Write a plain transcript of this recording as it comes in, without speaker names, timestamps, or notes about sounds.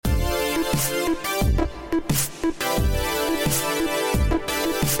Hey,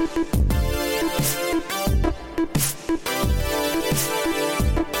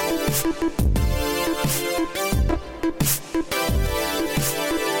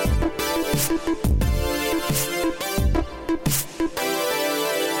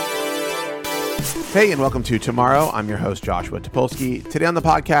 and welcome to Tomorrow. I'm your host, Joshua Topolsky. Today on the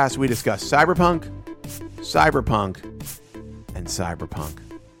podcast, we discuss cyberpunk, and cyberpunk.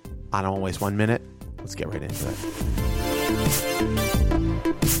 I don't want to waste 1 minute. Let's get right into it.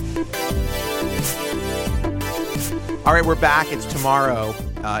 All right, we're back. It's tomorrow.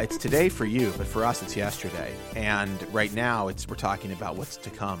 It's today for you, but for us, it's yesterday. And right now, we're talking about what's to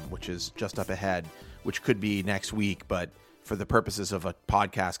come, which is just up ahead, which could be next week. But for the purposes of a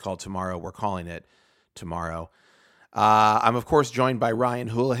podcast called Tomorrow, we're calling it Tomorrow. I'm, of course, joined by Ryan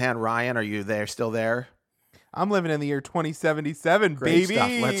Houlihan. Ryan, are you there? Still there? I'm living in the year 2077, Great baby.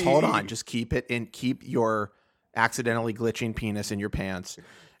 stuff. Let's hold on. Just keep it in. Keep your accidentally glitching penis in your pants.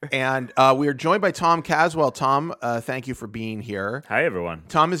 And we are joined by Tom Caswell. Tom, thank you for being here. Hi, everyone.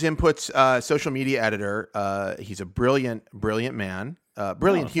 Tom is Input's social media editor. He's a brilliant man.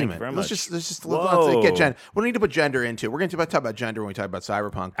 Brilliant human. Let's just get we don't need to put gender into it. We're going to talk about gender when we talk about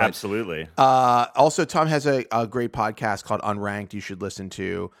cyberpunk. But, absolutely. Also, Tom has a great podcast called Unranked. You should listen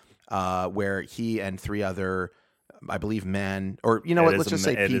to, where he and three other, I believe, men, or you know what? Let's just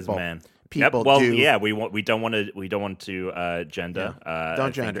say people. It is men. People. Yep. Well, do, yeah. We don't want to gender. Yeah.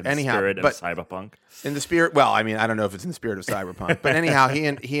 Don't gender. In the Anyhow, spirit but of cyberpunk. In the spirit. Well, I mean, I don't know if it's in the spirit of cyberpunk, but anyhow, he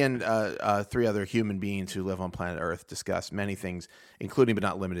and three other human beings who live on planet Earth discuss many things, including but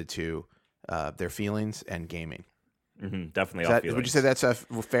not limited to their feelings and gaming. Mm-hmm, definitely. Feelings. Would you say that's a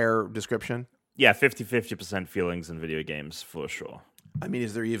fair description? Yeah, 50% feelings in video games for sure. I mean,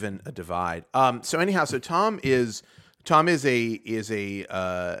 is there even a divide? So anyhow, Tom is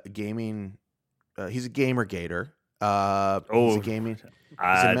a gaming. He's a gamer gator. He's a gaming. He's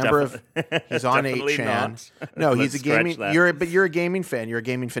a member of. He's on 8chan. No, he's a gaming. You're a gaming fan. You're a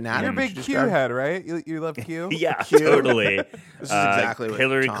gaming fanatic. You're a big Q head, right? You love Q. Yeah, totally. This is exactly what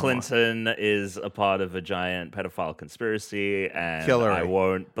Hillary Tom Clinton is a part of a giant pedophile conspiracy, and Hillary. I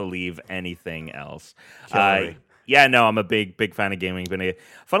won't believe anything else. Hillary. Yeah, no, I'm a big fan of gaming.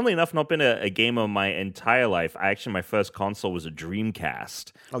 Funnily enough, not been a gamer my entire life. My first console was a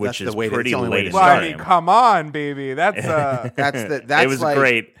Dreamcast, which is pretty late. Well, I mean, come on, baby. That's it was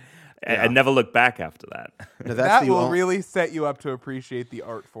great. Yeah. I never looked back after that. No, that will really set you up to appreciate the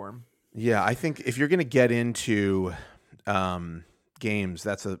art form. Yeah, I think if you're going to get into games,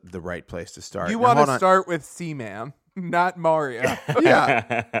 that's the right place to start. You want to start with Seaman. Not Mario.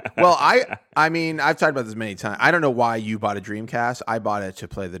 Yeah. Well, I mean, I've talked about this many times. I don't know why you bought a Dreamcast. I bought it to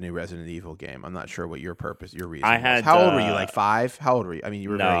play the new Resident Evil game. I'm not sure what your reason was. How old were you? Like 5? How old were you? I mean,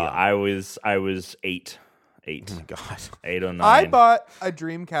 you were very young. I was 8. Oh my God. 8 or 9. I bought a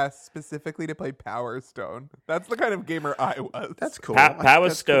Dreamcast specifically to play Power Stone. That's the kind of gamer I was. That's cool.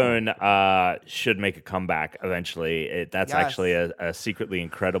 Power Stone should make a comeback eventually. That's actually a secretly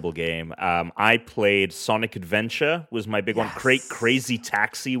incredible game. I played Sonic Adventure, was my big one. Crazy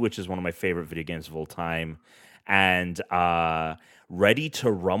Taxi, which is one of my favorite video games of all time. And Ready to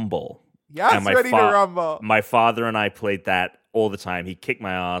Rumble. Yes, and Ready to Rumble. My father and I played that all the time. He kicked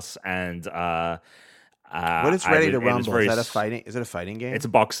my ass, and what is Ready to Rumble? Is it a fighting game? It's a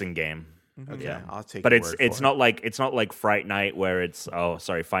boxing game. Okay, yeah. I'll take. But it's not like Fight Night where it's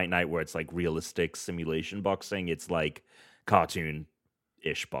like realistic simulation boxing. It's like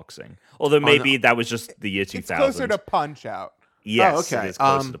cartoon-ish boxing. Although maybe that was just the year 2000. It's closer to Punch Out. Yes, okay. It's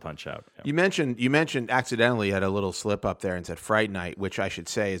closer to Punch Out. Yeah. You mentioned accidentally you had a little slip up there and said Fright Night, which I should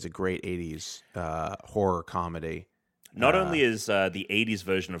say is a great 80s horror comedy. Not only is the 80s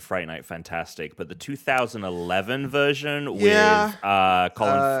version of Fright Night fantastic, but the 2011 version with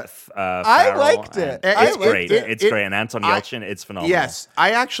Colin Farrell. I liked it. It's great. It's great. And Anton Yelchin, it's phenomenal. Yes.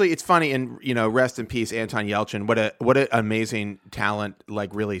 It's funny, and rest in peace, Anton Yelchin. What an amazing talent.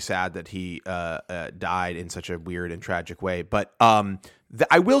 Like, really sad that he died in such a weird and tragic way. But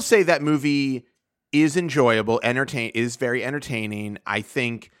I will say that movie is enjoyable, is very entertaining. I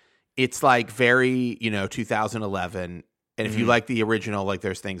think it's like very, 2011. And if you like the original, like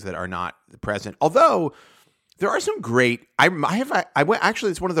there's things that are not present. Although there are some great.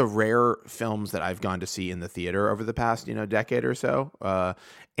 Actually, it's one of the rare films that I've gone to see in the theater over the past, decade or so.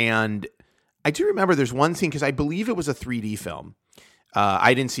 And I do remember there's one scene because I believe it was a 3D film.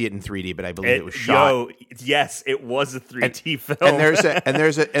 I didn't see it in 3D, but I believe it was shot. Yes, it was a 3D film.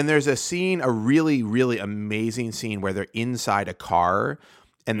 And there's a scene, a really, really amazing scene where they're inside a car.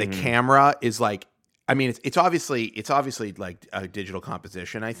 And the camera is like, I mean, it's obviously like a digital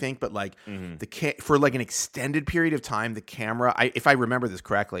composition, I think, but like for like an extended period of time, the camera, if I remember this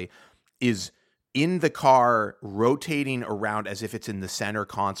correctly, is in the car rotating around as if it's in the center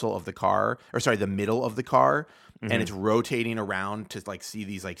console of the car, or sorry, the middle of the car, and it's rotating around to like see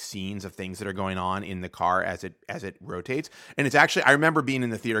these like scenes of things that are going on in the car as it rotates. And it's actually, I remember being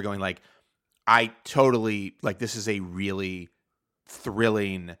in the theater going like, I totally like, this is a really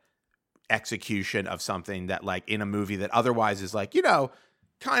thrilling execution of something that like in a movie that otherwise is like,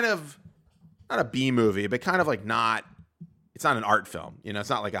 kind of not a B movie, but kind of like not, it's not an art film, it's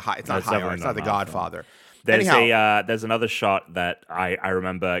not like it's not high art, it's not The Godfather. There's another shot that I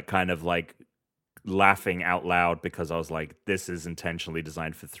remember kind of like laughing out loud because I was like, this is intentionally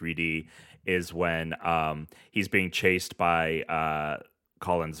designed for 3D, is when he's being chased by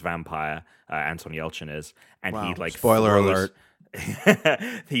Colin's vampire, Anton Yelchin is, and he like spoiler alert.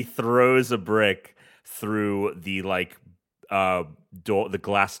 He throws a brick through the like door, the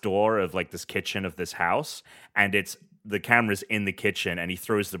glass door of like this kitchen of this house, and the camera's in the kitchen, and he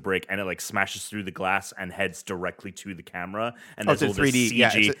throws the brick, and it like smashes through the glass and heads directly to the camera. And there's all 3D,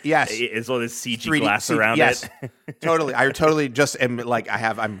 this CG, it's all this CG 3D, glass around it. Totally, I totally just am like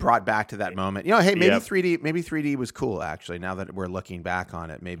I'm brought back to that moment. Hey, maybe 3D was cool actually. Now that we're looking back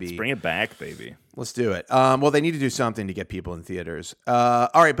on it, maybe let's bring it back, baby. Let's do it. Well, they need to do something to get people in theaters. All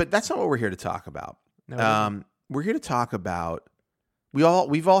right, but that's not what we're here to talk about. No, we're here to talk about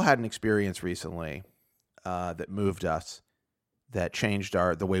we've all had an experience recently that moved us, that changed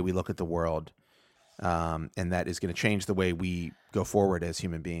the way we look at the world, and that is going to change the way we go forward as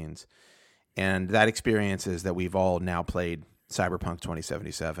human beings. And that experience is that we've all now played Cyberpunk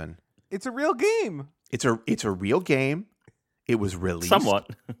 2077. It's a real game. It's a real game. It was released. Somewhat.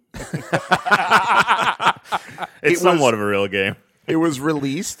 It's somewhat of a real game. It was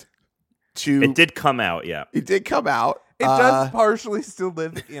released to... It did come out, yeah. It did come out. It does partially still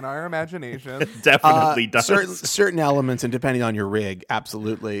live in our imagination. It definitely does. Certain elements, and depending on your rig,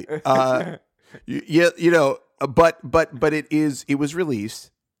 absolutely. But it was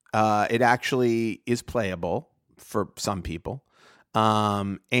released. It actually is playable for some people,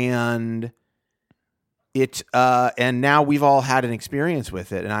 and now we've all had an experience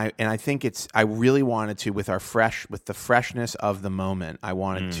with it, and I think I really wanted to, with the freshness of the moment, I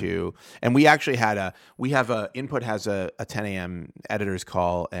wanted to, and we actually Input has a 10 a.m. editors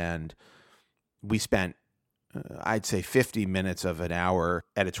call, and we spent I'd say 50 minutes of an hour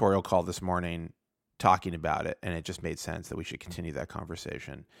editorial call this morning talking about it, and it just made sense that we should continue that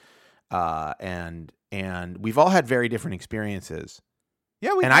conversation. And we've all had very different experiences.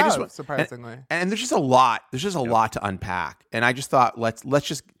 Yeah, we have, surprisingly. And there's just a lot. There's just a lot to unpack. And I just thought, let's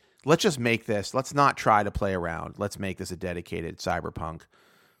just make this. Let's not try to play around. Let's make this a dedicated Cyberpunk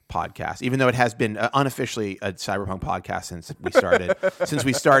podcast. Even though it has been unofficially a Cyberpunk podcast since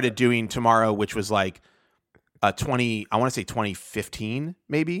we started doing Tomorrow, which was like I want to say 2015,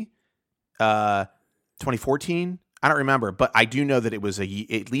 maybe 2014. I don't remember, but I do know that it was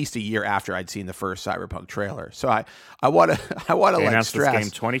at least a year after I'd seen the first Cyberpunk trailer. So I want to like stress this game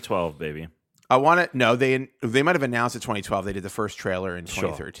 2012, baby. I want to no, they might have announced it 2012. They did the first trailer in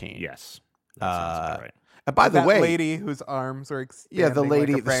 2013. Sure. Yes, that sounds about right. And by the way, lady whose arms are expanding, the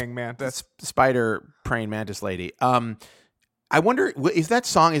lady, like a praying mantis, the spider praying mantis lady. I wonder, is that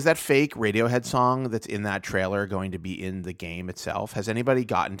fake Radiohead song that's in that trailer going to be in the game itself? Has anybody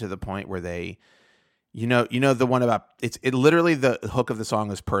gotten to the point where they? You know the one about it literally, the hook of the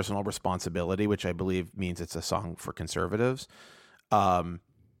song is personal responsibility, which I believe means it's a song for conservatives. At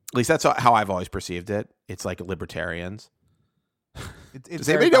least that's how I've always perceived it. It's like libertarians. Does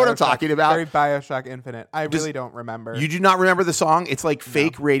anybody know what I'm talking about? Very BioShock Infinite. I really don't remember. You do not remember the song? It's like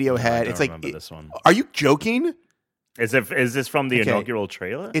fake Radiohead. It's like this one. Are you joking? Is this from the inaugural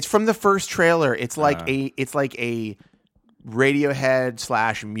trailer? It's from the first trailer. It's like a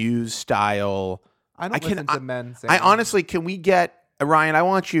Radiohead / Muse style. I don't listen to men sing. I honestly, can we get Ryan? I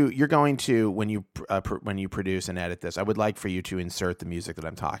want you. You're going to when you produce and edit this. I would like for you to insert the music that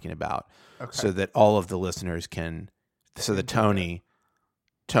I'm talking about, so that all of the listeners can, so that Tony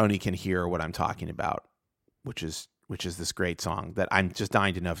can hear what I'm talking about, which is this great song that I'm just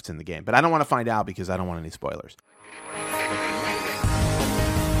dying to know if it's in the game. But I don't want to find out because I don't want any spoilers.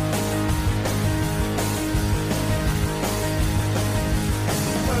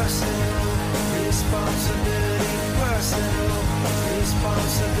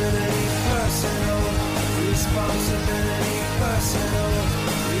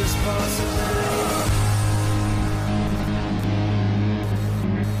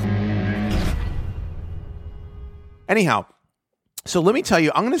 Anyhow, So let me tell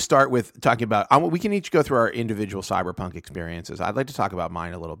you, I'm going to start with talking about, we can each go through our individual Cyberpunk experiences. I'd like to talk about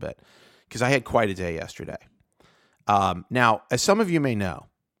mine a little bit because I had quite a day yesterday. Now, as some of you may know,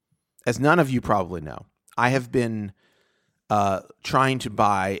 as none of you probably know, I have been trying to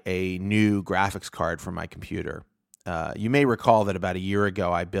buy a new graphics card for my computer. You may recall that about a year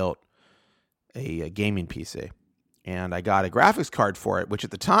ago, I built a gaming PC and I got a graphics card for it, which at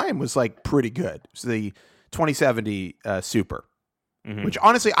the time was like pretty good. It's the 2070 Super. Mm-hmm. Which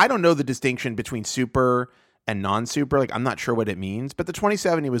honestly, I don't know the distinction between super and non-super. Like, I'm not sure what it means, but the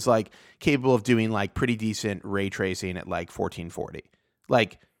 2070 was like capable of doing like pretty decent ray tracing at like 1440.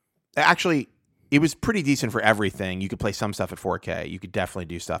 Like, actually, it was pretty decent for everything. You could play some stuff at 4K. You could definitely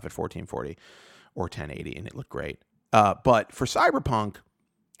do stuff at 1440 or 1080, and it looked great. But for Cyberpunk,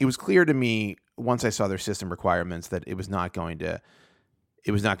 it was clear to me once I saw their system requirements that it was not going to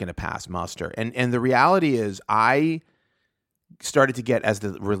pass muster. And the reality is, I started to get, as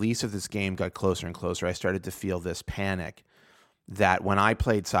the release of this game got closer and closer, I started to feel this panic that when I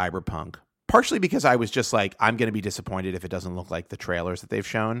played Cyberpunk, partially because I was just like, I'm going to be disappointed if it doesn't look like the trailers that they've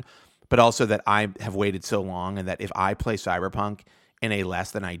shown, but also that I have waited so long, and that if I play Cyberpunk in a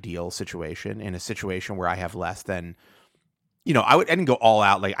less than ideal situation, in a situation where I have less than, I didn't go all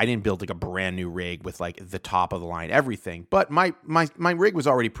out. Like, I didn't build like a brand new rig with like the top of the line everything, but my rig was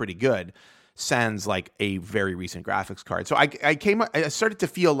already pretty good. Sans like a very recent graphics card. So I started to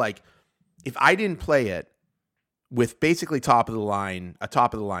feel like if I didn't play it with basically a top of the line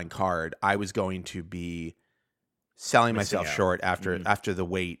card, I was going to be selling myself short after the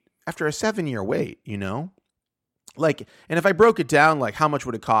wait, after a 7-year wait, Like, and if I broke it down, like how much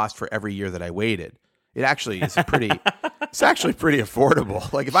would it cost for every year that I waited? It actually is it's actually pretty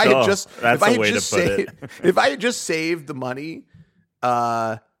affordable. Like if I had just saved the money,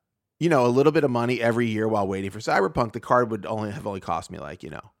 a little bit of money every year while waiting for Cyberpunk, the card would only cost me like, I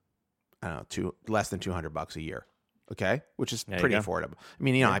don't know, less than $200 a year. Okay. Which is pretty affordable. I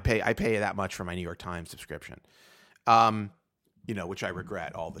mean, I pay that much for my New York Times subscription, which I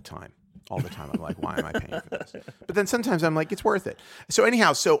regret all the time. I'm like, why am I paying for this? But then sometimes I'm like, it's worth it. So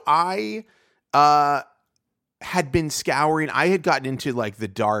anyhow, I had been scouring. I had gotten into like the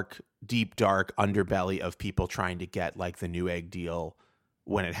deep dark underbelly of people trying to get like the Newegg deal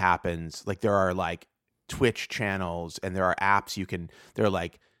when it happens. Like, there are like Twitch channels, and there are apps you can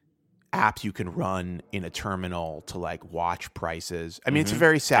run in a terminal to like watch prices. I mean, It's a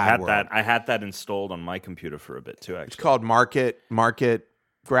very sad world. I had that installed on my computer for a bit too, actually. It's called Market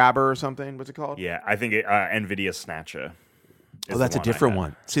Grabber or something. What's it called? Yeah, I think NVIDIA Snatcher. Oh, that's a different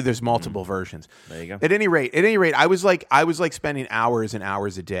one. See, there's multiple versions. There you go. At any rate, I was like spending hours and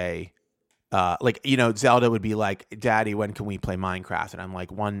hours a day. Zelda would be like, Daddy, when can we play Minecraft? And I'm like,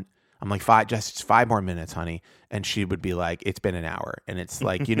 just 5 more minutes, honey. And she would be like, it's been an hour. And it's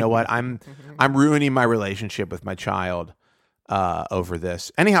like, you know what? I'm ruining my relationship with my child over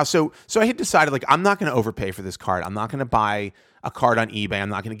this. Anyhow, so I had decided, like, I'm not going to overpay for this card. I'm not going to buy a card on eBay. I'm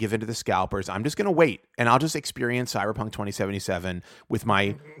not going to give in to the scalpers. I'm just going to wait, and I'll just experience Cyberpunk 2077 with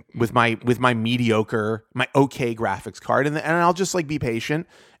my mediocre, my okay graphics card, and I'll just like be patient.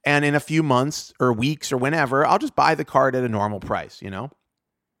 And in a few months or weeks or whenever, I'll just buy the card at a normal price,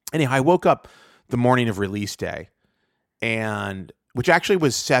 Anyhow, I woke up the morning of release day, and which actually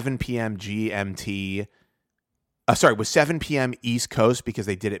was 7 p.m. GMT. Was 7 p.m. East Coast because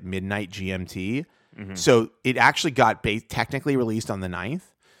they did it midnight GMT. Mm-hmm. So it actually got technically released on the 9th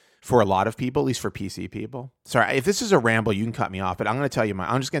for a lot of people, at least for PC people. Sorry, if this is a ramble, you can cut me off, but I'm going to tell you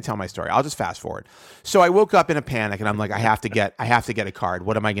I'm just going to tell my story. I'll just fast forward. So I woke up in a panic, and I'm like, I have to get a card.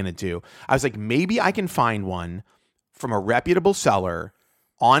 What am I going to do? I was like, maybe I can find one from a reputable seller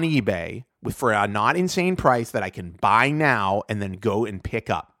on eBay for a not insane price that I can buy now and then go and pick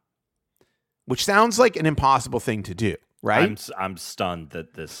up. Which sounds like an impossible thing to do, right? I'm stunned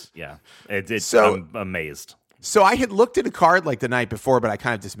that this, I'm amazed. So I had looked at a card like the night before, but I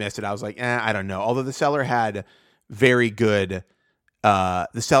kind of dismissed it. I was like, I don't know. Although the seller had a very good,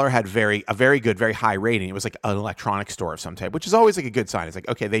 very high rating. It was like an electronics store of some type, which is always like a good sign. It's like,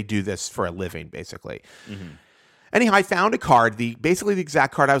 okay, they do this for a living, basically. Mm-hmm. Anyhow, I found a card, basically the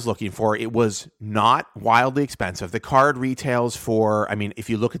exact card I was looking for. It was not wildly expensive. The card retails for, if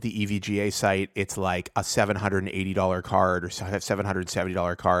you look at the EVGA site, it's like a $780 card or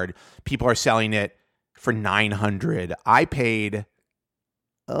 $770 card. People are selling it for $900. I paid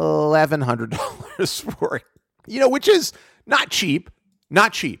 $1,100 for it, which is not cheap,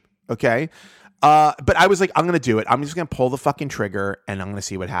 okay? But I was like, I'm going to do it. I'm just going to pull the fucking trigger and I'm going to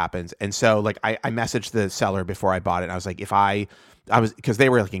see what happens. And so like I messaged the seller before I bought it. And I was like, because they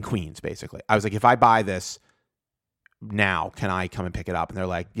were like in Queens, basically. I was like, if I buy this, now. Can I come and pick it up? And they're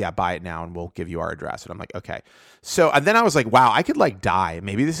like, yeah, buy it now and we'll give you our address. And I'm like, okay. So and then I was like, wow, I could like die.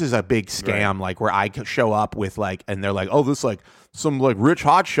 Maybe this is a big scam, like where I could show up with like, and they're like, oh, this like some like rich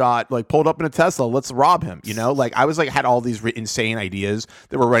hotshot like pulled up in a Tesla. Let's rob him. You know, like I was like had all these insane ideas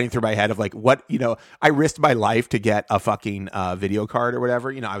that were running through my head of like what, you know, I risked my life to get a fucking video card or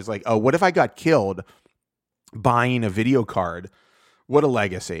whatever. You know, I was like, oh, what if I got killed buying a video card? What a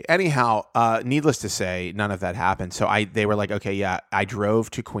legacy. Anyhow, needless to say, none of that happened. So they were like, okay, yeah, I drove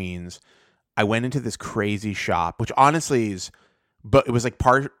to Queens. I went into this crazy shop, which honestly but it was like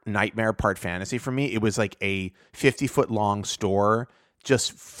part nightmare, part fantasy for me. It was like a 50-foot long store,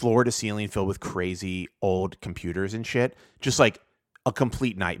 just floor to ceiling filled with crazy old computers and shit. Just like a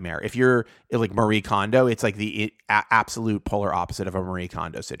complete nightmare. If you're like Marie Kondo, it's like the absolute polar opposite of a Marie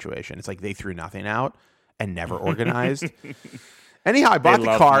Kondo situation. It's like they threw nothing out and never organized. Anyhow, I bought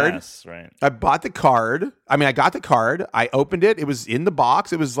the card. Mess, right? I bought the card. I mean, I got the card. I opened it. It was in the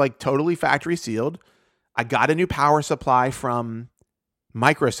box. It was like totally factory sealed. I got a new power supply from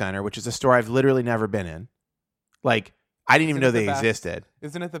Micro Center, which is a store I've literally never been in. Like, I didn't even know they existed.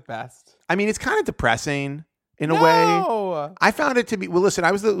 Isn't it the best? I mean, it's kind of depressing in a way. I found it to be, well, listen,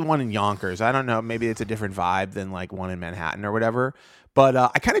 I was the one in Yonkers. I don't know. Maybe it's a different vibe than like one in Manhattan or whatever. But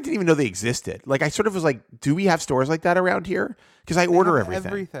I kind of didn't even know they existed. Like, I sort of was like, do we have stores like that around here? Because I order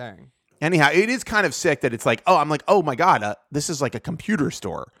everything. Anyhow, it is kind of sick that it's like, oh, I'm like, oh my God, this is like a computer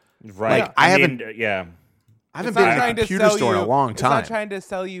store. Right. Like, I haven't been in a computer store in a long time. It's not trying to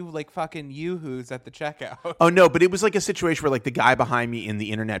sell you like fucking Yoo-hoos at the checkout. Oh no, but it was like a situation where like the guy behind me in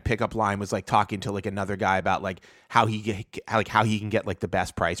the internet pickup line was like talking to like another guy about like how he can get like the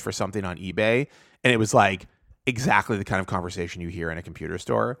best price for something on eBay, and it was like exactly the kind of conversation you hear in a computer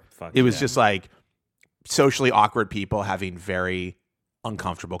store. It was just like socially awkward people having very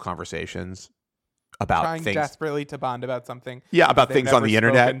uncomfortable conversations about trying things desperately to bond about something. Yeah, about things on the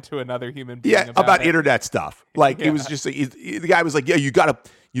internet to another human being. Yeah, about internet stuff. Like it was just the guy was like, yeah, you gotta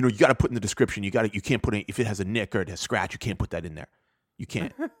put in the description. You can't put it if it has a nick or it has a scratch. You can't put that in there. You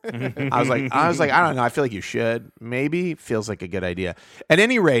can't. I was like, I don't know. I feel like you should. Maybe feels like a good idea. At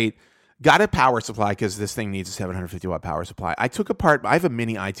any rate. Got a power supply because this thing needs a 750 watt power supply. I have a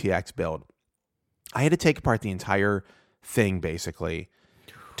mini ITX build. I had to take apart the entire thing basically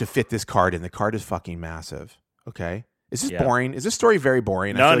to fit this card in. The card is fucking massive. Okay. Is this boring? Is this story very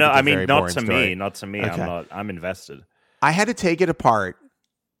boring? No. I mean, not to me. Not to me. Okay. I'm invested. I had to take it apart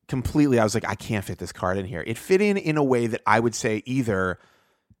completely. I was like, I can't fit this card in here. It fit in a way that I would say either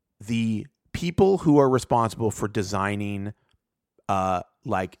the people who are responsible for designing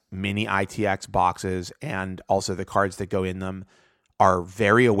like mini ITX boxes and also the cards that go in them are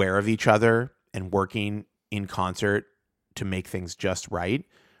very aware of each other and working in concert to make things just right.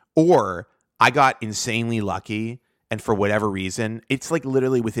 Or I got insanely lucky and for whatever reason, it's like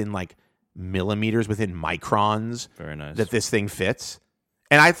literally within like millimeters, within microns very nice. That this thing fits.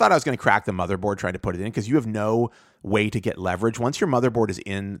 And I thought I was going to crack the motherboard trying to put it in because you have no way to get leverage. Once your motherboard is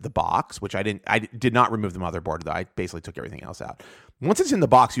in the box, which I did not remove the motherboard, though I basically took everything else out. Once it's in the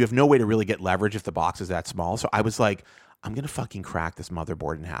box, you have no way to really get leverage if the box is that small. So I was like, I'm going to fucking crack this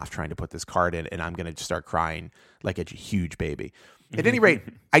motherboard in half trying to put this card in, and I'm going to just start crying like a huge baby. At any rate,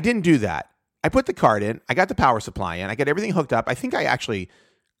 I didn't do that. I put the card in. I got the power supply in. I got everything hooked up. I think I actually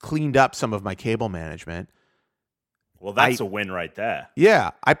cleaned up some of my cable management. Well, that's a win right there. Yeah.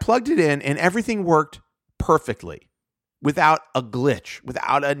 I plugged it in, and everything worked perfectly. Without a glitch,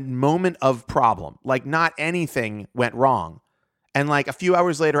 without a moment of problem. Like, not anything went wrong. And like a few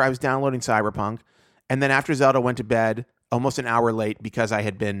hours later, I was downloading Cyberpunk. And then after Zelda went to bed, almost an hour late because I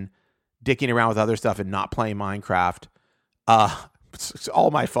had been dicking around with other stuff and not playing Minecraft. It's all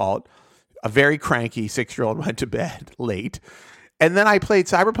my fault. A very cranky 6-year-old went to bed late. And then I played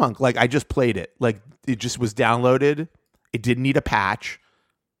Cyberpunk. Like, I just played it. Like, it just was downloaded. It didn't need a patch.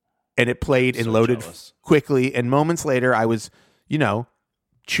 And it played and loaded quickly. And moments later, I was,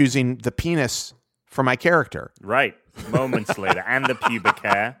 choosing the penis for my character. Right. Moments later. And the pubic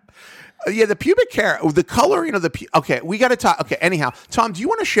hair. Yeah, the pubic hair. The coloring of the... Okay, we got to talk... Okay, anyhow. Tom, do you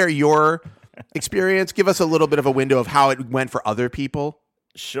want to share your experience? Give us a little bit of a window of how it went for other people.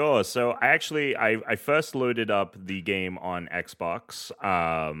 Sure. So I first loaded up the game on Xbox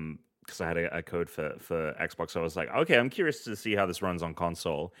because I had a code for Xbox. So I was like, okay, I'm curious to see how this runs on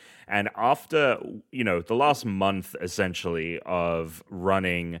console. And after, the last month essentially of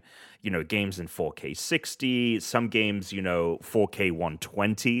running, games in 4K 60, some games, 4K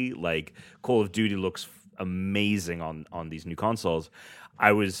 120, like Call of Duty looks amazing on these new consoles.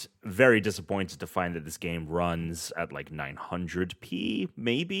 I was very disappointed to find that this game runs at like 900p,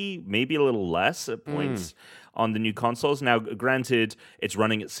 maybe a little less at points on the new consoles. Now, granted, it's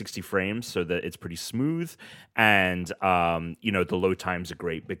running at 60 frames, so that it's pretty smooth, and the load times are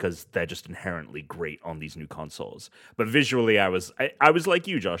great because they're just inherently great on these new consoles. But visually, I was like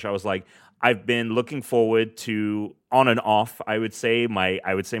you, Josh. I was like, I've been looking forward to on and off. I would say my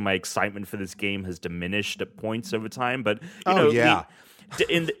excitement for this game has diminished at points over time. But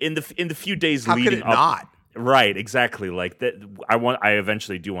in the few days How leading could it up, not? right? Exactly. Like that, I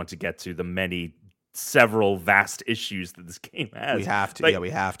eventually do want to get to the several vast issues that this game has. We have to. Like, we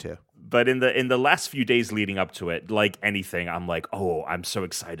have to. But in the last few days leading up to it, like anything, I'm like, oh, I'm so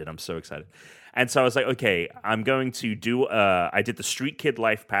excited. And so I was like, okay, I'm going to do. I did the Street Kid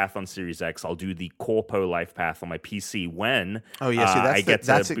Life Path on Series X. I'll do the Corpo Life Path on my PC when I get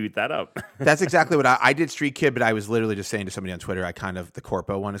to boot that up. That's exactly what I did. Street Kid, but I was literally just saying to somebody on Twitter, the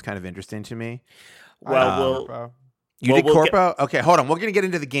Corpo one is kind of interesting to me. You did Corpo? Okay, hold on. We're going to get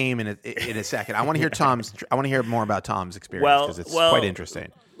into the game in a second. I want to hear I want to hear more about Tom's experience because it's quite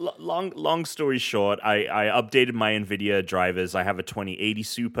interesting. Long story short, I updated my NVIDIA drivers. I have a 2080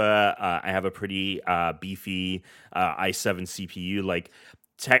 Super. I have a pretty beefy i7 CPU. Like,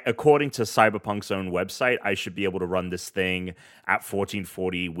 according to Cyberpunk's own website, I should be able to run this thing at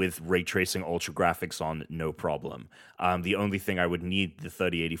 1440 with ray tracing ultra graphics on, no problem. The only thing I would need the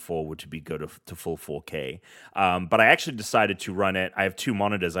 3084 would go to full 4K. But I actually decided to run it. I have two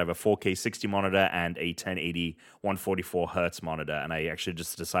monitors. I have a 4K 60 monitor and a 1080 144 hertz monitor, and I actually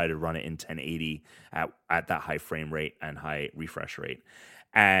just decided to run it in 1080 at that high frame rate and high refresh rate.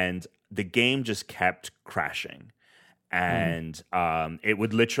 And the game just kept crashing. And it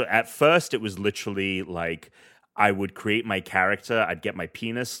would literally, at first, it was literally like I would create my character, I'd get my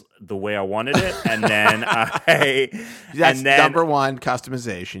penis the way I wanted it, and then that's number one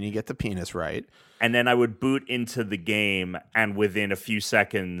customization. You get the penis right. And then I would boot into the game, and within a few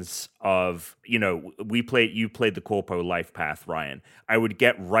seconds of, you played the Corpo Life Path, Ryan. I would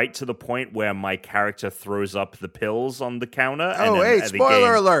get right to the point where my character throws up the pills on the counter.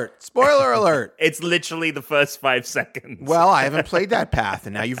 Spoiler alert! Spoiler alert! It's literally the first 5 seconds. Well, I haven't played that path,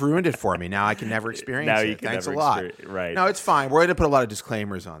 and now you've ruined it for me. Now I can never experience it. Thanks a lot. Right. No, it's fine. We're going to put a lot of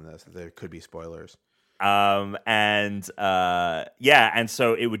disclaimers on this. There could be spoilers. And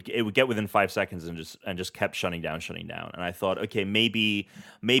so it would get within 5 seconds and just kept shutting down. And I thought, okay, maybe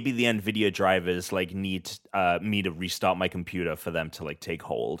the NVIDIA drivers like need me to restart my computer for them to like take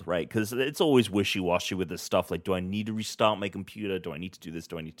hold, right? Because it's always wishy-washy with this stuff. Like, do I need to restart my computer? Do I need to do this?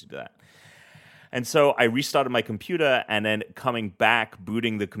 Do I need to do that? And so I restarted my computer, and then coming back,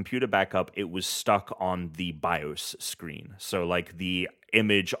 booting the computer back up, it was stuck on the BIOS screen. So like the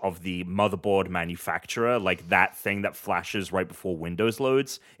image of the motherboard manufacturer, like that thing that flashes right before Windows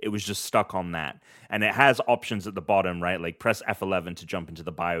loads, it was just stuck on that. And it has options at the bottom, right? Like press F11 to jump into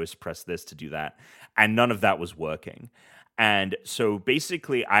the BIOS, press this to do that. And none of that was working. And so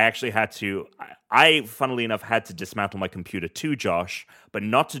basically, I funnily enough had to dismantle my computer too, Josh, but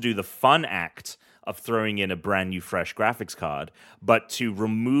not to do the fun act of throwing in a brand new fresh graphics card, but to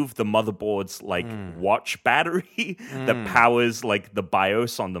remove the motherboard's like watch battery that powers like the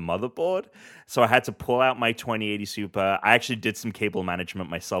BIOS on the motherboard. So I had to pull out my 2080 Super. I actually did some cable management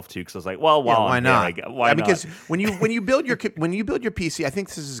myself too, because I was like, well, why not? Why not? Because when you build your PC, I think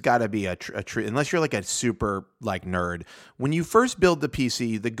this has got to be a true. Unless you're like a super like nerd, when you first build the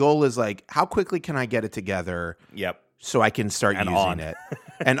PC, the goal is like, how quickly can I get it together? Yep. So I can start using it.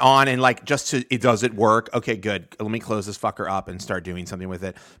 And like does it work? Okay, good. Let me close this fucker up and start doing something with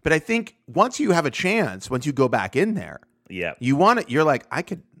it. But I think once you have a chance, once you go back in there, you want it. You're like, I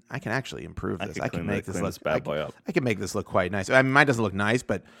can actually improve this. I can make this look bad boy up. I can make this look quite nice. I mean, mine doesn't look nice,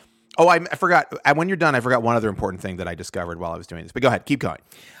 but I forgot. When you're done, I forgot one other important thing that I discovered while I was doing this. But go ahead, keep going.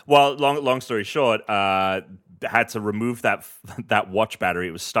 Well, long story short, had to remove that watch battery.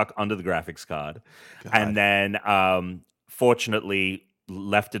 It was stuck under the graphics card, and then fortunately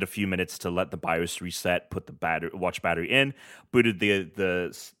left it a few minutes to let the BIOS reset, put the watch battery in, booted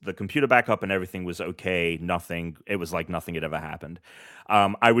the computer back up, and everything was okay. It was like nothing had ever happened.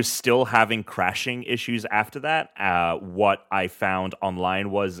 I was still having crashing issues after that. What I found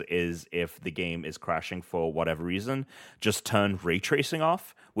online is if the game is crashing for whatever reason, just turn ray tracing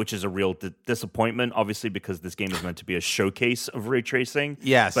off, which is a real disappointment, obviously, because this game is meant to be a showcase of ray tracing.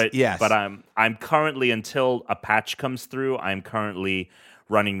 Yes. But I'm currently, until a patch comes through, I'm currently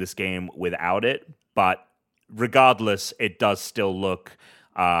running this game without it. But regardless, it does still look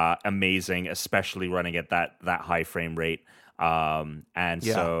amazing, especially running at that high frame rate.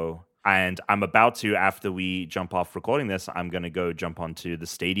 So And I'm about to, after we jump off recording this, I'm going to go jump onto the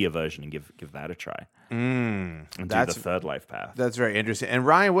Stadia version and give that a try. And do the third life path. That's very interesting. And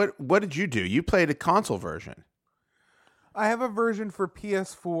Ryan, what did you do? You played a console version. I have a version for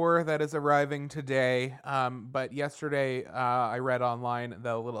PS4 that is arriving today, but yesterday I read online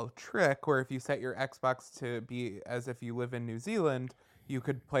the little trick where if you set your Xbox to be as if you live in New Zealand, you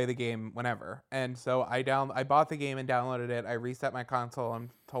could play the game whenever. And so I bought the game and downloaded it. I reset my console. I'm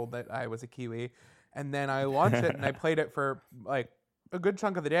told that I was a Kiwi. And then I launched it and I played it for like a good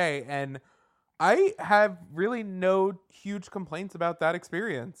chunk of the day. And I have really no huge complaints about that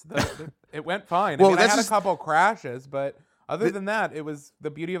experience. It went fine. Well, I had a couple crashes, but other than that, it was the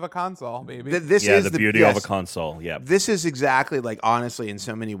beauty of a console, baby. This is the beauty of a console. Yeah. This is exactly like, honestly, in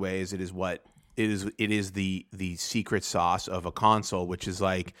so many ways, it is what it is the secret sauce of a console, which is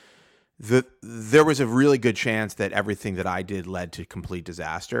like there was a really good chance that everything that I did led to complete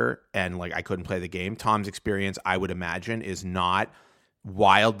disaster and like I couldn't play the game. Tom's experience, I would imagine, is not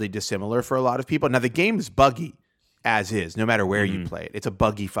wildly dissimilar for a lot of people. Now, the game is buggy as is, no matter where you play it. It's a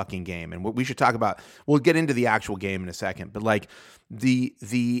buggy fucking game. And what we should talk about, we'll get into the actual game in a second, but like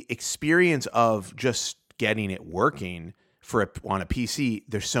the experience of just getting it working on a PC,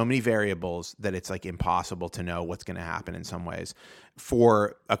 there's so many variables that it's like impossible to know what's going to happen in some ways.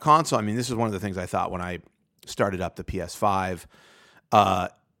 For a console, I mean, this is one of the things I thought when I started up the PS5,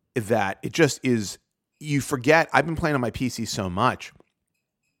 that it just is, you forget, I've been playing on my PC so much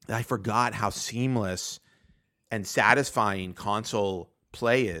that I forgot how seamless and satisfying console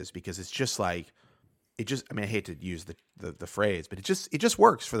play is, because it's just like, I mean, I hate to use the phrase, but it just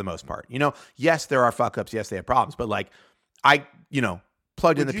works for the most part. You know, yes, there are fuck ups. Yes, they have problems, but like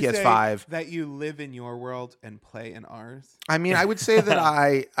plugged in the PS5. Say that you live in your world and play in ours? I mean, I would say that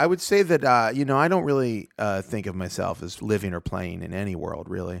I don't really think of myself as living or playing in any world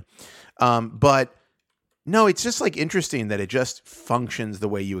really. But no, it's just like interesting that it just functions the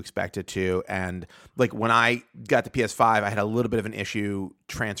way you expect it to. And like when I got the PS5, I had a little bit of an issue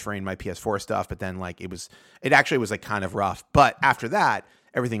transferring my PS4 stuff, but then like it actually was like kind of rough. But after that,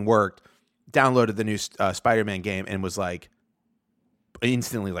 everything worked. Downloaded the new Spider-Man game and was like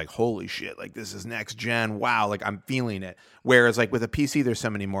instantly like, holy shit, like this is next gen. Wow, like I'm feeling it. Whereas like with a PC, there's so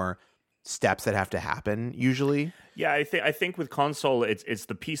many more steps that have to happen usually. Yeah, I think with console, it's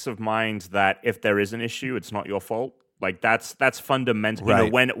the peace of mind that if there is an issue, it's not your fault. Like that's fundamental.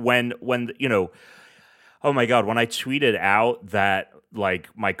 Right. You know, when you know, oh my God, when I tweeted out that like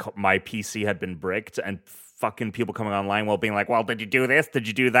my PC had been bricked and fucking people coming online being like, well, did you do this? Did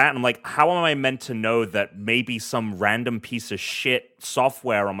you do that? And I'm like, how am I meant to know that maybe some random piece of shit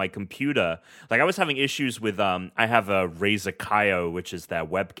software on my computer? Like I was having issues with, I have a Razer Kaio, which is their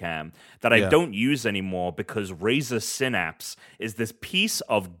webcam that I don't use anymore because Razer Synapse is this piece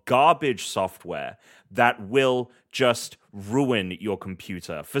of garbage software that will just ruin your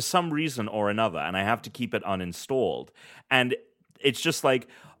computer for some reason or another. And I have to keep it uninstalled. And it's just like,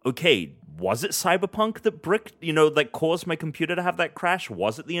 okay, was it Cyberpunk that bricked, that caused my computer to have that crash?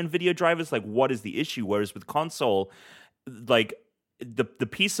 Was it the NVIDIA drivers? Like, what is the issue? Whereas with console, like, the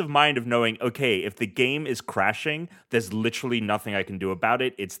peace of mind of knowing, okay, if the game is crashing, there's literally nothing I can do about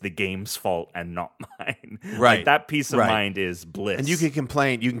it. It's the game's fault and not mine. Right. Like, that peace of mind is bliss. And you can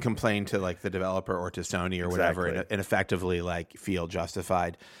complain to like the developer or to Sony or whatever and effectively like feel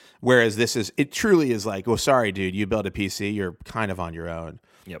justified. Whereas it truly is like, well, sorry, dude, you built a PC, you're kind of on your own.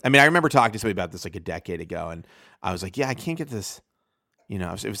 Yep. I mean, I remember talking to somebody about this like a decade ago, and I was like, yeah, I can't get this. It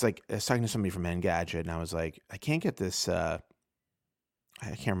was like I was talking to somebody from Engadget, and I was like, I can't get this. I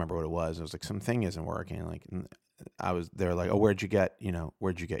can't remember what it was. It was like something isn't working. Like they're like, oh, where'd you get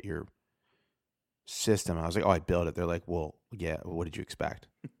your system? I was like, oh, I built it. They're like, well, yeah, what did you expect?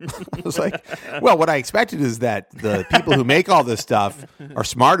 I was like, well, what I expected is that the people who make all this stuff are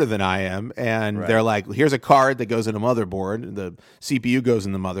smarter than I am, and they're like, here's a card that goes in a motherboard, the CPU goes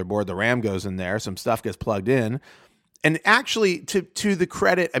in the motherboard, the RAM goes in there, some stuff gets plugged in. And actually, to the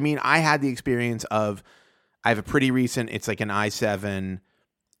credit, I mean, I had the experience of, I have a pretty recent, it's like an i7.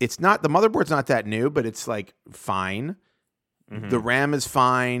 It's not, the motherboard's not that new, but it's like fine. Mm-hmm. The RAM is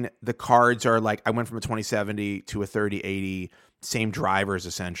fine. The cards are like, I went from a 2070 to a 3080, same drivers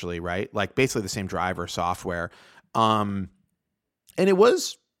essentially, right? Like basically the same driver software. And it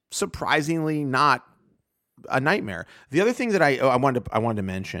was surprisingly not a nightmare. The other thing that I wanted to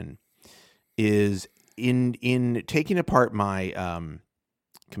mention is in taking apart my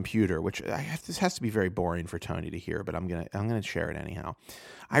computer, which this has to be very boring for Tony to hear, but I'm gonna share it anyhow.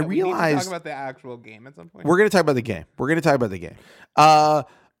 I realized talk about the actual game at some point. We're gonna talk about the game.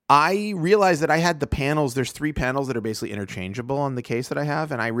 I realized that I had the panels. There's 3 panels that are basically interchangeable on the case that I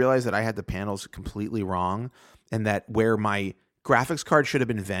have, and I realized that I had the panels completely wrong, and that where my graphics card should have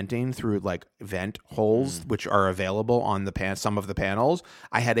been venting through like vent holes, which are available on the some of the panels,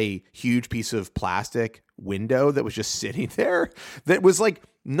 I had a huge piece of plastic window that was just sitting there that was like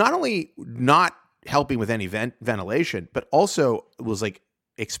not only not helping with any ventilation, but also was like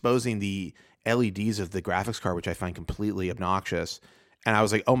exposing the LEDs of the graphics card, which I find completely obnoxious. And I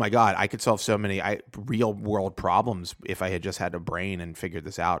was like, oh my God, I could solve so many real world problems if I had just had a brain and figured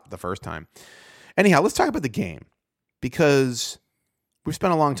this out the first time. Anyhow, let's talk about the game, because we've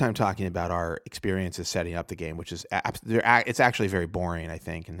spent a long time talking about our experiences setting up the game, which is it's actually very boring, I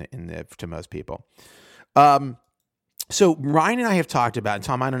think, to most people. So Ryan and I have talked about, and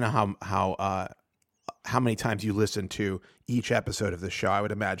Tom, I don't know how many times you listen to each episode of the show. I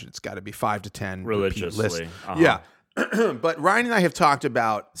would imagine it's got to be 5 to 10 religiously. Yeah. But Ryan and I have talked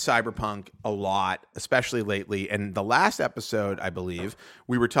about Cyberpunk a lot, especially lately. And the last episode, I believe,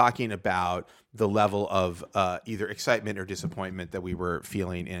 we were talking about the level of either excitement or disappointment that we were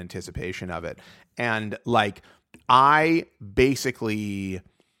feeling in anticipation of it. And like, I basically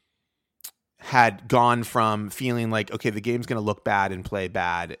had gone from feeling like, okay, the game's going to look bad and play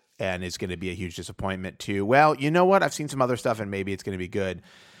bad and it's going to be a huge disappointment, to, well, you know what? I've seen some other stuff and maybe it's going to be good.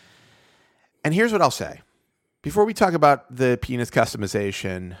 And here's what I'll say. Before we talk about the penis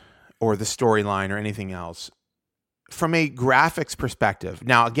customization or the storyline or anything else, from a graphics perspective,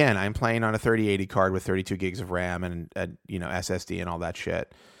 now again, I'm playing on a 3080 card with 32 gigs of RAM and SSD and all that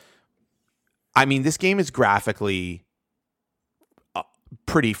shit. I mean, this game is graphically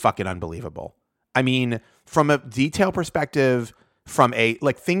pretty fucking unbelievable. I mean, from a detail perspective, from a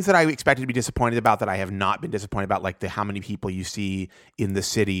like things that I expected to be disappointed about that I have not been disappointed about, like how many people you see in the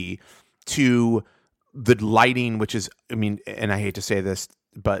city, to the lighting, which is, I mean, and I hate to say this,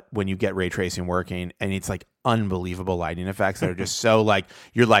 but when you get ray tracing working, and it's like unbelievable lighting effects that are just so like,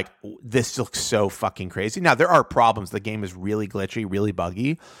 you're like, this looks so fucking crazy. Now there are problems. The game is really glitchy, really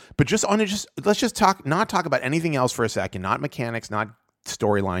buggy, but let's just not talk about anything else for a second. Not mechanics, not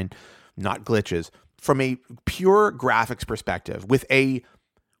storyline, not glitches. From a pure graphics perspective, with a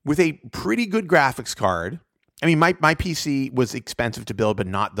pretty good graphics card. I mean, my PC was expensive to build, but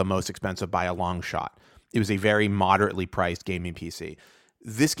not the most expensive by a long shot. It was a very moderately priced gaming PC.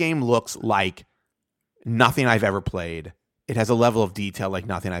 This game looks like nothing I've ever played. It has a level of detail like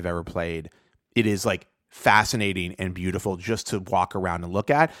nothing I've ever played. It is like fascinating and beautiful just to walk around and look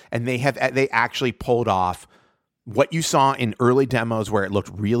at. And they actually pulled off what you saw in early demos where it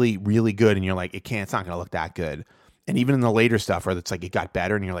looked really, really good. And you're like, it's not going to look that good. And even in the later stuff where it's like it got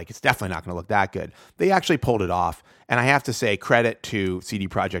better and you're like, it's definitely not going to look that good. They actually pulled it off. And I have to say credit to CD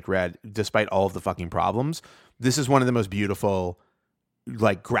Projekt Red, despite all of the fucking problems. This is one of the most beautiful,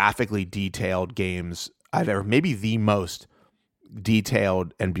 like graphically detailed games I've ever, maybe the most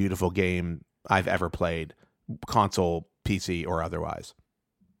detailed and beautiful game I've ever played, console, PC, or otherwise.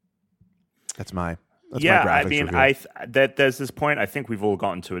 That's my I mean, review. There's this point, I think we've all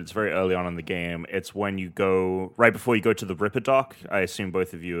gotten to it. It's very early on in the game. It's when you go, right before you go to the Ripper Dock. I assume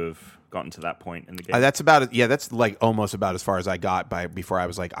both of you have gotten to that point in the game. That's about it. Yeah, that's like almost about as far as I got before I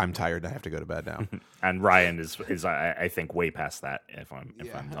was like, I'm tired, I have to go to bed now. And Ryan is I think way past that, if I'm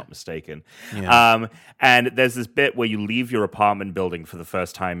not mistaken. Yeah. And there's this bit where you leave your apartment building for the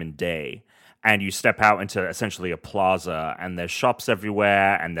first time in day, and you step out into essentially a plaza, and there's shops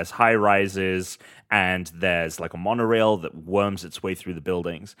everywhere, and there's high rises, and there's like a monorail that worms its way through the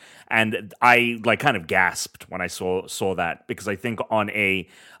buildings. And I like kind of gasped when I saw that, because I think on a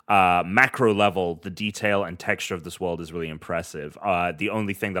macro level, the detail and texture of this world is really impressive. The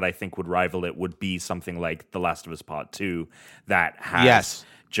only thing that I think would rival it would be something like The Last of Us Part 2 that has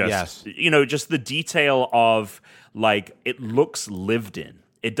just the detail of like, it looks lived in.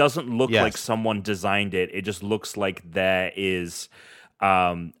 It doesn't look like someone designed it. It just looks like there is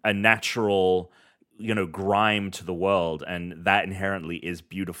a natural, grime to the world, and that inherently is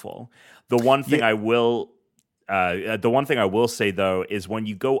beautiful. The one thing I will say though is when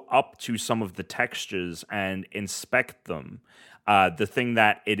you go up to some of the textures and inspect them, the thing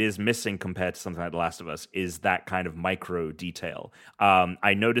that it is missing compared to something like The Last of Us is that kind of micro detail.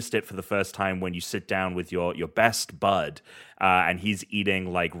 I noticed it for the first time when you sit down with your best bud, and he's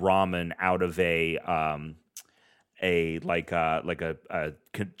eating like ramen out of a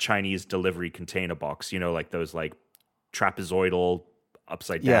Chinese delivery container box. Like those like trapezoidal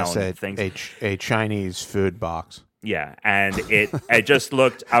upside down things. A Chinese food box. Yeah, and it just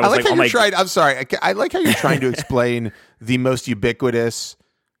looked. I was I'm sorry. I like how you're trying to explain the most ubiquitous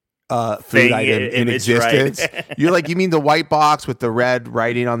food item in image, existence. right? You mean the white box with the red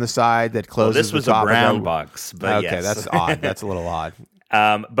writing on the side that closes This was the top a brown of the... box, but Okay, yes. that's odd. That's a little odd.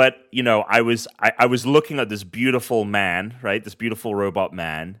 But I was looking at this beautiful man, right? This beautiful robot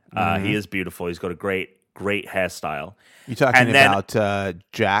man. He is beautiful. He's got a great hairstyle. You talking about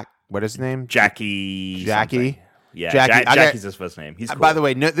Jack? What is his name? Jackie. Jackie. Something. Yeah, Jackie. Jackie's his first name. He's cool. By the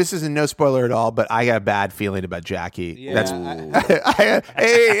way, this isn't no spoiler at all, but I got a bad feeling about Jackie. Yeah.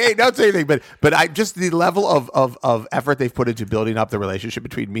 Hey, don't say anything. But I just the level of effort they've put into building up the relationship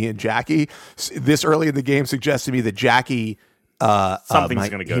between me and Jackie this early in the game suggests to me that Jackie. Something's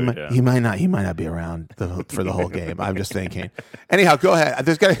going to go down. He might not be around for the whole game. I'm just thinking. Anyhow, go ahead.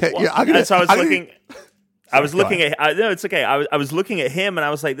 There's got to. So I was looking. I was looking at no, it's okay. I was looking at him and I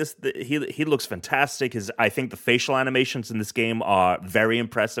was like, he looks fantastic. I think the facial animations in this game are very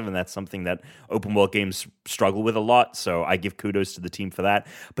impressive, and that's something that open world games struggle with a lot. So I give kudos to the team for that.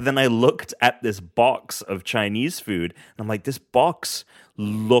 But then I looked at this box of Chinese food, and I'm like, this box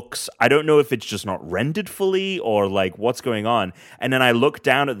looks, I don't know if it's just not rendered fully or like what's going on. And then I look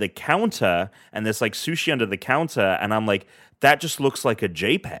down at the counter, and there's like sushi under the counter, and I'm like, that just looks like a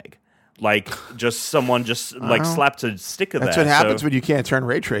JPEG. Like just someone like slapped a sticker there. That's what happens when you can't turn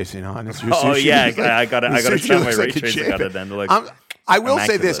ray tracing on. It's your oh sushi. yeah, I got to turn my ray like tracing on it then. I will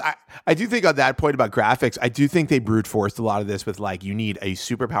say this. I do think on that point about graphics, I do think they brute forced a lot of this with like you need a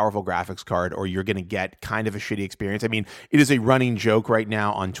super powerful graphics card or you're going to get kind of a shitty experience. I mean, it is a running joke right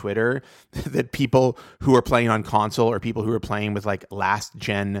now on Twitter that people who are playing on console or people who are playing with like last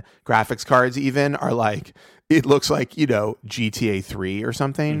gen graphics cards even are like, it looks like, GTA 3 or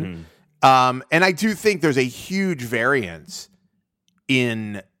something. Mm-hmm. And I do think there's a huge variance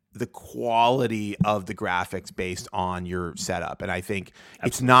in the quality of the graphics based on your setup. And I think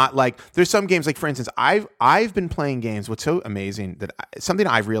it's not like there's some games like, for instance, I've been playing games. What's so amazing that something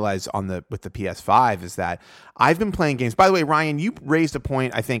I've realized with the PS5 is that I've been playing games. By the way, Ryan, you raised a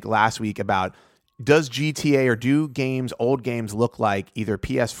point, I think last week about does GTA or do old games look like either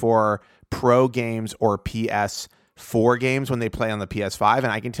PS4 Pro games or PS4 games when they play on the PS5? And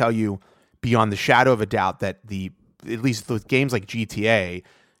I can tell you beyond the shadow of a doubt that at least with games like GTA,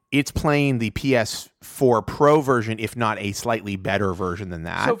 it's playing the PS4 Pro version, if not a slightly better version than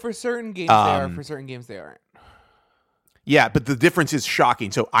that. So for certain games they are, for certain games they aren't. Yeah, but the difference is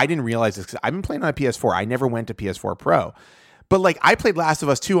shocking. So I didn't realize this because I've been playing on a PS4. I never went to PS4 Pro. But like I played Last of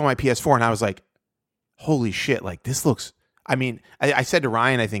Us 2 on my PS4 and I was like, holy shit, like this looks... I mean, I said to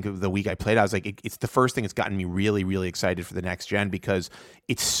Ryan, I think the week I played, I was like, it's the first thing that's gotten me really, really excited for the next gen because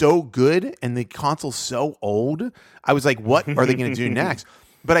it's so good and the console's so old. I was like, what are they going to do next?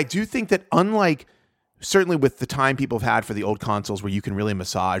 But I do think that unlike, certainly with the time people have had for the old consoles where you can really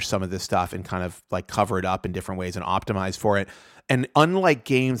massage some of this stuff and kind of like cover it up in different ways and optimize for it. And unlike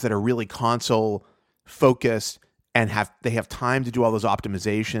games that are really console focused and they have time to do all those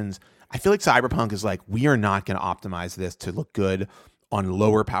optimizations, I feel like Cyberpunk is like, we are not going to optimize this to look good on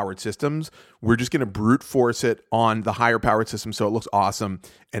lower powered systems. We're just going to brute force it on the higher powered system so it looks awesome.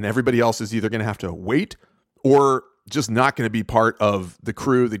 And everybody else is either going to have to wait or just not going to be part of the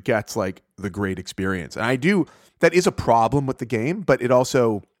crew that gets like the great experience. And that is a problem with the game, but it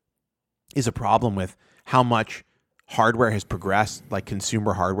also is a problem with how much hardware has progressed, like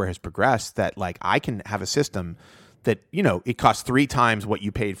consumer hardware has progressed, that like I can have a system that, it costs 3 times what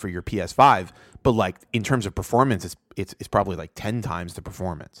you paid for your PS5, but like in terms of performance, it's probably like 10 times the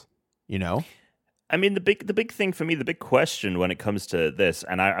performance, I mean, the big thing for me, the big question when it comes to this,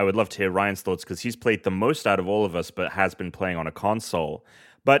 and I would love to hear Ryan's thoughts because he's played the most out of all of us, but has been playing on a console.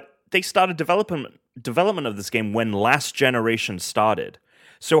 But they started development of this game when last generation started.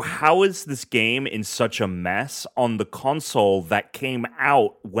 So how is this game in such a mess on the console that came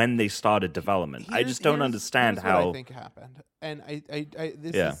out when they started development? I just don't understand how. What I think happened, and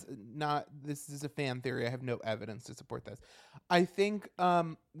this is a fan theory. I have no evidence to support this. I think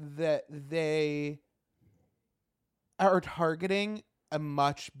that they are targeting a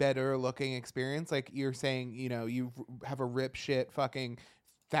much better looking experience. Like you're saying, you have a rip shit fucking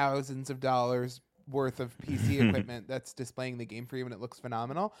thousands of dollars worth of PC equipment that's displaying the game for you and it looks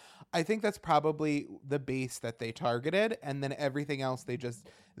phenomenal. I think that's probably the base that they targeted, and then everything else they just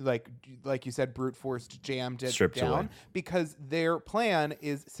like you said, brute forced jammed it stripped down away. Because their plan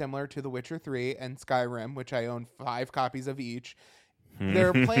is similar to The Witcher 3 and Skyrim, which I own 5 copies of each.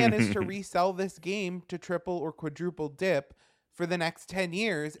 Their plan is to resell this game to triple or quadruple dip for the next 10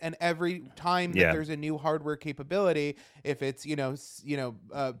 years, and every time that there's a new hardware capability, if it's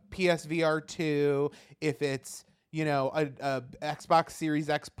PSVR 2, if it's a Xbox Series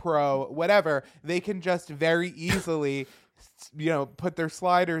X Pro, whatever, they can just very easily put their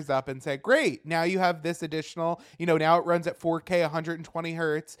sliders up and say, great, now you have this additional, now it runs at 4K 120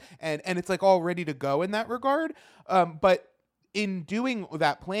 hertz, and it's like all ready to go in that regard. But in doing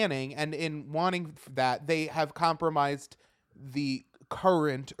that planning and in wanting that, they have compromised the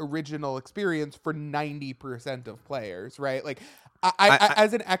current original experience for 90% of players, right? Like I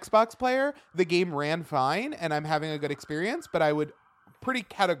as an Xbox player, the game ran fine and I'm having a good experience, but I would pretty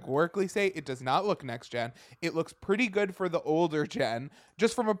categorically say it does not look next gen. It looks pretty good for the older gen,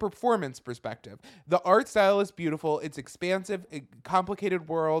 just from a performance perspective. The art style is beautiful. It's expansive, a complicated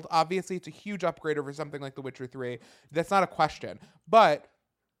world. Obviously, it's a huge upgrade over something like The Witcher 3. That's not a question. But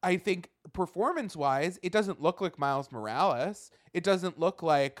I think performance-wise, it doesn't look like Miles Morales. It doesn't look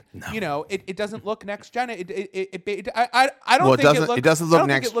like, it doesn't look next gen. I don't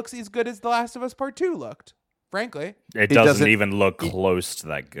think it looks as good as The Last of Us Part 2 looked. Frankly, it doesn't even look close to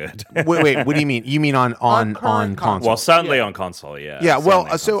that good. wait, what do you mean? You mean on console? Well, certainly on console, yeah. Yeah,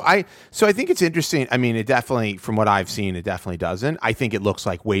 well, so I think it's interesting. I mean, it definitely, from what I've seen, it definitely doesn't. I think it looks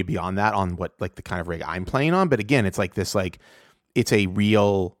like way beyond that on what like the kind of rig I'm playing on. But again, it's like this, like it's a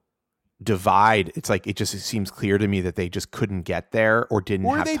real divide. It's like it seems clear to me that they just couldn't get there or didn't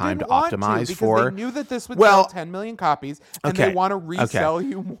have time to optimize for. They knew that this would sell 10 million copies, and they want to resell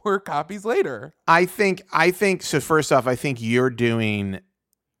you more copies later. I think so. First off, I think you're doing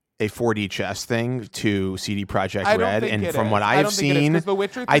a 4D chess thing to CD Projekt Red, and from what I've seen, because The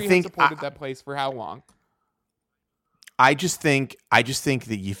Witcher 3 has supported that place for how long? I just think that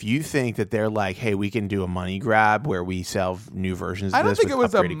if you think that they're like, hey, we can do a money grab where we sell new versions of this, I don't think it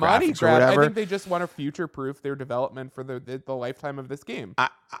was a money grab. Whatever, I think they just want to future-proof their development for the lifetime of this game. No.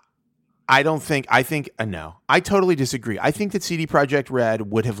 I totally disagree. I think that CD Projekt Red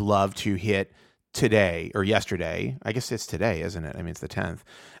would have loved to hit today or yesterday. I guess it's today, isn't it? I mean, it's the 10th.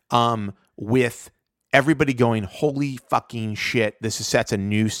 With everybody going, holy fucking shit, this sets a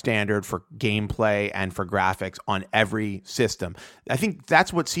new standard for gameplay and for graphics on every system. I think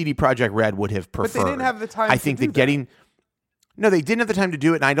that's what CD Projekt Red would have preferred. But they didn't have the time I think to do that getting... No, they didn't have the time to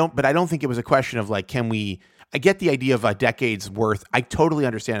do it, but I don't think it was a question of like, I get the idea of a decade's worth. I totally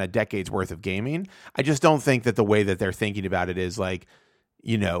understand a decade's worth of gaming. I just don't think that the way that they're thinking about it is like,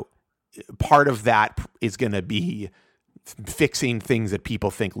 part of that is going to be fixing things that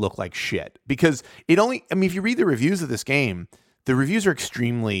people think look like shit. Because if you read the reviews of this game, the reviews are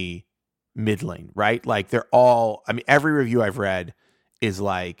extremely middling, right? Like every review I've read is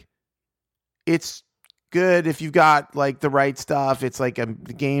like, it's good if you've got like the right stuff. It's like the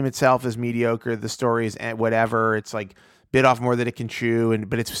game itself is mediocre. The story is whatever. It's like bit off more than it can chew,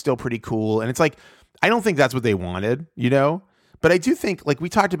 but it's still pretty cool. And it's like, I don't think that's what they wanted, But I do think, like we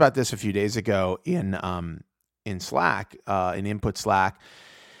talked about this a few days ago in Slack, in Input Slack,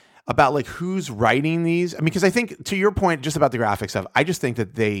 about like who's writing these. I mean, because I think to your point, just about the graphics stuff, I just think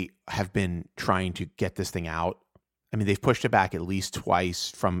that they have been trying to get this thing out. I mean, they've pushed it back at least twice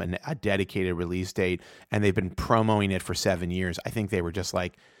from a dedicated release date, and they've been promoting it for 7 years. I think they were just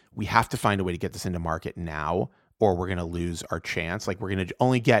like, we have to find a way to get this into market now, or we're going to lose our chance. Like, we're going to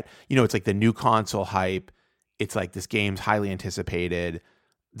only get, it's like the new console hype. It's like this game's highly anticipated.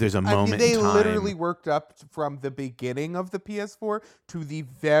 There's a moment they in time. Literally worked up from the beginning of the PS4 to the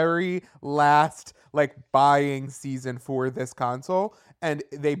very last buying season for this console, and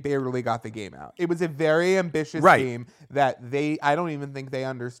they barely got the game out. It was a very ambitious game that I don't even think they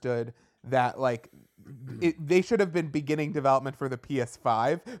understood that they should have been beginning development for the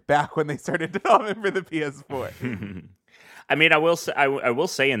PS5 back when they started development for the PS4. I mean, I will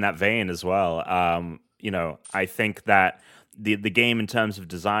say in that vein as well. I think that the game in terms of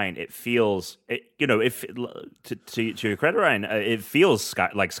design, it feels, to your credit, Ryan, it feels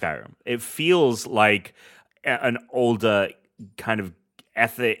like Skyrim. It feels like an older kind of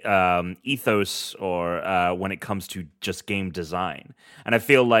ethos, or when it comes to just game design. And I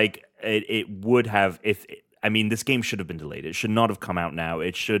feel like it would have, this game should have been delayed. It should not have come out now.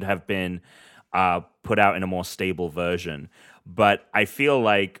 It should have been put out in a more stable version. But I feel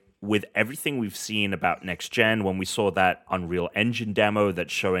like with everything we've seen about next gen, when we saw that Unreal Engine demo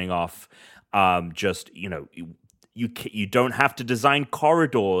that's showing off you don't have to design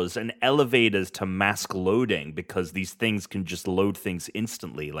corridors and elevators to mask loading, because these things can just load things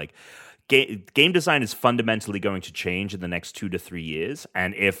instantly. Like game design is fundamentally going to change in the next 2 to 3 years.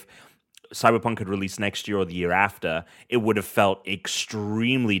 And if Cyberpunk had released next year or the year after, it would have felt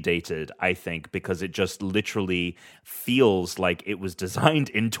extremely dated, I think, because it just literally feels like it was designed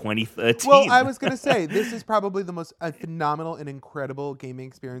in 2013. Well, I was going to say, this is probably the most phenomenal and incredible gaming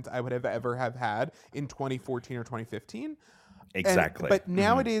experience I would have ever have had in 2014 or 2015. Exactly. But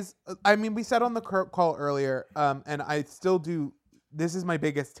nowadays, I mean, we said on the call earlier, and I still do. This is my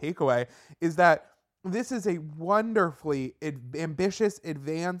biggest takeaway: is that this is a wonderfully ambitious,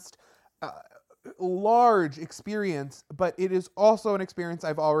 advanced, large experience, but it is also an experience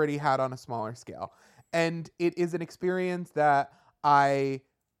I've already had on a smaller scale, and it is an experience that I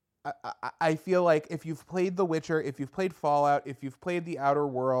feel like if you've played The Witcher, if you've played Fallout, if you've played The Outer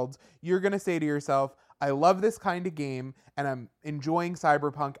Worlds, you're going to say to yourself, I love this kind of game, and I'm enjoying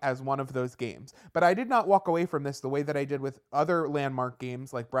Cyberpunk as one of those games. But I did not walk away from this the way that I did with other landmark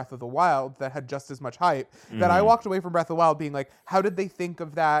games like Breath of the Wild that had just as much hype, that I walked away from Breath of the Wild being like, how did they think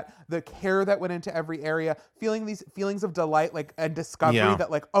of that? The care that went into every area, feeling these feelings of delight and discovery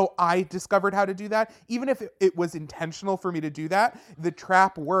that like, oh, I discovered how to do that. Even if it was intentional for me to do that, the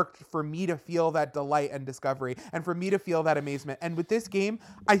trap worked for me to feel that delight and discovery and for me to feel that amazement. And with this game,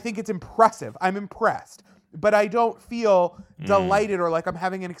 I think it's impressive. I'm impressed. But I don't feel delighted or like I'm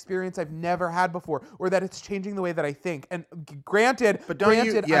having an experience I've never had before, or that it's changing the way that I think. And granted,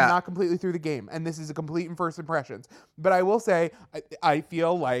 I'm not completely through the game, and this is a complete and first impressions. But I will say, I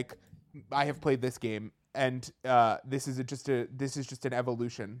feel like I have played this game, and this is just an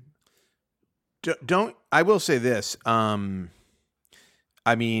evolution. I will say this. So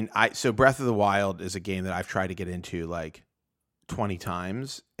Breath of the Wild is a game that I've tried to get into like 20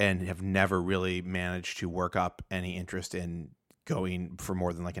 times and have never really managed to work up any interest in going for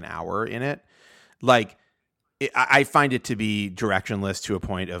more than like an hour in it. Like I find it to be directionless to a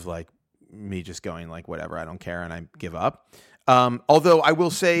point of like me just going like, whatever, I don't care. And I give up. Although I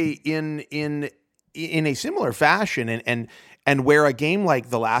will say in a similar fashion and where a game like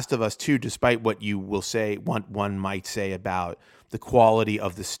The Last of Us 2, despite what you will say, one might say about the quality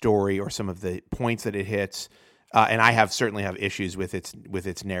of the story or some of the points that it hits, and I certainly have issues with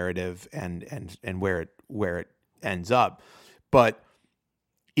its narrative and where it ends up, but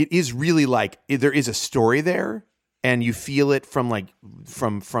it is really like there is a story there, and you feel it from the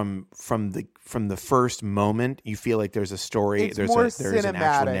first moment. You feel like there's a story. It's there's more there's an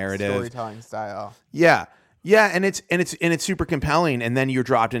actual narrative, storytelling style. Yeah, and it's super compelling. And then you're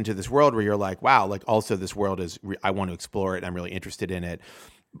dropped into this world where you're like, wow, like also this world is. I want to explore it. And I'm really interested in it.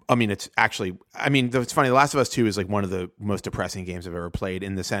 I mean, it's funny. The Last of Us 2 is like one of the most depressing games I've ever played,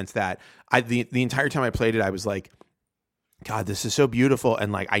 in the sense that the entire time I played it, I was like, God, this is so beautiful.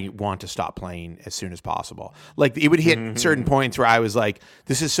 And like, I want to stop playing as soon as possible. Like it would hit certain points where I was like,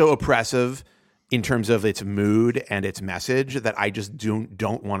 this is so oppressive in terms of its mood and its message that I just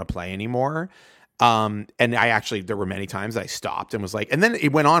don't want to play anymore. And there were many times I stopped and was like, and then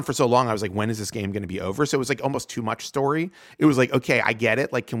it went on for so long. I was like, when is this game going to be over? So it was like almost too much story. It was like, okay, I get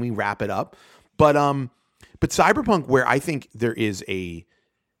it. Like, can we wrap it up? But Cyberpunk, where I think there is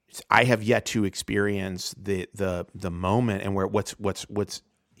I have yet to experience the moment, and where what's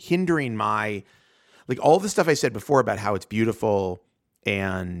hindering my, like all the stuff I said before about how it's beautiful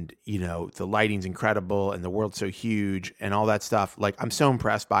and, you know, the lighting's incredible and the world's so huge and all that stuff. Like, I'm so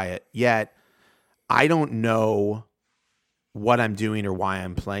impressed by it, yet I don't know what I'm doing or why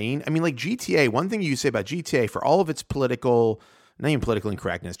I'm playing. I mean, like GTA, one thing you say about GTA, for all of its not even political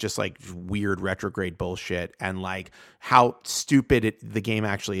incorrectness, just like weird retrograde bullshit, and like how stupid the game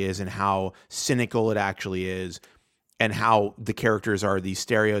actually is, and how cynical it actually is, and how the characters are these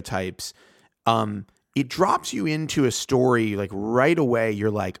stereotypes. It drops you into a story like right away.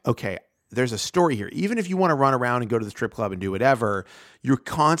 You're like, okay, there's a story here. Even if you want to run around and go to the strip club and do whatever, you're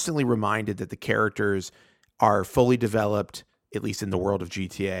constantly reminded that the characters are fully developed, at least in the world of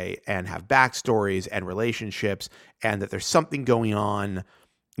GTA, and have backstories and relationships, and that there's something going on,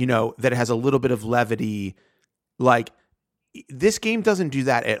 you know, that has a little bit of levity. Like, this game doesn't do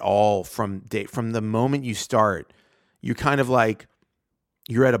that at all from the moment you start. You kind of like,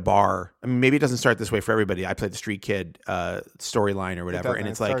 you're at a bar. I mean, maybe it doesn't start this way for everybody. I played the Street Kid storyline or whatever, and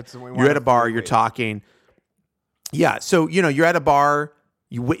it's like you're at a bar, you're talking. Yeah, so you know you're at a bar.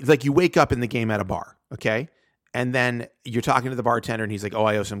 You wake up in the game at a bar, okay, and then you're talking to the bartender, and he's like, "Oh,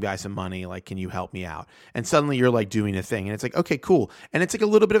 I owe some guy some money. Like, can you help me out?" And suddenly you're like doing a thing, and it's like, "Okay, cool." And it's like a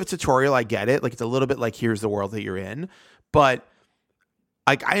little bit of a tutorial. I get it. Like, it's a little bit like, here's the world that you're in, but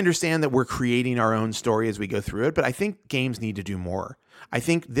like, I understand that we're creating our own story as we go through it, but I think games need to do more. I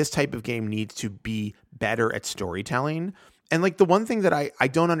think this type of game needs to be better at storytelling. And like, the one thing that I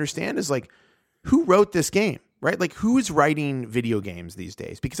don't understand is like, who wrote this game, right? Like, who is writing video games these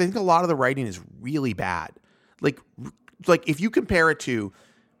days? Because I think a lot of the writing is really bad. Like if you compare it to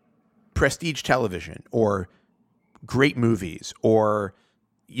prestige television or great movies or,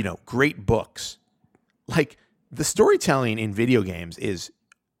 you know, great books, like the storytelling in video games is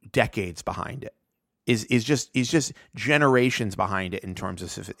decades behind it. is just generations behind it in terms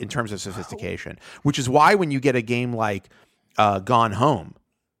of sophistication. Which is why when you get a game like Gone Home,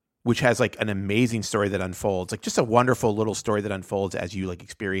 which has like an amazing story that unfolds, like just a wonderful little story that unfolds as you like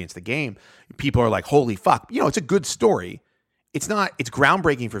experience the game, people are like, holy fuck, it's a good story. It's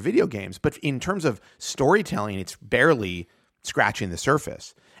groundbreaking for video games, but in terms of storytelling, it's barely scratching the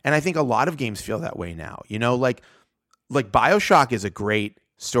surface. And I think a lot of games feel that way now, like BioShock is a great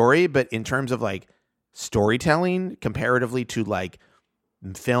story, but in terms of like storytelling comparatively to like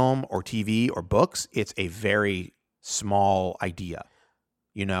film or TV or books, it's a very small idea.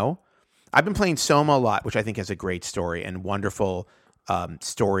 I've been playing Soma a lot, which I think has a great story and wonderful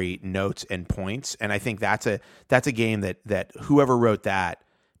story notes and points. And I think that's a game that whoever wrote that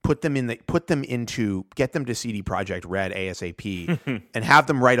get them to CD Projekt Red ASAP and have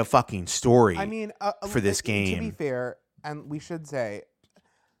them write a fucking story. I mean, for this game. To be fair, and we should say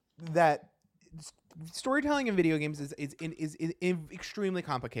that storytelling in video games is extremely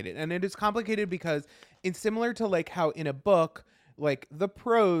complicated, and it is complicated because it's similar to like how in a book, like the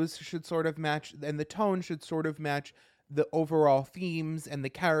prose should sort of match and the tone should sort of match the overall themes and the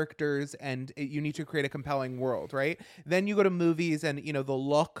characters, and you need to create a compelling world, right? Then you go to movies and the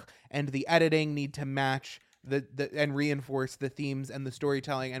look and the editing need to match the and reinforce the themes and the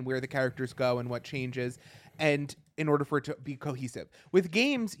storytelling and where the characters go and what changes, and in order for it to be cohesive. With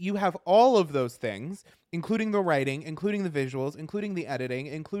games, you have all of those things, including the writing, including the visuals, including the editing,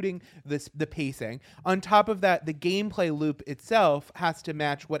 including the pacing. On top of that, the gameplay loop itself has to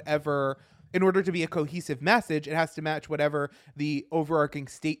match whatever. In order to be a cohesive message, it has to match whatever the overarching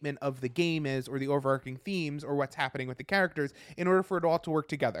statement of the game is, or the overarching themes, or what's happening with the characters, in order for it all to work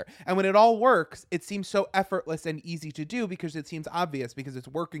together. And when it all works, it seems so effortless and easy to do because it seems obvious, because it's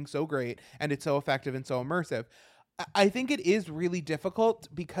working so great and it's so effective and so immersive. I think it is really difficult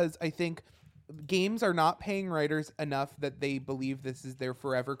because I think games are not paying writers enough that they believe this is their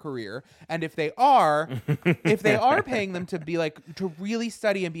forever career. And if they are paying them to be like, to really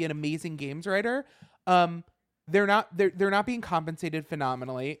study and be an amazing games writer, they're not being compensated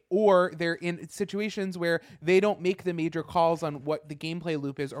phenomenally, or they're in situations where they don't make the major calls on what the gameplay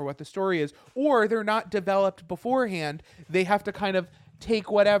loop is or what the story is, or they're not developed beforehand. They have to kind of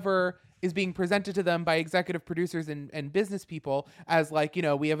take whatever is being presented to them by executive producers and business people as like,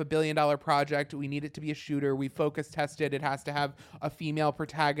 we have $1 billion project. We need it to be a shooter. We focus tested. It has to have a female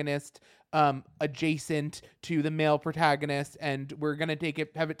protagonist adjacent to the male protagonist. And we're going to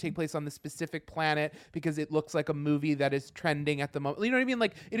have it take place on the specific planet because it looks like a movie that is trending at the moment. You know what I mean?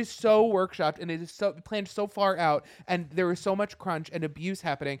 Like, it is so workshopped and it is so planned so far out, and there is so much crunch and abuse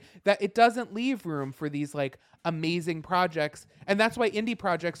happening that it doesn't leave room for these like amazing projects. And that's why indie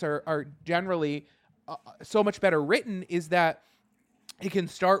projects are generally so much better written, is that it can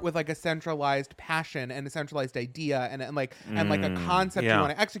start with like a centralized passion and a centralized idea and a concept you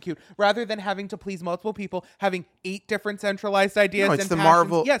want to execute, rather than having to please multiple people, having 8 different centralized ideas. No, it's the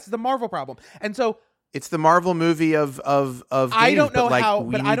Marvel. Yes, the Marvel problem. And so it's the Marvel movie of games. I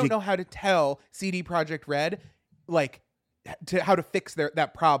don't know how to tell CD Projekt Red like how to fix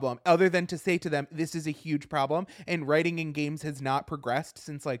that problem, other than to say to them, this is a huge problem, and writing in games has not progressed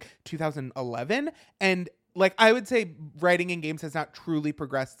since like 2011, and like I would say writing in games has not truly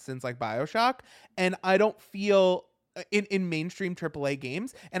progressed since like BioShock, and I don't feel in mainstream AAA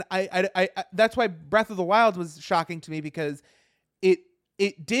games, and I that's why Breath of the Wild was shocking to me, because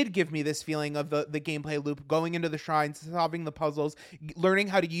it did give me this feeling of the gameplay loop, going into the shrines, solving the puzzles, learning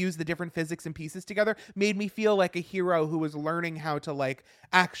how to use the different physics and pieces together, made me feel like a hero who was learning how to like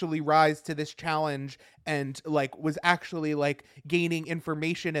actually rise to this challenge, and like was actually like gaining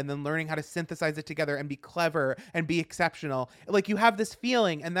information and then learning how to synthesize it together and be clever and be exceptional. Like, you have this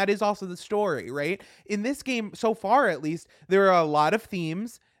feeling, and that is also the story, right? In this game, so far at least, there are a lot of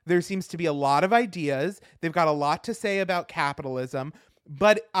themes. There seems to be a lot of ideas. They've got a lot to say about capitalism,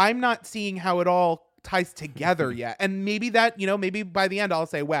 but I'm not seeing how it all ties together yet. And maybe that, maybe by the end I'll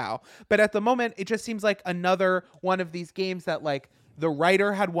say, wow. But at the moment, it just seems like another one of these games that like the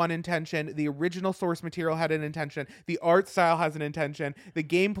writer had one intention, the original source material had an intention, the art style has an intention, the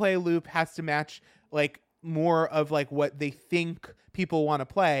gameplay loop has to match like more of like what they think people want to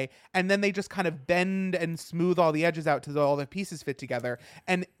play, and then they just kind of bend and smooth all the edges out to all the pieces fit together.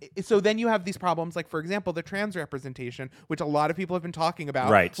 And so then you have these problems, like for example the trans representation, which a lot of people have been talking about,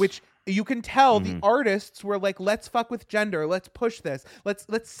 right? Which you can tell the artists were like, let's fuck with gender, let's push this, let's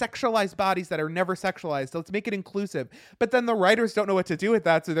sexualize bodies that are never sexualized, let's make it inclusive. But then the writers don't know what to do with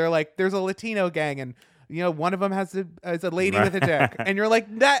that, so they're like, there's a Latino gang and one of them is a lady with a dick, and you're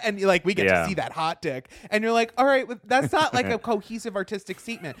like that, and you're like, we get to see that hot dick, and you're like, all right, that's not like a cohesive artistic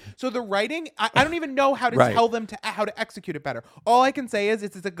statement. So the writing, I don't even know how to tell them how to execute it better. All I can say is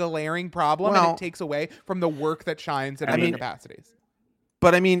it's a glaring problem, and it takes away from the work that shines in other capacities.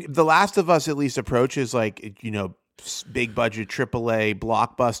 But I mean, The Last of Us at least approaches like, big budget AAA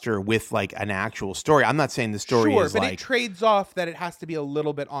blockbuster with like an actual story. I'm not saying the story is but it trades off that it has to be a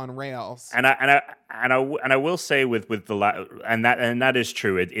little bit on rails. And I will say with that is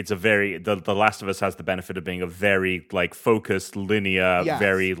true. It's a very the Last of Us has the benefit of being a very like focused, linear,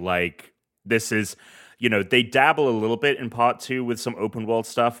 very like this is they dabble a little bit in part 2 with some open world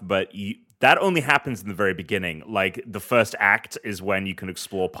stuff, but that only happens in the very beginning. Like the first act is when you can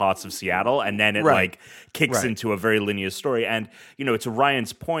explore parts of Seattle, and then it like kicks into a very linear story. And to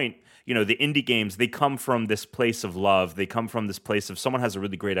Ryan's point, the indie games, they come from this place of love. They come from this place of someone has a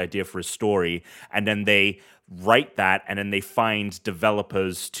really great idea for a story, and then they write that, and then they find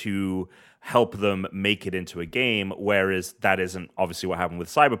developers to help them make it into a game, whereas that isn't obviously what happened with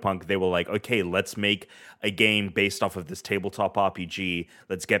Cyberpunk. They were like, okay, let's make a game based off of this tabletop RPG.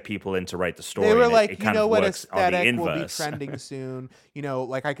 Let's get people in to write the story. They were like, what aesthetic will be trending soon.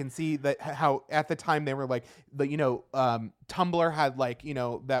 Like I can see that how at the time they were like, Tumblr had like,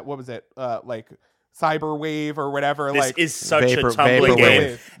 that, what was it? Like Cyberwave or whatever. This is such a Tumblr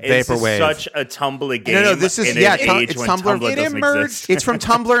game. This is such a Tumblr game. No, this is it's Tumblr. It emerged. It's from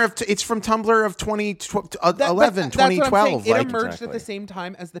Tumblr. It's from Tumblr of 2011, 2012. It emerged at the same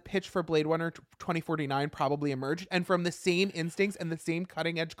time as the pitch for Blade Runner 2049 probably emerged, and from the same instincts and the same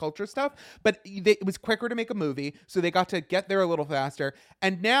cutting edge culture stuff. But it was quicker to make a movie, so they got to get there a little faster.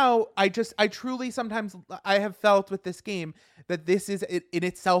 And now I truly sometimes I have felt with this game that this is in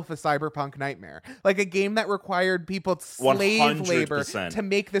itself a cyberpunk nightmare. Like a game that required people's slave 100%. labor to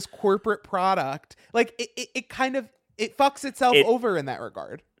make this corporate product. Like it kind of fucks itself over in that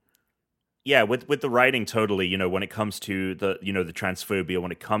regard. Yeah, with the writing, totally. When it comes to the the transphobia,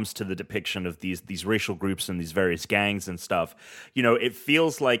 when it comes to the depiction of these racial groups and these various gangs and stuff, it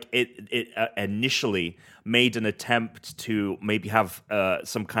feels like it initially made an attempt to maybe have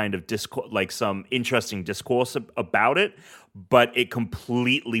some kind of discourse, like some interesting discourse about it, but it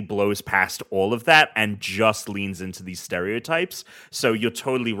completely blows past all of that and just leans into these stereotypes. So you're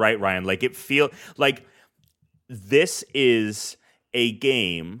totally right, Ryan. Like it feel like this is a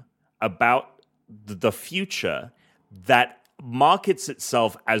game about the future that markets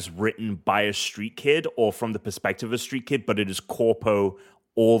itself as written by a street kid or from the perspective of a street kid, but it is corpo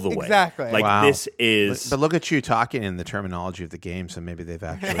all the way. Exactly. Like this is. But look at you talking in the terminology of the game, so maybe they've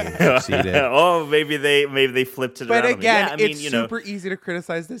actually succeeded. Oh, maybe they flipped it around. But again, it's super easy to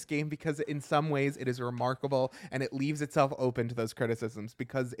criticize this game because in some ways it is remarkable and it leaves itself open to those criticisms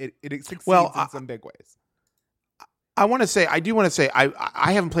because it succeeds in some big ways. I do want to say,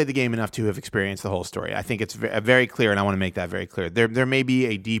 I haven't played the game enough to have experienced the whole story. I think it's very clear, and I want to make that very clear. There may be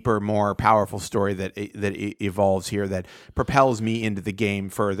a deeper, more powerful story that evolves here that propels me into the game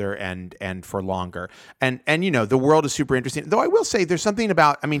further and for longer. And the world is super interesting. Though I will say, there's something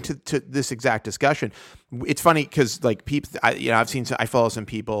about, to this exact discussion. It's funny because like people, I follow some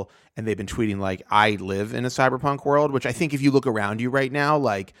people and they've been tweeting like, I live in a cyberpunk world, which I think if you look around you right now,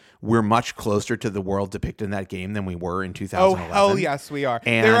 like we're much closer to the world depicted in that game than we were in 2011. Oh, hell yes, we are.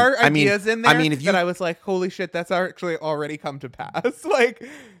 And there are ideas in there that I was like, holy shit, that's actually already come to pass. Like,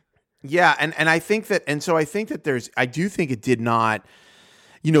 yeah. And I think that, I do think it did not,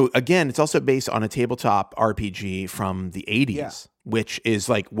 again, it's also based on a tabletop RPG from the 80s, which is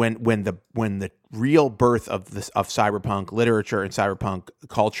like when the real birth of cyberpunk literature and cyberpunk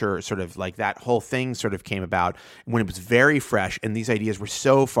culture, sort of like that whole thing sort of came about when it was very fresh and these ideas were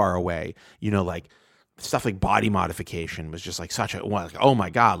so far away, like stuff like body modification was just like such a, like, oh my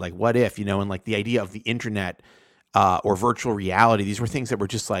God, like what if, and like the idea of the internet or virtual reality, these were things that were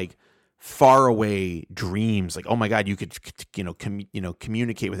just like far away dreams. Like, oh my God, you could,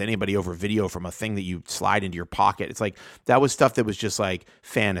 communicate with anybody over video from a thing that you slide into your pocket. It's like, that was stuff that was just like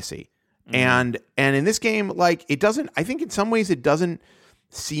fantasy. Mm-hmm. And in this game, like it doesn't, I think in some ways it doesn't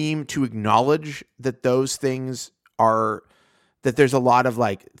seem to acknowledge that those things are, that there's a lot of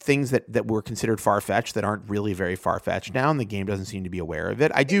like things that were considered far-fetched that aren't really very far-fetched now. And the game doesn't seem to be aware of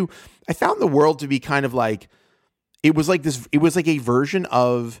it. I found the world to be kind of like, it was like a version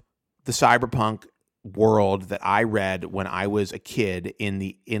of the cyberpunk world that I read when I was a kid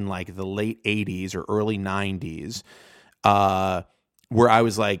in like the late 80s or early 90s, where I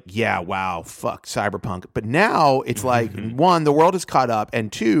was like, yeah, wow, fuck cyberpunk. But now it's like, one, the world is caught up,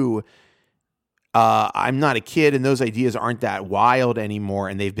 and two, I'm not a kid, and those ideas aren't that wild anymore,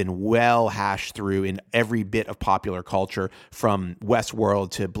 and they've been well hashed through in every bit of popular culture, from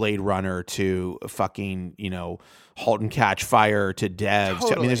Westworld to Blade Runner to fucking, Halt and Catch Fire to Devs.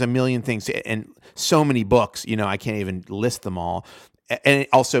 Totally. I mean, there's a million things, and so many books, I can't even list them all. And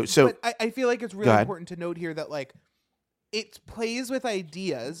also, so but I feel like it's really important to note here that like it plays with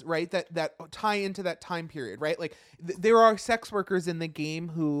ideas, right? That tie into that time period, right? Like there are sex workers in the game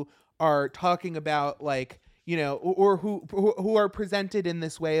who are talking about like, or who are presented in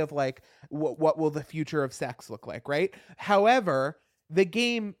this way of like, what will the future of sex look like, right? However, the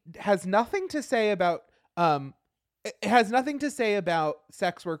game has nothing to say about it has nothing to say about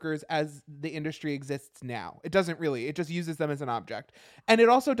sex workers as the industry exists now. It doesn't really. It just uses them as an object. And it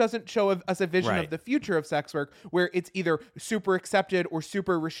also doesn't show us a vision of the future of sex work where it's either super accepted or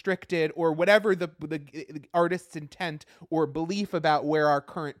super restricted or whatever the artist's intent or belief about where our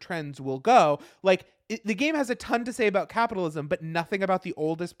current trends will go. Like the game has a ton to say about capitalism, but nothing about the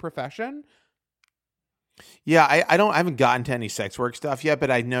oldest profession. Yeah, I haven't gotten to any sex work stuff yet, but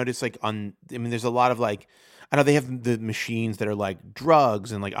I noticed there's a lot of like, I know they have the machines that are like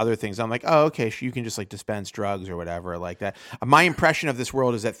drugs and like other things. I'm like, oh, okay, you can just like dispense drugs or whatever like that. My impression of this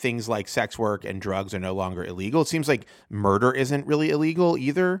world is that things like sex work and drugs are no longer illegal. It seems like murder isn't really illegal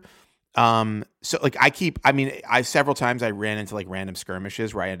either. So like I several times I ran into like random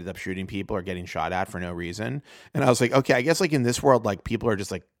skirmishes where I ended up shooting people or getting shot at for no reason. And I was like, okay, I guess like in this world, like people are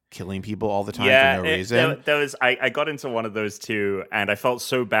just like killing people all the time for no reason. I got into one of those too, and I felt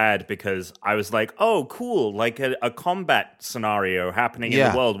so bad because I was like, oh, cool, like a combat scenario happening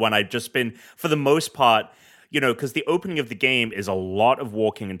in the world when I'd just been, for the most part, because the opening of the game is a lot of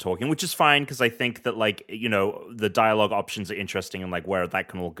walking and talking, which is fine because I think that like, the dialogue options are interesting and like where that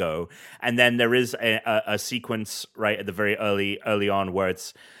can all go. And then there is a sequence right at the very early on where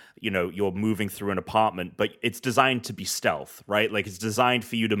it's, you're moving through an apartment, but it's designed to be stealth, right? Like it's designed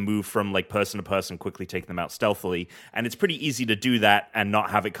for you to move from like person to person, quickly taking them out stealthily. And it's pretty easy to do that and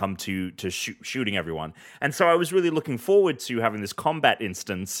not have it come to shooting everyone. And so I was really looking forward to having this combat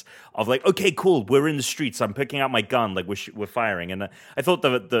instance of like, okay, cool, we're in the streets. I'm picking out my gun, like we're firing. And I thought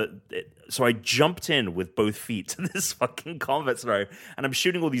so I jumped in with both feet to this fucking combat scenario, and I'm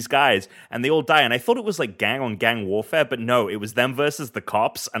shooting all these guys, and they all die. And I thought it was like gang on gang warfare, but no, it was them versus the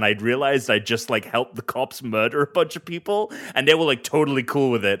cops. And I'd realized I just like helped the cops murder a bunch of people, and they were like totally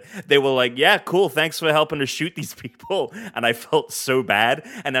cool with it. They were like, "Yeah, cool, thanks for helping us shoot these people." And I felt so bad.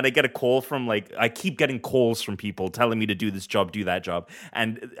 And then I get a call from I keep getting calls from people telling me to do this job, do that job,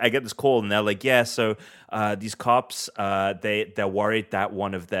 and I get this call, and they're like, "Yeah, so these cops, they're worried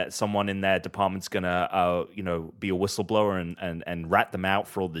that someone in their department's gonna be a whistleblower and rat them out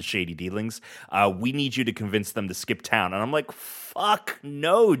for all the shady dealings. We need you to convince them to skip town." And I'm like, fuck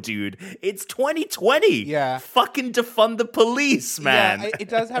no, dude. It's 2020. Yeah. Fucking defund the police, man. Yeah, it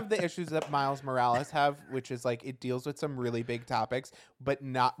does have the issues that Miles Morales have, which is like it deals with some really big topics, but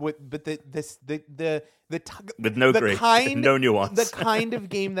not with with no nuance. The kind of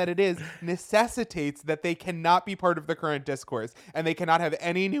game that it is necessitates that they cannot be part of the current discourse and they cannot have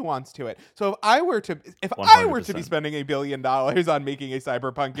any nuance to it. So if I were to be spending $1 billion on making a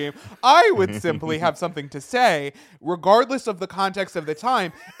cyberpunk game, I would simply have something to say, regardless of the context of the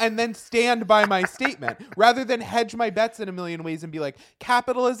time, and then stand by my statement rather than hedge my bets in a million ways and be like,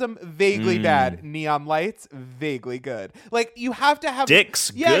 capitalism vaguely bad, neon lights vaguely good. Like you have to have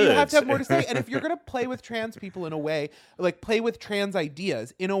dicks. Yeah, good. You have to have more to say. And if you're gonna play with trans people in a way, like play with trans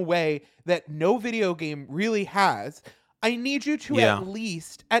ideas in a way that no video game really has, I need you to at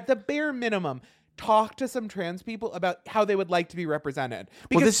least, at the bare minimum, talk to some trans people about how they would like to be represented.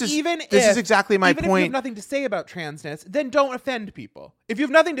 Because this is exactly my point. If you have nothing to say about transness, then don't offend people. If you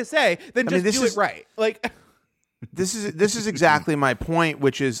have nothing to say, then do it right. Like This is exactly my point,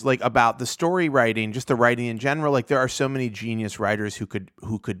 which is like about the story writing, just the writing in general. Like there are so many genius writers who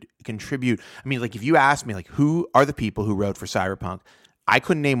could contribute. I mean, like if you ask me, like who are the people who wrote for Cyberpunk, I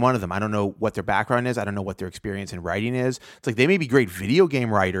couldn't name one of them. I don't know what their background is. I don't know what their experience in writing is. It's like they may be great video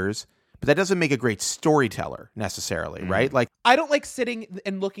game writers, but that doesn't make a great storyteller necessarily, right? Like I don't like sitting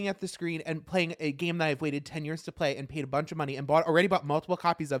and looking at the screen and playing a game that I've waited 10 years to play and paid a bunch of money and already bought multiple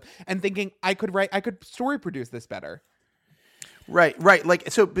copies of and thinking I could story produce this better. Right. Like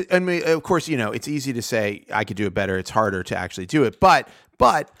so, I mean, of course, it's easy to say I could do it better. It's harder to actually do it, but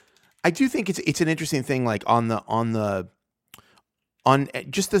I do think it's an interesting thing, like on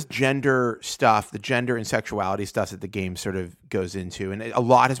just this gender stuff, the gender and sexuality stuff that the game sort of goes into. And a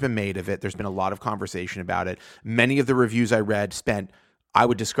lot has been made of it. There's been a lot of conversation about it. Many of the reviews I read spent I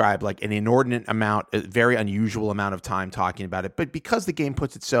would describe like an inordinate amount, a very unusual amount of time talking about it. But because the game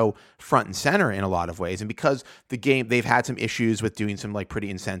puts it so front and center in a lot of ways, and because the game, they've had some issues with doing some like pretty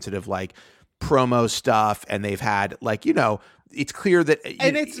insensitive like promo stuff, and they've had like, it's clear that,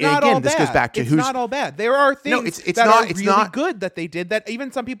 and it's not all bad. This goes back to it's not all bad. There are things that are really good that they did that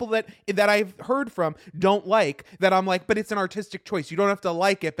even some people that I've heard from don't like, that I'm like, but it's an artistic choice. You don't have to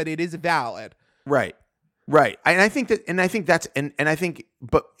like it, but it is valid. Right. And I think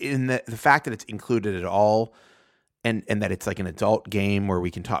but in the fact that it's included at all, and that it's like an adult game where we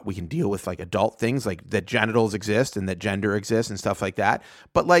can deal with like adult things, like that genitals exist and that gender exists and stuff like that.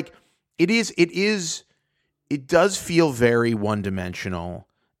 But like, it does feel very one-dimensional.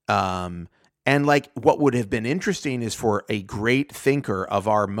 And like, what would have been interesting is for a great thinker of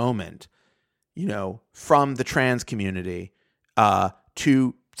our moment, from the trans community,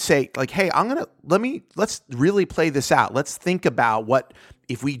 to say like, hey, let's really play this out. Let's think about what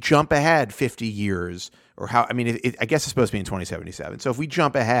if we jump ahead 50 years, or how, I mean, I guess it's supposed to be in 2077. So if we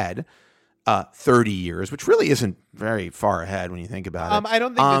jump ahead 30 years, which really isn't very far ahead when you think about it. I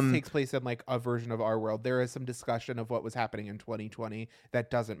don't think this takes place in like a version of our world. There is some discussion of what was happening in 2020 that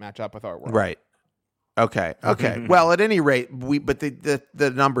doesn't match up with our world. Right. Okay. Well, at any rate, but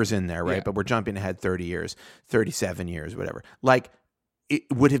the number's in there, right? Yeah. But we're jumping ahead 30 years, 37 years, whatever. Like, it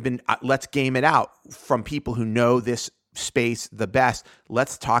would have been, let's game it out from people who know this space the best.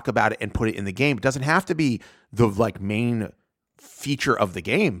 Let's talk about it and put it in the game. It doesn't have to be the like main feature of the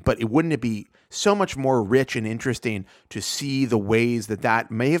game, but wouldn't it be so much more rich and interesting to see the ways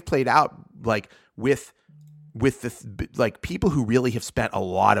that may have played out, like with the like people who really have spent a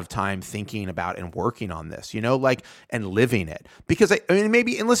lot of time thinking about and working on this, like, and living it. Because I mean,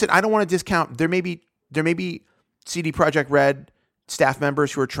 maybe, and listen, I don't want to discount, there may be CD Projekt Red staff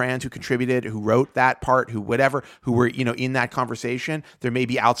members who are trans, who contributed, who wrote that part, who whatever, who were, in that conversation. There may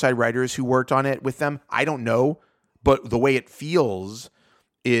be outside writers who worked on it with them. I don't know. But the way it feels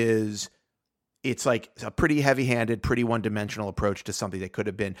is it's like a pretty heavy-handed, pretty one-dimensional approach to something that could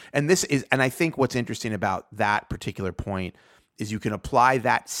have been. And I think what's interesting about that particular point is you can apply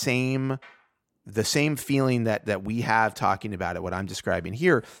the same feeling that we have talking about it, what I'm describing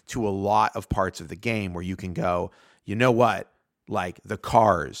here, to a lot of parts of the game where you can go, you know what? Like the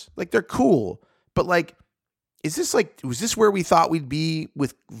cars, like they're cool, but like, was this where we thought we'd be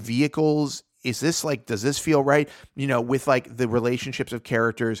with vehicles? Is this like, does this feel right? With like the relationships of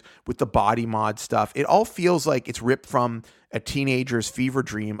characters, with the body mod stuff, it all feels like it's ripped from a teenager's fever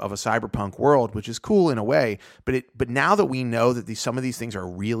dream of a cyberpunk world, which is cool in a way. But now that we know that some of these things are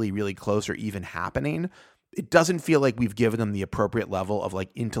really, really close or even happening, it doesn't feel like we've given them the appropriate level of like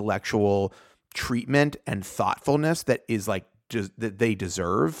intellectual treatment and thoughtfulness that is like, that they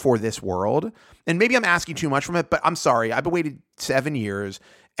deserve for this world. And maybe I'm asking too much from it, but I'm sorry. I've been waiting 7 years,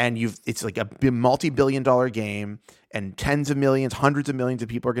 and it's like a multi-billion-dollar game, and tens of millions, hundreds of millions of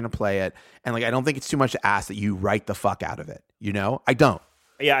people are going to play it. And like, I don't think it's too much to ask that you write the fuck out of it. I don't.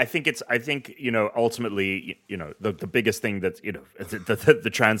 Yeah, I think ultimately, the biggest thing that, the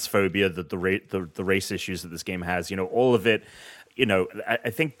transphobia, the race issues that this game has, all of it. I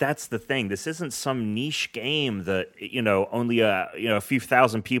think that's the thing. This isn't some niche game that, only a few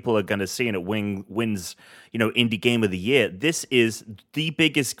thousand people are going to see and it wins, indie game of the year. This is the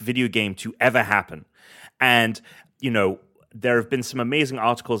biggest video game to ever happen. And, there have been some amazing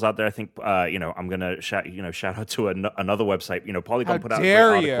articles out there. I think, I'm going to shout out to another website. Polygon put out a great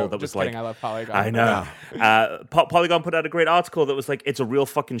article that was like, I love Polygon. I know. Polygon put out a great article that was like, it's a real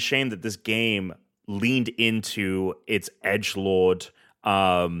fucking shame that this game leaned into its edgelord,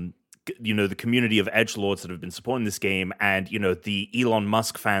 the community of edgelords that have been supporting this game, and the Elon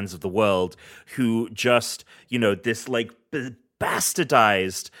Musk fans of the world who just this like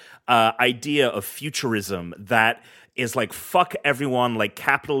bastardized idea of futurism that is like, fuck everyone, like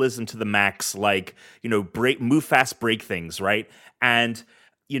capitalism to the max, like move fast, break things, right? And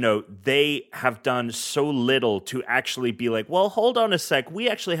they have done so little to actually be like, well, hold on a sec. We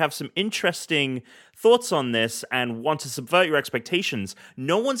actually have some interesting thoughts on this and want to subvert your expectations.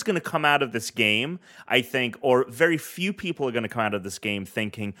 No one's going to come out of this game, I think, or very few people are going to come out of this game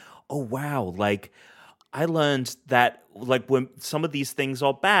thinking, oh, wow, like, I learned that like when some of these things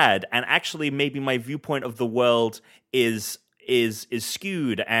are bad, and actually maybe my viewpoint of the world is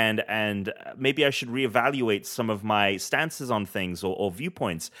skewed, and maybe I should reevaluate some of my stances on things or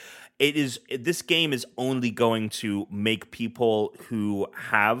viewpoints. This game is only going to make people who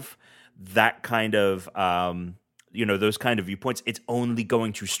have that kind of those kind of viewpoints, it's only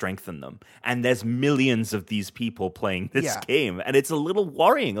going to strengthen them. And there's millions of these people playing this game, and it's a little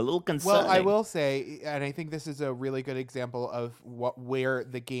worrying, a little concerning. Well, I will say, and I think this is a really good example of where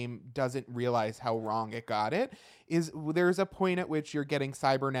the game doesn't realize how wrong it got it, is there's a point at which you're getting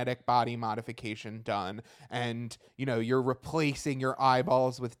cybernetic body modification done, and you're replacing your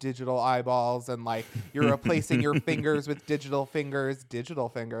eyeballs with digital eyeballs, and like you're replacing your fingers with digital fingers. Digital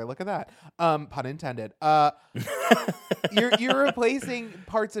finger, look at that. Pun intended. You're replacing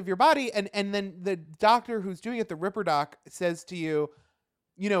parts of your body, and then the doctor who's doing it, the Ripper Doc, says to you,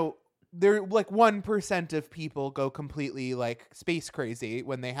 there like 1% of people go completely like space crazy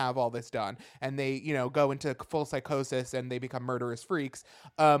when they have all this done, and they go into full psychosis and they become murderous freaks.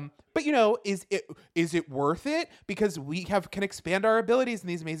 But is it worth it? Because we can expand our abilities in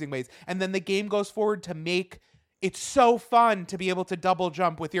these amazing ways, and then the game goes forward to make it's so fun to be able to double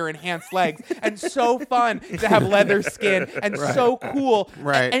jump with your enhanced legs, and so fun to have leather skin, and so cool.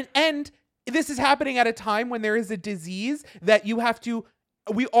 Right. And this is happening at a time when there is a disease that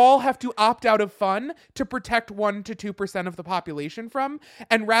we all have to opt out of fun to protect 1% to 2% of the population from.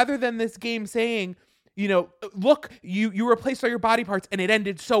 And rather than this game saying, look, you replaced all your body parts and it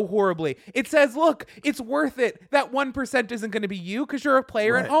ended so horribly, it says, look, it's worth it. That 1% isn't going to be you, because you're a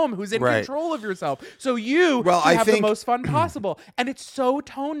player at home who's in control of yourself. So you can have the most fun possible. And it's so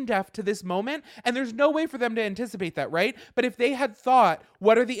tone deaf to this moment, and there's no way for them to anticipate that, right? But if they had thought,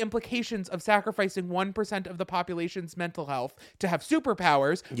 what are the implications of sacrificing 1% of the population's mental health to have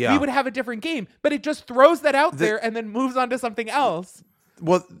superpowers, we would have a different game. But it just throws that out there and then moves on to something else.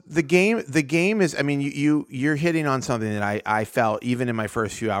 Well, the game is, I mean, you're hitting on something that I felt even in my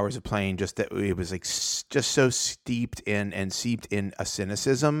first few hours of playing, just that it was like just so steeped in and seeped in a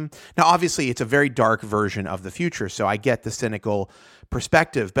cynicism. Now, obviously, it's a very dark version of the future, so I get the cynical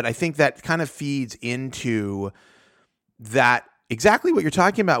perspective, but I think that kind of feeds into that exactly what you're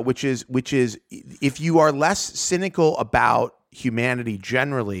talking about, which is if you are less cynical about humanity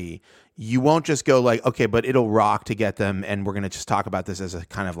generally, you won't just go like, okay, but it'll rock to get them, and we're going to just talk about this as a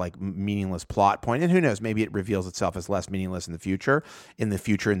kind of like meaningless plot point. And who knows, maybe it reveals itself as less meaningless in the future in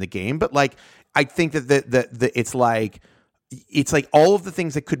the game. But like, I think that it's like all of the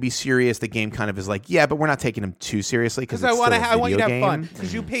things that could be serious, the game kind of is like, yeah, but we're not taking them too seriously because I want you to have fun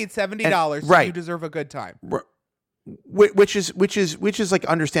because you paid $70, so you deserve a good time. Which is like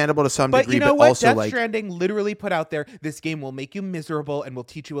understandable to some degree, but what? Also Death Stranding literally put out there, this game will make you miserable and will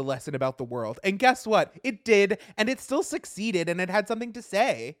teach you a lesson about the world. And guess what? It did, and it still succeeded, and it had something to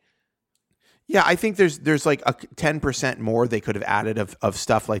say. Yeah, I think there's like a 10% more they could have added of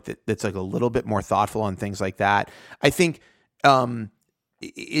stuff like that that's like a little bit more thoughtful on things like that. I think the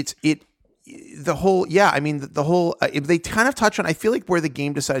whole they kind of touch on, I feel like where the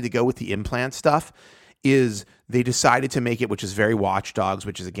game decided to go with the implant stuff is they decided to make it, which is very Watch Dogs,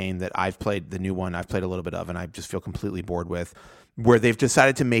 which is a game that I've played, the new one I've played a little bit of, and I just feel completely bored with, where they've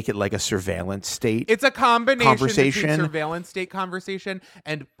decided to make it like a surveillance state. It's a combination between surveillance state conversation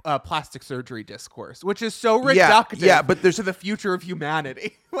and plastic surgery discourse, which is so reductive but there's to the future of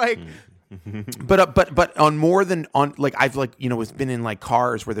humanity. Like... But on more than on, like, I've like, it's been in like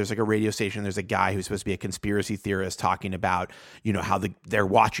cars where there's like a radio station, there's a guy who's supposed to be a conspiracy theorist talking about, how they're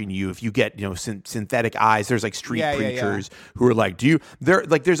watching you if you get, synthetic eyes. There's like street preachers who are like,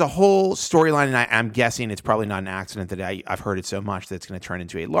 there's a whole storyline, and I'm guessing it's probably not an accident that I've heard it so much that it's going to turn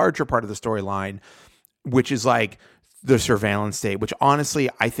into a larger part of the storyline, which is like the surveillance state, which honestly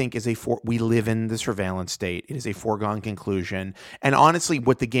I think is we live in the surveillance state. It is a foregone conclusion. And honestly,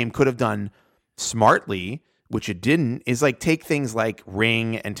 what the game could have done smartly, which it didn't, is like take things like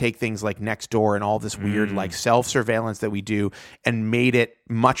Ring and take things like Nextdoor and all this weird like self-surveillance that we do and made it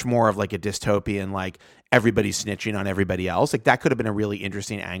much more of like a dystopian, like everybody's snitching on everybody else. Like that could have been a really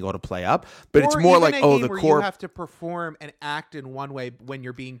interesting angle to play up, but it's more like, the core. You have to perform and act in one way when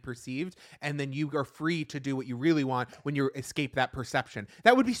you're being perceived, and then you are free to do what you really want when you escape that perception.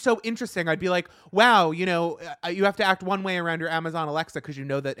 That would be so interesting. I'd be like, wow, you have to act one way around your Amazon Alexa because you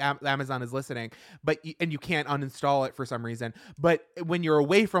know that Amazon is listening, and you can't uninstall it for some reason. But when you're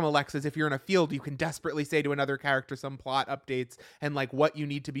away from Alexas, if you're in a field, you can desperately say to another character some plot updates and like what you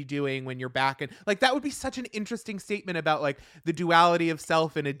need to be doing when you're back. And like that would be such an interesting statement about like the duality of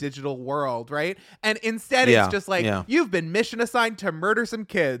self in a digital world, right? And instead it's just like, you've been mission assigned to murder some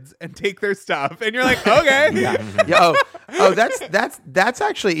kids and take their stuff, and you're like, okay. That's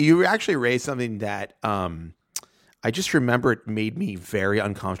actually, you actually raised something that I just remember it made me very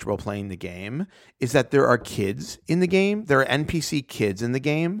uncomfortable playing the game, is that there are kids in the game. There are NPC kids in the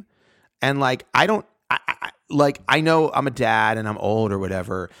game, and like I know I'm a dad and I'm old or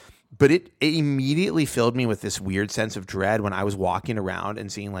whatever, But it immediately filled me with this weird sense of dread when I was walking around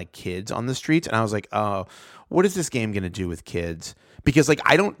and seeing like kids on the streets, and I was like, "Oh, what is this game going to do with kids?" Because like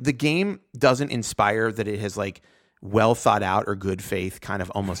the game doesn't inspire that it has like well thought out or good faith kind of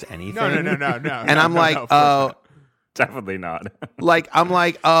almost anything. No. And I'm like, "Oh, definitely not." like I'm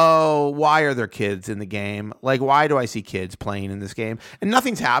like, "Oh, why are there kids in the game? Like, why do I see kids playing in this game?" And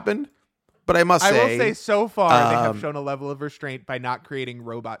nothing's happened. But I will say so far they have shown a level of restraint by not creating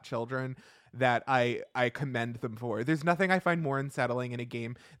robot children that I commend them for. There's nothing I find more unsettling in a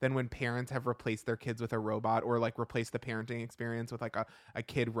game than when parents have replaced their kids with a robot, or like replaced the parenting experience with like a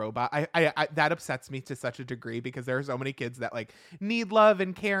kid robot. I that upsets me to such a degree, because there are so many kids that like need love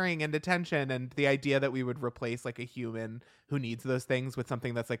and caring and attention, and the idea that we would replace like a human who needs those things with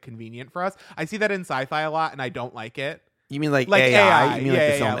something that's like convenient for us. I see that in sci-fi a lot, and I don't like it. You mean like AI? You mean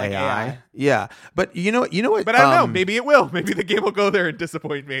like the film like AI? Yeah. But you know what? But I don't know. Maybe it will. Maybe the game will go there and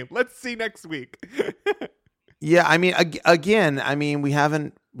disappoint me. Let's see next week. Yeah, I mean, again, we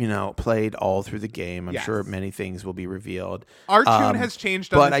haven't, played all through the game. I'm sure many things will be revealed. Our tune has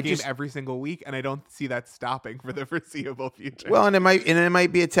changed on this game every single week, and I don't see that stopping for the foreseeable future. Well, and it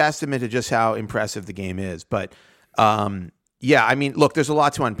might be a testament to just how impressive the game is. But yeah, look, there's a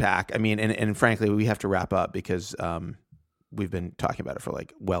lot to unpack. And frankly, we have to wrap up because we've been talking about it for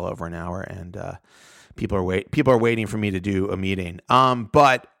like well over an hour, and people are waiting for me to do a meeting.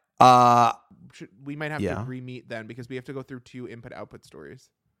 But we might have to re-meet then, because we have to go through 2 input-output stories.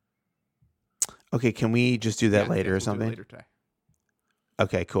 Okay, can we just do that later or something? Later today.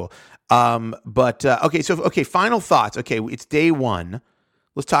 Okay, cool. Okay, final thoughts. Okay, it's day 1.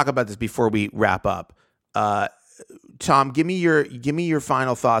 Let's talk about this before we wrap up. Tom, give me your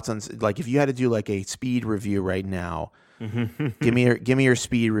final thoughts on, like, if you had to do like a speed review right now. give me your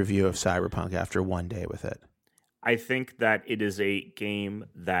speed review of Cyberpunk after 1 day with it. I think that it is a game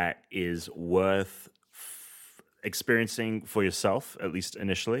that is worth experiencing for yourself, at least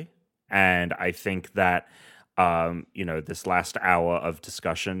initially. And I think that, this last hour of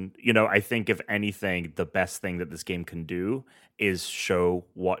discussion, I think if anything, the best thing that this game can do is show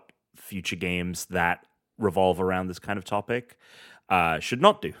what future games that revolve around this kind of topic should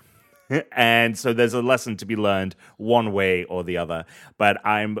not do. And so there's a lesson to be learned one way or the other. But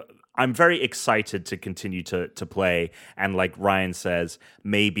I'm very excited to continue to play, and like Ryan says,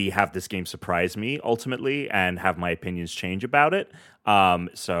 maybe have this game surprise me ultimately and have my opinions change about it.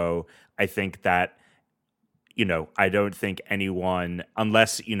 So I think that, I don't think anyone,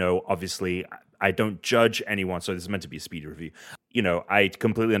 unless, obviously I don't judge anyone. So this is meant to be a speed review. I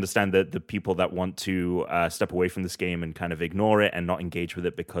completely understand that the people that want to step away from this game and kind of ignore it and not engage with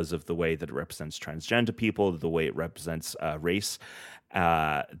it because of the way that it represents transgender people, the way it represents race,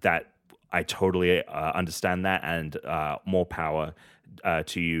 that I totally understand that, and more power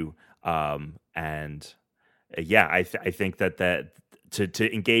to you. I think that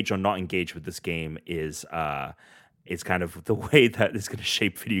to engage or not engage with this game is kind of the way that it's going to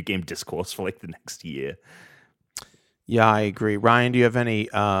shape video game discourse for like the next year. Yeah, I agree. Ryan, do you have any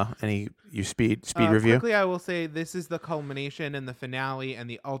speed review? Quickly, I will say this is the culmination and the finale and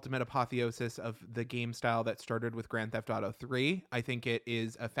the ultimate apotheosis of the game style that started with Grand Theft Auto 3. I think it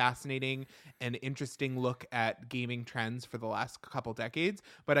is a fascinating and interesting look at gaming trends for the last couple decades,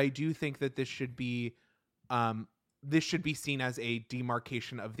 but I do think that this should be seen as a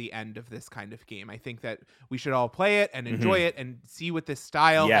demarcation of the end of this kind of game. I think that we should all play it and enjoy it and see what this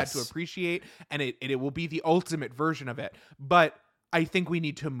style had to appreciate, and it will be the ultimate version of it. But I think we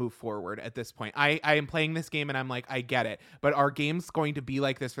need to move forward at this point. I am playing this game and I'm like, I get it. But are games going to be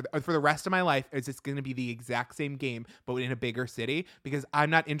like this for the rest of my life? Is this going to be the exact same game, but in a bigger city? Because I'm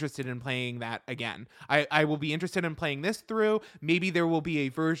not interested in playing that again. I will be interested in playing this through. Maybe there will be a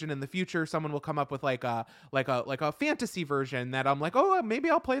version in the future. Someone will come up with like a fantasy version that I'm like, oh, maybe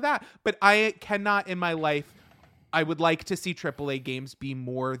I'll play that. But I cannot in my life. I would like to see AAA games be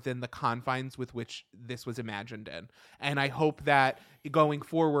more than the confines with which this was imagined in. And I hope that going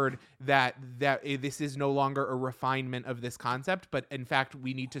forward that this is no longer a refinement of this concept, but in fact,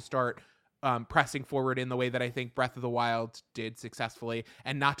 we need to start pressing forward in the way that I think Breath of the Wild did successfully,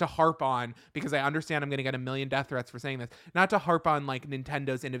 and not to harp on, because I understand I'm going to get a million death threats for saying this, not to harp on like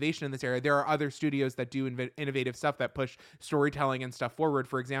Nintendo's innovation in this area. There are other studios that do innovative stuff that push storytelling and stuff forward.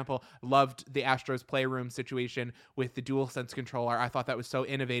 For example, loved the Astro's Playroom situation with the DualSense controller. I thought that was so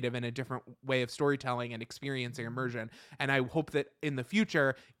innovative and a different way of storytelling and experiencing immersion. And I hope that in the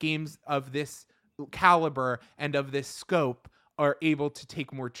future, games of this caliber and of this scope are able to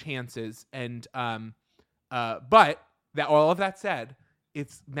take more chances, and but that all of that said,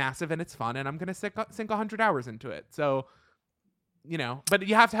 it's massive and it's fun, and I'm gonna sink 100 hours into it. So but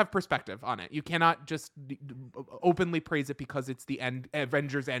you have to have perspective on it. You cannot just openly praise it because it's the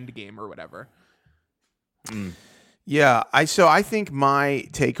Avengers Endgame or whatever. Yeah, I think my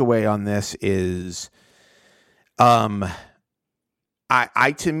takeaway on this is, I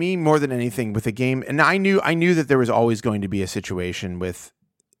to me, more than anything with a game, and I knew that there was always going to be a situation with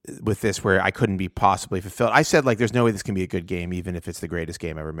this where I couldn't be possibly fulfilled. I said, like, there's no way this can be a good game, even if it's the greatest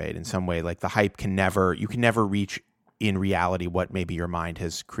game ever made. In some way, like, the hype you can never reach in reality what maybe your mind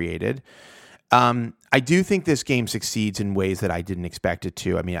has created. I do think this game succeeds in ways that I didn't expect it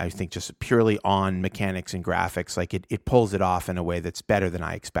to. I mean, I think just purely on mechanics and graphics, like it pulls it off in a way that's better than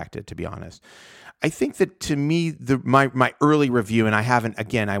I expected, to be honest. I think that, to me, my early review, and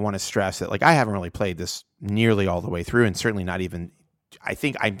I want to stress that, like, I haven't really played this nearly all the way through, and certainly not even, I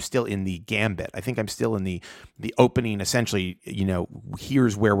think I'm still in the gambit. I think I'm still in the opening, essentially,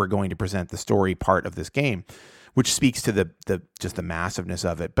 here's where we're going to present the story part of this game, which speaks to just the massiveness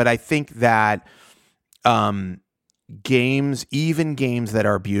of it. But I think that games that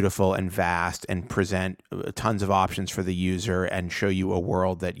are beautiful and vast and present tons of options for the user and show you a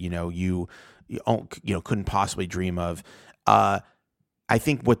world that you couldn't possibly dream of. I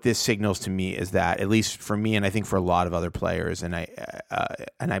think what this signals to me is that, at least for me, and I think for a lot of other players, and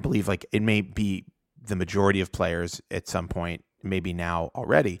I believe, like, it may be the majority of players at some point, maybe now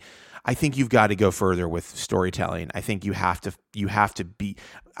already, I think you've got to go further with storytelling. I think you have to be.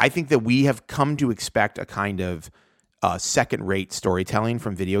 I think that we have come to expect a kind of second-rate storytelling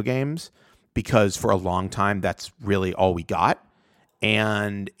from video games, because for a long time that's really all we got.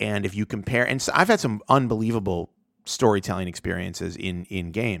 And if you compare, and so I've had some unbelievable storytelling experiences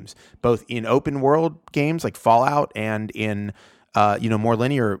in games, both in open world games like Fallout and in more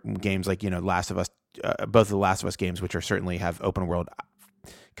linear games like Last of Us, both of the Last of Us games, which are certainly have open world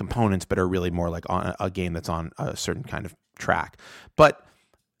components, but are really more like on a game that's on a certain kind of track. But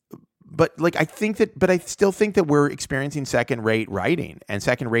like, I still think that we're experiencing second-rate writing and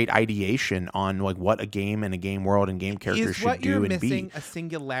second-rate ideation on, like, what a game and a game world and game characters should do and be. Is what you're missing a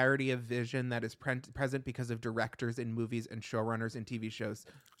singularity of vision that is present because of directors in movies and showrunners in TV shows?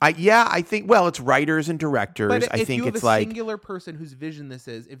 I think, well, it's writers and directors. But I think it's like a singular person whose vision this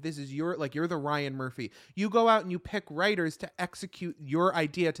is. If this is you're the Ryan Murphy, you go out and you pick writers to execute your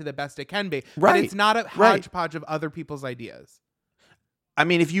idea to the best it can be. Right. But it's not a hodgepodge of other people's ideas. I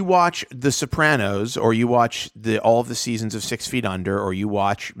mean, if you watch The Sopranos, or you watch all of the seasons of 6 Feet Under, or you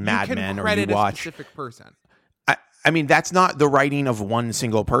watch Mad Men, or you watch a specific person. I mean, that's not the writing of one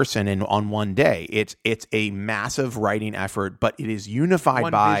single person on one day. It's a massive writing effort, but it is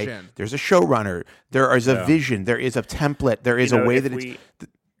unified by vision. There's a showrunner, there is a vision, there is a template, there is a way that it's.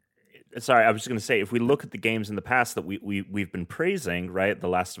 Sorry, I was just going to say, if we look at the games in the past that we've been praising, right? The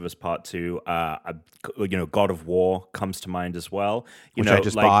Last of Us Part 2, God of War comes to mind as well. Which I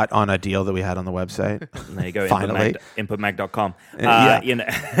just bought on a deal that we had on the website. There you go. Finally. Inputmag.com.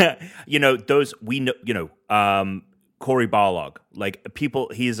 Yeah. Those we know, Cory Barlog, like, people,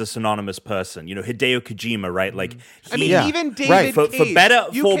 he is a synonymous person. Hideo Kojima, right? Like, even David Cage. For better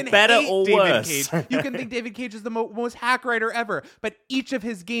or worse. You can think David Cage is the most hack writer ever, but each of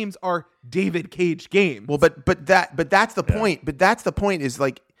his games are David Cage games. Well, but that's the point. But that's the point, is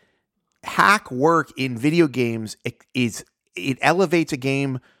like, hack work in video games it elevates a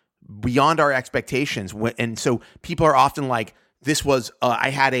game beyond our expectations, and so people are often like, this was, I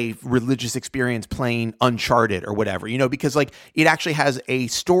had a religious experience playing Uncharted or whatever, because, like, it actually has a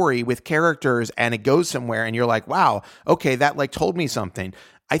story with characters and it goes somewhere and you're like, wow, okay, that, like, told me something.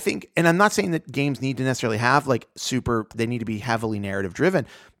 I think, and I'm not saying that games need to necessarily have, like, they need to be heavily narrative driven,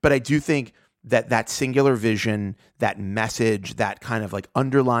 but I do think that singular vision, that message, that kind of, like,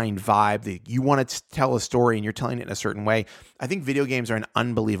 underlying vibe that you want to tell a story and you're telling it in a certain way. I think video games are an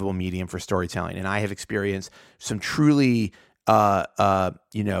unbelievable medium for storytelling. And I have experienced some truly epic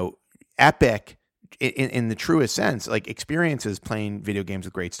in the truest sense, like, experiences playing video games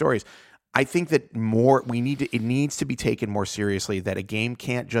with great stories. I think that it needs to be taken more seriously, that a game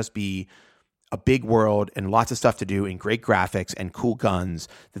can't just be a big world and lots of stuff to do and great graphics and cool guns.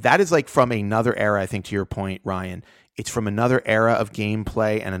 That is, like, from another era. I think, to your point, Ryan, it's from another era of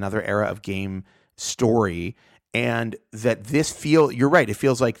gameplay and another era of game story. And that you're right, it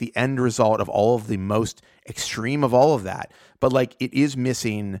feels like the end result of all of the most extreme of all of that. But, like, it is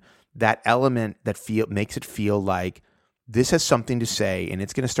missing that element that makes it feel like this has something to say, and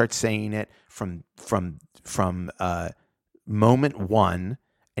it's going to start saying it from moment one,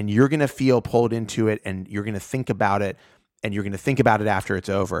 and you're going to feel pulled into it, and you're going to think about it, and you're going to think about it after it's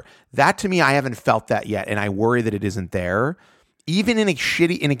over. That, to me, I haven't felt that yet, and I worry that it isn't there. even in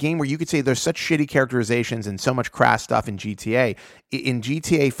a game where you could say there's such shitty characterizations and so much crass stuff in GTA, in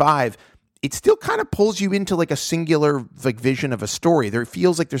GTA 5, it still kind of pulls you into like a singular like vision of a story. There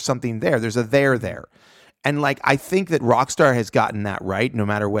feels like there's something there. There's a there. And like I think that Rockstar has gotten that right, no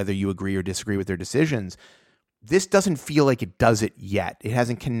matter whether you agree or disagree with their decisions. This doesn't feel like it does it yet. It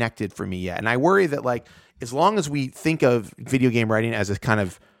hasn't connected for me yet. And I worry that like as long as we think of video game writing as a kind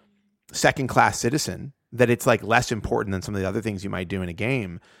of second-class citizen, that it's like less important than some of the other things you might do in a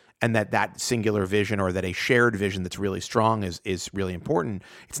game, and that singular vision or that a shared vision that's really strong is really important.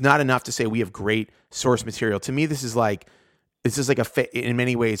 It's not enough to say we have great source material. To me, this is like in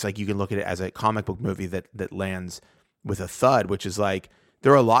many ways, like you can look at it as a comic book movie that lands with a thud, which is like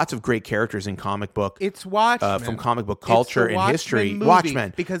there are lots of great characters in comic book. It's Watchmen. From comic book culture and history.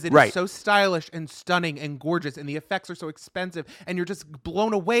 Watchmen. Because it is so stylish and stunning and gorgeous, and the effects are so expensive, and you're just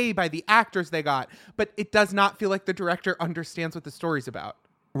blown away by the actors they got. But it does not feel like the director understands what the story's about.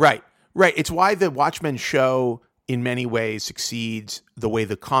 Right. It's why the Watchmen show in many ways succeeds the way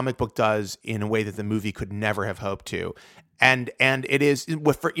the comic book does in a way that the movie could never have hoped to. And it is,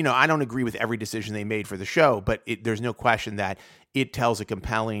 I don't agree with every decision they made for the show, but there's no question that it tells a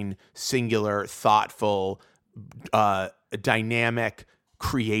compelling, singular, thoughtful, dynamic,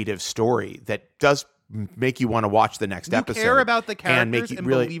 creative story that does make you want to watch the next episode. You care about the characters and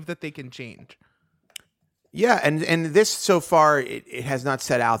believe that they can change. Yeah, and this so far it has not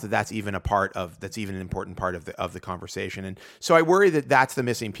set out that that's even an important part of the conversation, and so I worry that that's the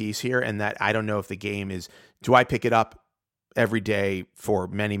missing piece here, and that I don't know if the game is. Do I pick it up every day for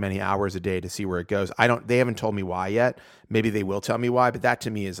many, many hours a day to see where it goes? They haven't told me why yet. Maybe they will tell me why, but that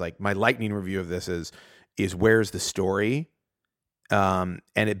to me is like my lightning review of this is where's the story? And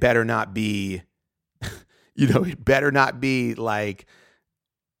it better not be, it better not be like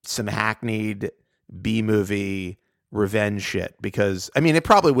some hackneyed B-movie revenge shit, because I mean it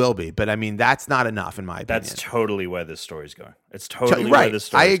probably will be, but I mean that's not enough in my opinion. That's totally where this story's going. It's totally right. Where this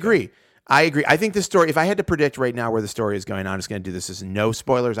story. I agree. I think the story, if I had to predict right now where the story is going, I'm just going to do this as no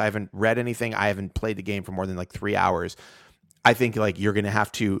spoilers. I haven't read anything. I haven't played the game for more than like 3 hours. I think like you're going to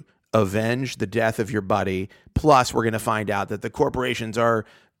have to avenge the death of your buddy. Plus, we're going to find out that the corporations are,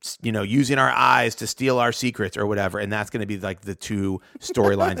 using our eyes to steal our secrets or whatever. And that's going to be like the two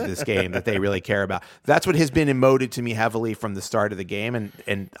storylines of this game that they really care about. That's what has been emoted to me heavily from the start of the game.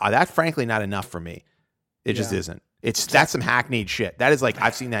 And that's frankly not enough for me. It just isn't. That's some hackneyed shit. That is like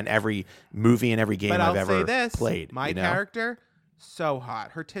I've seen that in every movie and every game I've ever played. My character, so hot.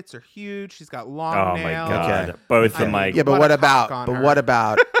 Her tits are huge. She's got long nails. Oh my god! Okay. Both of my. Yeah, but what about?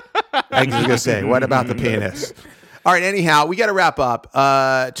 I was gonna say, what about the penis? All right. Anyhow, we got to wrap up.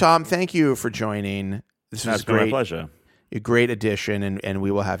 Tom, thank you for joining. This was great. My pleasure. A great addition, and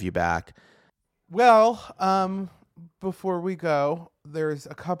we will have you back. Well, before we go, there's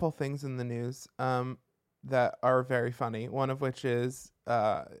a couple things in the news. That are very funny. One of which is,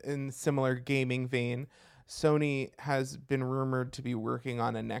 in similar gaming vein, Sony has been rumored to be working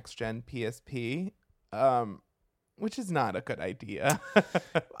on a next-gen PSP, which is not a good idea.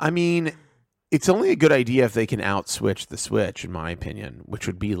 I mean, it's only a good idea if they can out-switch the Switch, in my opinion, which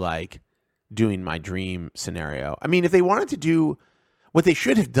would be like doing my dream scenario. I mean, if they wanted to do what they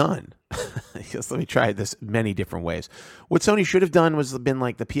should have done, let me try this many different ways. What Sony should have done was been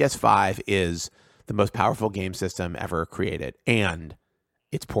like the PS5 is the most powerful game system ever created, and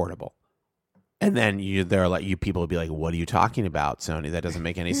it's portable. And then you people would be like, "What are you talking about, Sony? That doesn't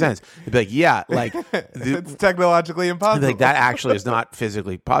make any sense." They'd be like, "Yeah, like it's technologically impossible. Like that actually is not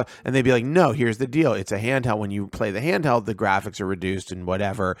physically possible." And they'd be like, "No, here's the deal. It's a handheld. When you play the handheld, the graphics are reduced and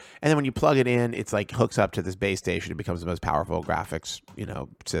whatever. And then when you plug it in, it's like hooks up to this base station. It becomes the most powerful graphics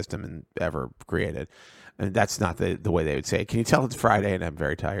system ever created." And that's not the way they would say it. Can you tell it's Friday and I'm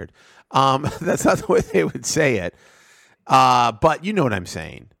very tired? That's not the way they would say it. But you know what I'm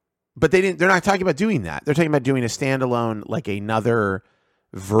saying. But they're not talking about doing that. They're talking about doing a standalone, like another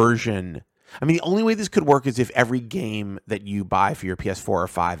version. I mean, the only way this could work is if every game that you buy for your PS4 or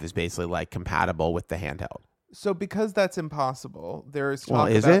 5 is basically like compatible with the handheld. So because that's impossible, there is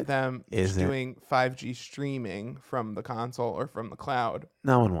talk about them doing 5G streaming from the console or from the cloud.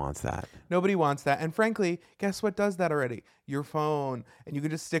 No one wants that. Nobody wants that. And frankly, guess what does that already? Your phone. And you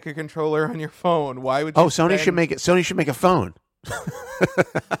can just stick a controller on your phone. Why would you Sony should make it. Sony should make a phone.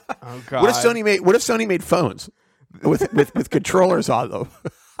 Oh God. What if Sony made phones with controllers on them?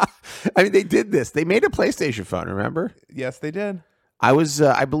 I mean, they did this. They made a PlayStation phone, remember? Yes, they did. I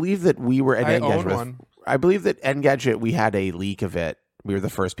believe that we were at Engadget. One. I believe that Engadget, we had a leak of it. We were the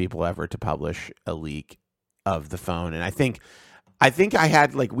first people ever to publish a leak of the phone. And I think I think I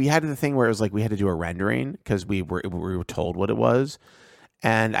had we had the thing where it was we had to do a rendering because we were told what it was,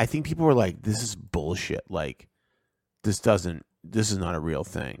 and I think people were like, "This is bullshit. This is not a real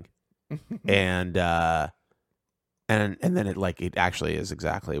thing," and then it actually is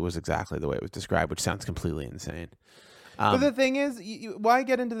exactly the way it was described, which sounds completely insane. But the thing is, why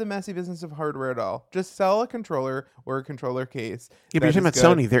get into the messy business of hardware at all? Just sell a controller or a controller case. Yeah, but you're talking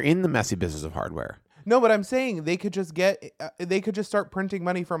about Sony. They're in the messy business of hardware. No, but I'm saying they could just start printing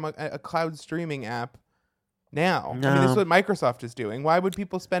money from a cloud streaming app now. No. I mean, this is what Microsoft is doing. Why would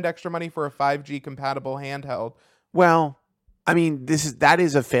people spend extra money for a 5G compatible handheld? Well, I mean, that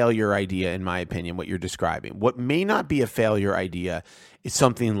is a failure idea, in my opinion, what you're describing. What may not be a failure idea is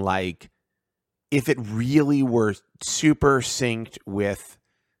something like if it really were super synced with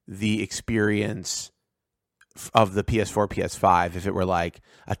the experience of the PS4, PS5, if it were like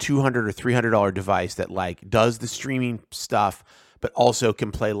a $200 or $300 device that does the streaming stuff, but also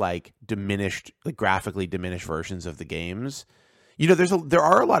can play diminished, graphically diminished versions of the games. There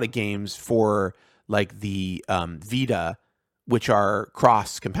are a lot of games for the Vita which are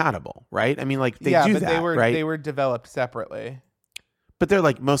cross compatible, right? I mean, they were developed separately. But they're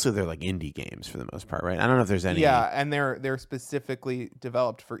mostly indie games for the most part, right? I don't know if there's any. Yeah, and they're specifically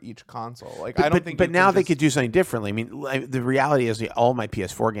developed for each console. I don't think. But now they could do something differently. I mean, the reality is, all my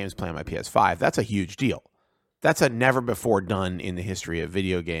PS4 games play on my PS5. That's a huge deal. That's a never before done in the history of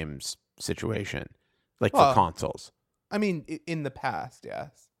video games situation, for consoles. I mean, in the past,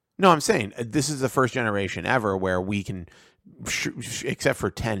 yes. No, I'm saying this is the first generation ever where we can, except for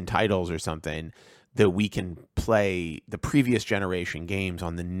 10 titles or something, that we can play the previous generation games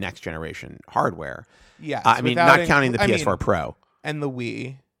on the next generation hardware. Yes. I mean, not counting the PS4 Pro. And the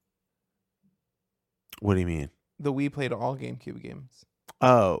Wii. What do you mean? The Wii played all GameCube games.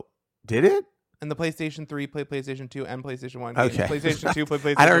 Oh, did it? And the PlayStation 3 played PlayStation 2 and PlayStation 1 games. Okay. PlayStation 2 played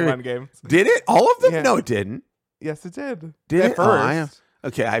PlayStation 1 games. Did it? All of them? Yeah. No, it didn't. Yes, it did. Did it? First.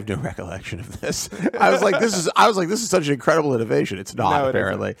 Okay, I have no recollection of this. I was like, this is such an incredible innovation. It's not,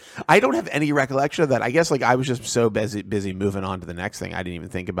 apparently. I don't have any recollection of that. I guess I was just so busy moving on to the next thing. I didn't even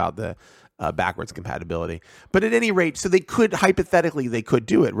think about the backwards compatibility. But at any rate, so they could hypothetically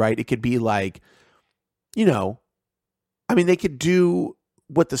do it, right? It could be they could do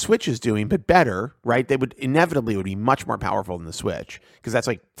what the Switch is doing, but better, right? They would be much more powerful than the Switch because that's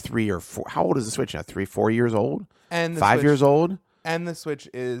 3 or 4. How old is the Switch now? 3, 4 years old? And 5 years old? And the Switch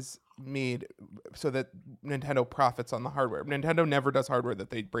is made so that Nintendo profits on the hardware. Nintendo never does hardware that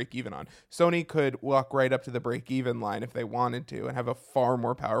they break even on. Sony could walk right up to the break even line if they wanted to and have a far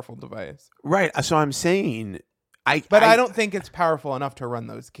more powerful device. Right. So I'm saying I don't think it's powerful enough to run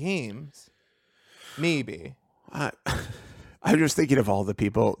those games. Maybe. I'm just thinking of all the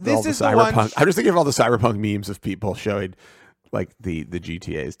people, I'm just thinking of all the Cyberpunk memes of people showing the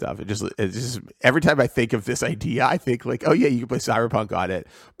GTA stuff. It just every time I think of this idea, I think oh yeah, you can play Cyberpunk on it,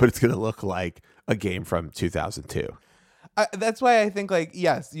 but it's going to look like a game from 2002. That's why I think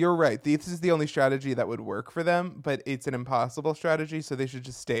yes, you're right. This is the only strategy that would work for them, but it's an impossible strategy, so they should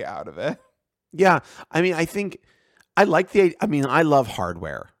just stay out of it. Yeah. I mean, I love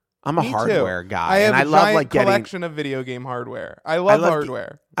hardware. I'm a hardware guy. I have a giant collection of video game hardware. I love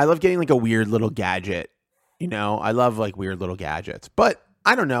hardware. I love getting a weird little gadget. I love weird little gadgets, but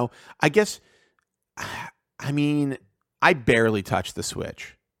I don't know. I guess, I barely touch the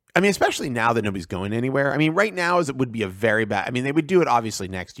Switch. Especially now that nobody's going anywhere. Right now it would be a very bad, they would do it obviously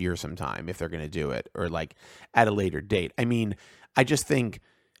next year sometime if they're going to do it or at a later date. I just think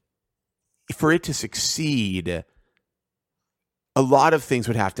for it to succeed, a lot of things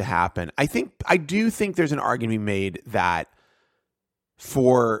would have to happen. I do think there's an argument to be made that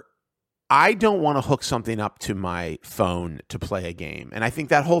I don't want to hook something up to my phone to play a game. And I think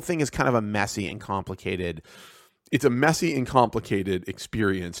that whole thing is kind of a messy and complicated. It's a messy and complicated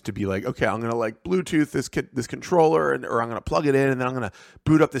experience to be okay, I'm going to Bluetooth this controller or I'm going to plug it in and then I'm going to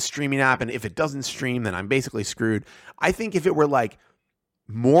boot up the streaming app. And if it doesn't stream, then I'm basically screwed. I think if it were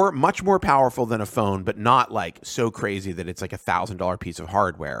much more powerful than a phone, but not so crazy that it's a $1,000 piece of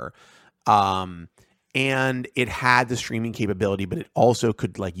hardware, and it had the streaming capability, but it also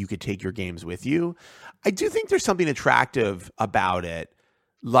could you could take your games with you. I do think there's something attractive about it,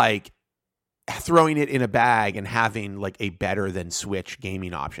 throwing it in a bag and having a better than Switch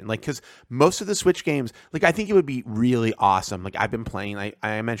gaming option. Because most of the Switch games, I think it would be really awesome. I've been playing,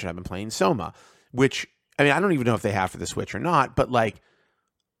 I mentioned I've been playing Soma, which I don't even know if they have for the Switch or not, but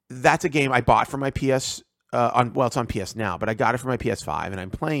that's a game I bought for my PS it's on PS Now, but I got it for my PS5 and I'm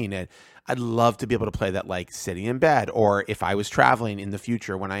playing it. I'd love to be able to play that like sitting in bed, or if I was traveling in the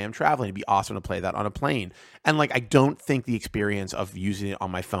future when I am traveling, it'd be awesome to play that on a plane. And like, I don't think the experience of using it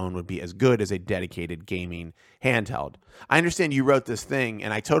on my phone would be as good as a dedicated gaming handheld. I understand you wrote this thing,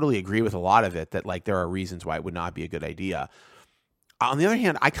 and I totally agree with a lot of it, that like there are reasons why it would not be a good idea. On the other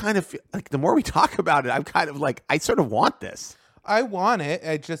hand, I kind of feel like the more we talk about it, I'm kind of like, I sort of want this. I want it.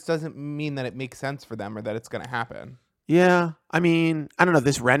 It just doesn't mean that it makes sense for them or that it's going to happen. Yeah. I mean, I don't know.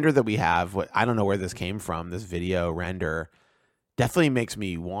 This render that we have, I don't know where this came from. This video render definitely makes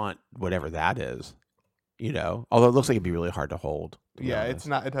me want whatever that is, you know, although it looks like it'd be really hard to hold. Yeah, it's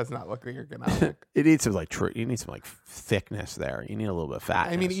not. It does not look ergonomic. It needs some you need some like thickness there. You need a little bit of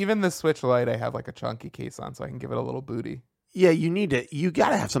fatness. I mean, even the Switch Lite, I have like a chunky case on so I can give it a little booty. Yeah, you got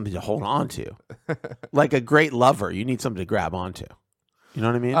to have something to hold on to. Like a great lover, you need something to grab onto. You know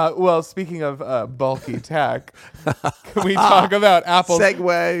what I mean? Well, speaking of bulky tech, can we talk about Apple's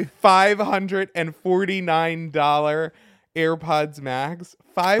Segway $549 AirPods Max?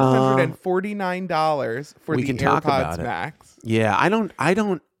 $549 for the AirPods Max. Yeah, I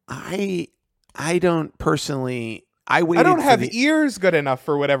don't personally. I don't have ears good enough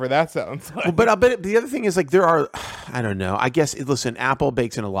for whatever that sounds like. Well, but the other thing is, like, there are, I don't know. I guess, listen, Apple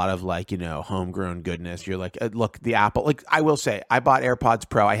bakes in a lot of, like, you know, homegrown goodness. You're like, look, the Apple, like, I will say, I bought AirPods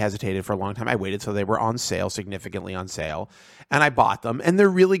Pro. I hesitated for a long time. I waited till they were on sale, significantly on sale, and I bought them, and they're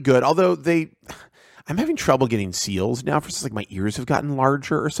really good. Although I'm having trouble getting seals now. For instance, like, my ears have gotten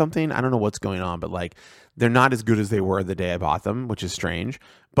larger or something. I don't know what's going on, but like, they're not as good as they were the day I bought them, which is strange.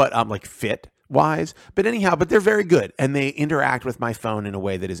 But like fit wise, but they're very good, and they interact with my phone in a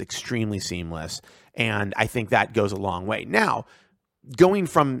way that is extremely seamless, and I think that goes a long way. Now, going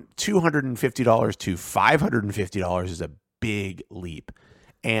from $250 to $550 is a big leap,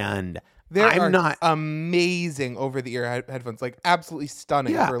 and I'm not amazing over-the-ear headphones, like absolutely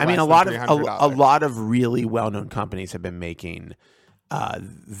stunning. Yeah, for I mean, a lot of really well-known companies have been making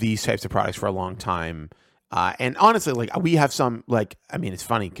these types of products for a long time. And honestly, like, we have some, like, I mean, it's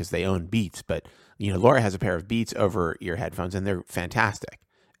funny because they own Beats, but, you know, Laura has a pair of Beats over-ear headphones, and they're fantastic.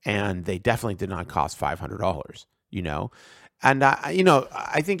 And they definitely did not cost $500, you know? And, you know,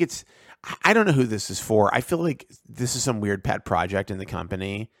 I think I don't know who this is for. I feel like this is some weird pet project in the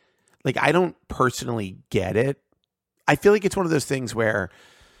company. Like, I don't personally get it. I feel like it's one of those things where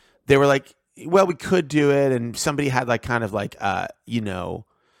they were like, well, we could do it. And somebody had, like, kind of like, you know,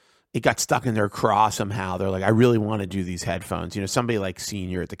 it got stuck in their craw somehow. They're like, I really want to do these headphones. You know, somebody like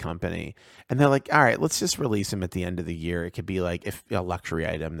senior at the company. And they're like, all right, let's just release them at the end of the year. It could be like a luxury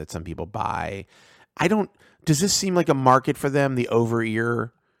item that some people buy. Does this seem like a market for them, the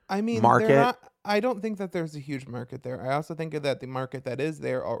over-ear market? I don't think that there's a huge market there. I also think that the market that is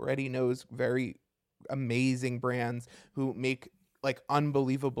there already knows very amazing brands who make like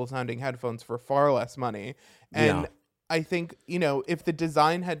unbelievable sounding headphones for far less money. And I think, you know, if the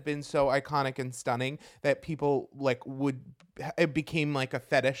design had been so iconic and stunning that people like it became like a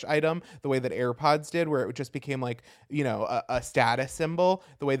fetish item, the way that AirPods did, where it just became like, you know, a status symbol,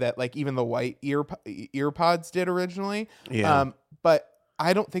 the way that like even the white earpods did originally. Yeah. But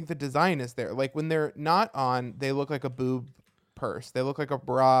I don't think the design is there. Like when they're not on, they look like a boob purse. They look like a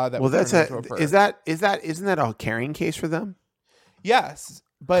bra that was turned into a purse. Isn't that a carrying case for them? Yes.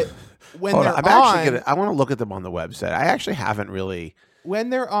 But when they're on, I want to look at them on the website. I actually haven't really. When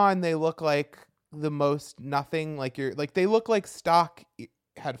they're on, they look like the most nothing. They look like stock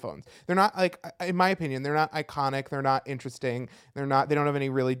headphones. They're not like, in my opinion, they're not iconic. They're not interesting. They don't have any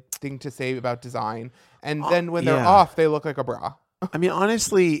really thing to say about design. And then when they're off, they look like a bra. I mean,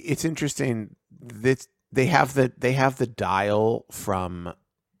 honestly, it's interesting that they have the dial from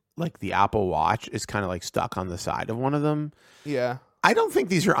like the Apple Watch is kind of like stuck on the side of one of them. Yeah. I don't think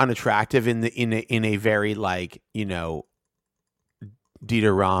these are unattractive in a very like, you know,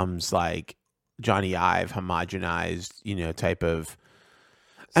 Dieter Rams, like Johnny Ive homogenized, you know, type of.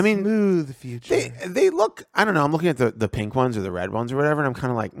 I mean, smooth future. They look. I don't know. I'm looking at the pink ones or the red ones or whatever, and I'm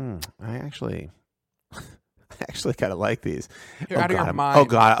kind of like, I actually kind of like these. You're out of your mind. Oh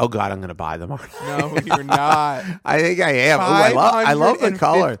God, I'm going to buy them. No, you're not. I think I am. I love the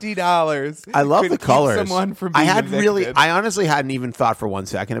color. $50. I love the colors. Someone from being evicted. I honestly hadn't even thought for 1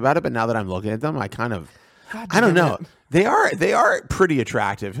 second about it, but now that I'm looking at them, I kind of, I don't know. They are pretty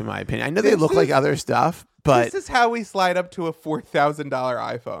attractive in my opinion. I know they look like other stuff, but this is how we slide up to a $4,000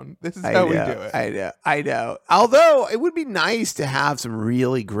 iPhone. This is how we do it. I know. Although it would be nice to have some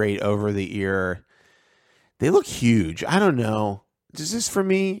really great over the ear. They look huge. I don't know. Is this for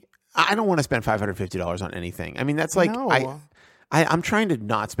me? I don't want to spend $550 on anything. I mean, that's like no. I'm trying to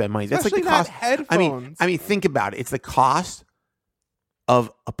not spend money. That's Especially like the cost. not headphones. I mean, think about it. It's the cost of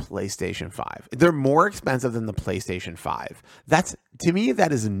a PlayStation 5. They're more expensive than the PlayStation 5. That's, to me,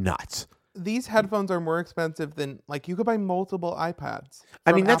 that is nuts. These headphones are more expensive than, like, you could buy multiple iPads.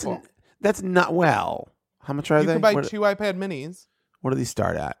 I mean, Apple. that's not, well, how much are You they? could buy 2 iPad minis. What do these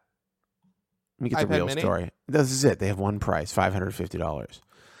start at? Let me get the iPad real mini? story. This is it. They have one price, $550.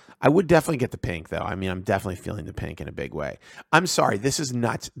 I would definitely get the pink, though. I mean, I'm definitely feeling the pink in a big way. I'm sorry. This is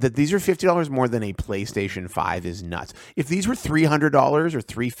nuts. That these are $50 more than a PlayStation 5 is nuts. If these were $300 or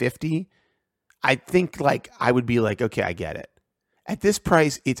 $350, I think, like, I would be like, okay, I get it. At this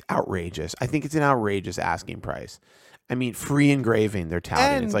price, it's outrageous. I think it's an outrageous asking price. I mean, free engraving, they're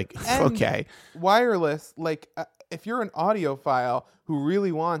touting. It's like, okay. Wireless, like, if you're an audiophile who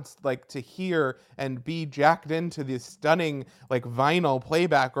really wants, like, to hear and be jacked into this stunning, like, vinyl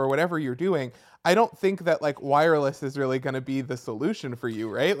playback or whatever you're doing, I don't think that, like, wireless is really going to be the solution for you,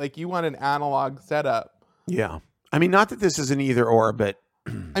 right? Like, you want an analog setup. Yeah. I mean, not that this is an either or, but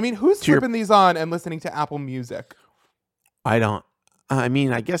I mean, who's flipping these on and listening to Apple Music? I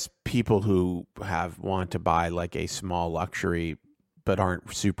mean, I guess people who want to buy like a small luxury but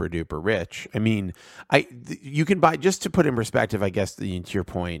aren't super duper rich. I mean, you can buy, just to put in perspective, I guess, to your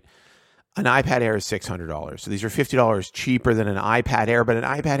point, an iPad Air is $600. So these are $50 cheaper than an iPad Air, but an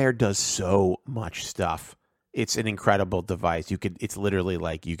iPad Air does so much stuff. It's an incredible device. It's literally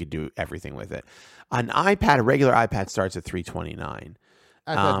like you could do everything with it. An iPad, a regular iPad, starts at $329.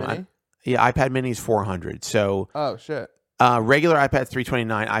 iPad mini? Yeah, iPad mini is $400. So oh shit. Regular iPad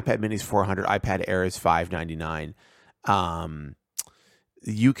 $329, iPad mini is $400, iPad Air is $599.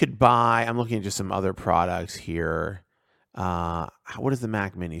 You could buy, I'm looking at just some other products here. What does the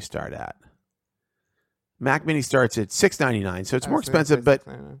Mac Mini start at? Mac Mini starts at $699, so it's more expensive,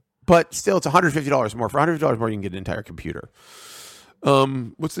 but still it's $150 more. For $150 more, you can get an entire computer.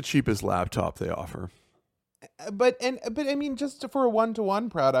 What's the cheapest laptop they offer? But I mean, just for a 1-to-1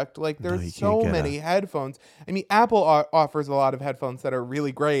 product, like there's so many headphones. I mean, Apple offers a lot of headphones that are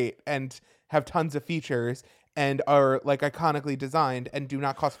really great and have tons of features and are like iconically designed and do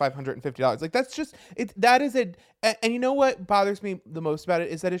not cost $550. Like that's just and you know what bothers me the most about it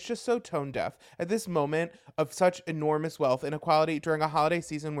is that it's just so tone deaf at this moment of such enormous wealth inequality during a holiday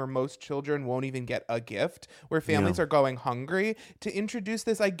season where most children won't even get a gift, where families are going hungry. To introduce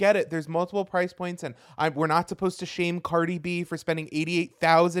this, I get it. There's multiple price points, and we're not supposed to shame Cardi B for spending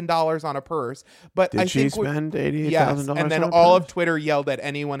 $88,000 on a purse. But Did she spend $88,000? Yes, and then all of Twitter yelled at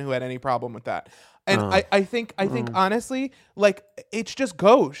anyone who had any problem with that. And I think honestly, like it's just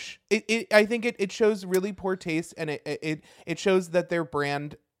gauche. I think it shows really poor taste, and it shows that their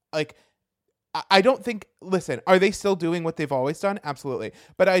brand, like, I don't think. Listen, are they still doing what they've always done? Absolutely,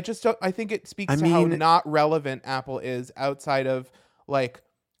 but I just don't. I think it speaks to how not relevant Apple is outside of, like,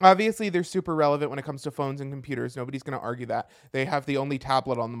 obviously they're super relevant when it comes to phones and computers. Nobody's going to argue that. They have the only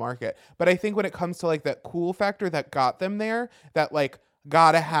tablet on the market. But I think when it comes to like that cool factor that got them there, that like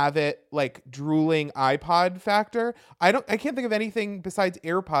gotta have it, like drooling iPod factor, I can't think of anything besides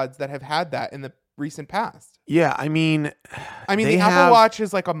AirPods that have had that in the recent past. Yeah, I mean the Apple Watch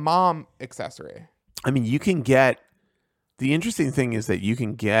is like a mom accessory. I mean, you can get, the interesting thing is that you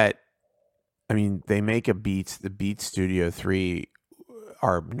can get, I mean, they make the Beats Studio 3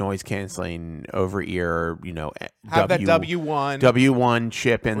 are noise canceling over ear, have that W1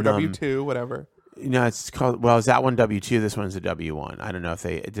 chip in or them. W2, whatever. It's called, is that one W2? This one's a W1. I don't know if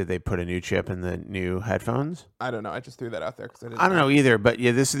did they put a new chip in the new headphones? I don't know. I just threw that out there because I don't know either. But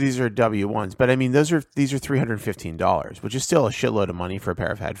yeah, these are W1s. But I mean, these are $315, which is still a shitload of money for a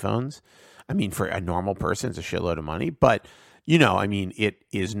pair of headphones. I mean, for a normal person, it's a shitload of money. But I mean, it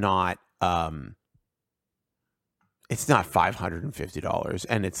is not. It's not $550,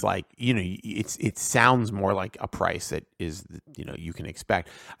 and it's like, it sounds more like a price that is, you can expect.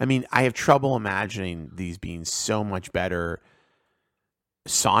 I mean, I have trouble imagining these being so much better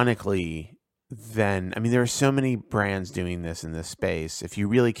sonically than, I mean, there are so many brands doing this in this space. If you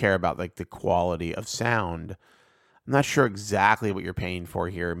really care about like the quality of sound, I'm not sure exactly what you're paying for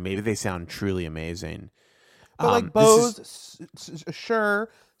here. Maybe they sound truly amazing. But like Bose, Shure,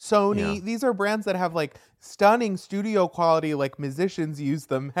 Sony, these are brands that have like stunning studio quality, like musicians use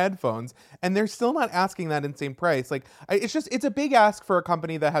them headphones, and they're still not asking that insane price. Like it's a big ask for a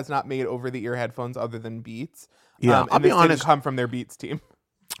company that has not made over the ear headphones other than Beats. Yeah, I'll be honest. Come from their Beats team.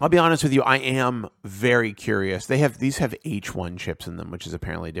 I'll be honest with you. I am very curious. These have H1 chips in them, which is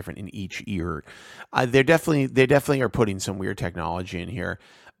apparently different in each ear. They definitely are putting some weird technology in here.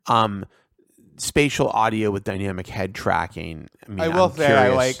 spatial audio with dynamic head tracking. I mean, I will I'm say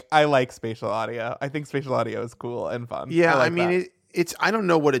curious. I like spatial audio. I think spatial audio is cool and fun. Yeah, I I mean, it's I don't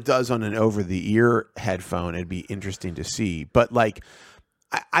know what it does on an over-the-ear headphone. It'd be interesting to see, but like,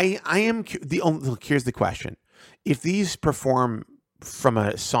 I am the only. Look, here's the question: if these perform from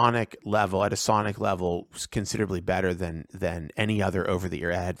a sonic level considerably better than any other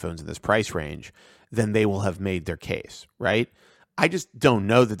over-the-ear headphones in this price range, then they will have made their case, right? I just don't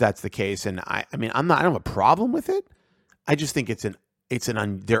know that that's the case, and I mean, I don't have a problem with it. I just think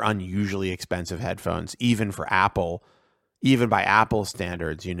they're unusually expensive headphones, even for Apple. Even by Apple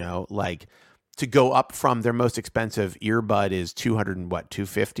standards, like to go up from their most expensive earbud is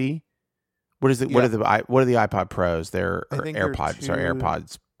 $250. What is it? Yeah. What are the iPod Pros? They're AirPods.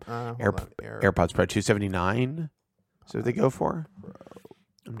 AirPods. AirPods Pro $279. So what they go for?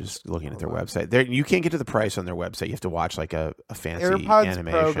 I'm just looking at their website. You can't get to the price on their website. You have to watch like a fancy AirPods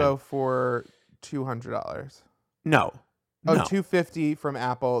animation. Pro go for $200. No. Oh, No. $250 from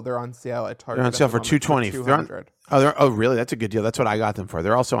Apple. They're on sale at Target. They're on sale for $220. $200. Oh, really? That's a good deal. That's what I got them for.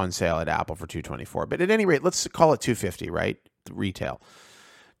 They're also on sale at Apple for $224. But at any rate, let's call it $250, right? Retail.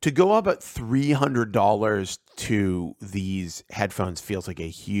 To go up at $300 to these headphones feels like a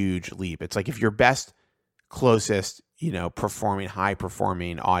huge leap. It's like if your best, closest, high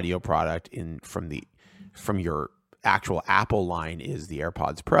performing audio product from your actual Apple line is the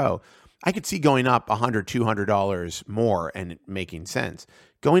AirPods Pro. I could see going up $100, $200 more and it making sense.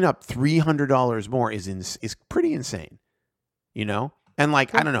 Going up $300 more is pretty insane, And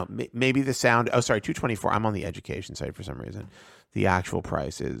like, I don't know, maybe the sound. Oh, sorry, $224. I'm on the education site for some reason. The actual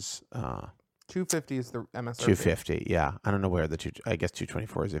price is $250 is the MSRP. $250. Yeah, I don't know where I guess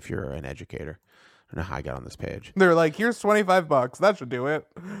 $224 is if you're an educator. I don't know how I got on this page. They're like, here's $25. That should do it.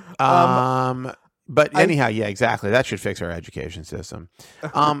 But anyhow, yeah, exactly. That should fix our education system.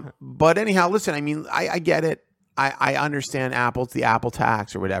 But anyhow, listen, I mean, I get it. I understand Apple's the Apple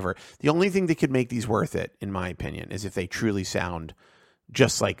tax or whatever. The only thing that could make these worth it, in my opinion, is if they truly sound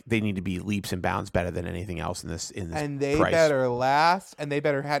just like they need to be leaps and bounds better than anything else in this and they price. Better last, and they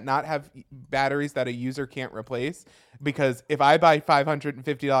better not have batteries that a user can't replace. Because if I buy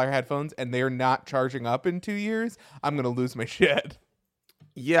 $550 headphones and they're not charging up in 2 years, I'm gonna lose my shit.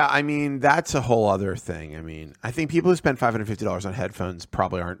 Yeah, I mean, that's a whole other thing. I mean, I think people who spend $550 on headphones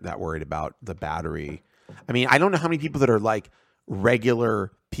probably aren't that worried about the battery. I mean, I don't know how many people that are like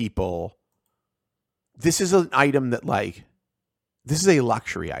regular people. This is an item that this is a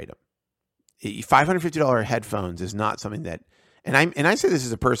luxury item. $550 headphones is not something that, and I say this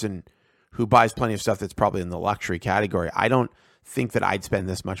as a person who buys plenty of stuff that's probably in the luxury category. I don't think that I'd spend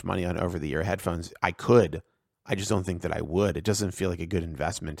this much money on over-the-ear headphones. I could. I just don't think that I would. It doesn't feel like a good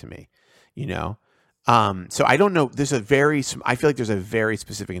investment to me, So I don't know. I feel like there's a very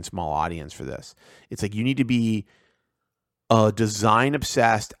specific and small audience for this. It's like you need to be a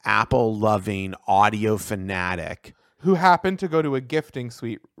design-obsessed, Apple-loving, audio fanatic who happened to go to a gifting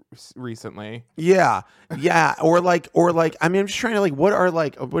suite recently. Yeah. Or like, I mean, I'm just trying to what are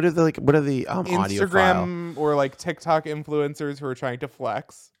the audio Instagram or like TikTok influencers who are trying to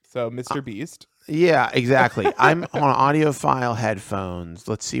flex. So Mr. Beast. Yeah, exactly. I'm on audiophile headphones.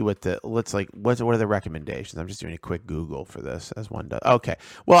 Let's see what are the recommendations? I'm just doing a quick Google for this as one does. Okay.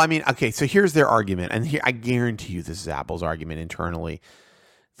 Well, I mean, okay. So here's their argument. And here, I guarantee you this is Apple's argument internally.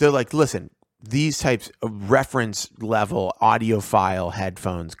 They're like, listen, these types of reference level audiophile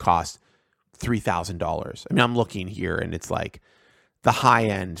headphones cost $3,000. I mean, I'm looking here and it's like the high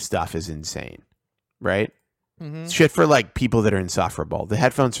end stuff is insane, right? Mm-hmm. Shit for like people that are insufferable. The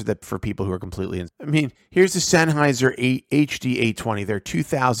headphones are for people who are completely. I mean, here's the Sennheiser HD 820. They're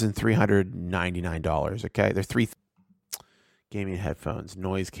 $2,399. Okay, they're gaming headphones,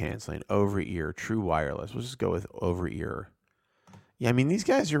 noise canceling, over ear, true wireless. We'll just go with over ear. Yeah, I mean, these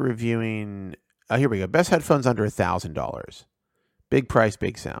guys are reviewing. Oh, here we go. Best headphones under $1,000. Big price,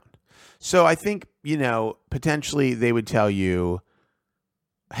 big sound. So I think, potentially they would tell you,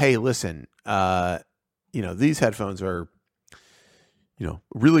 hey, listen, these headphones are,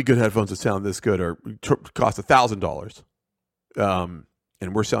 really good headphones that sound this good cost $1,000.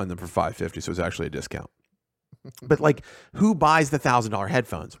 And we're selling them for $550, so it's actually a discount. But who buys the $1,000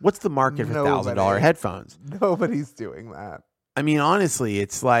 headphones? What's the market for $1,000 headphones? Nobody's doing that. I mean, honestly,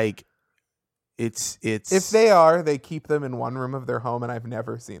 it's like, it's. If they are, they keep them in one room of their home, and I've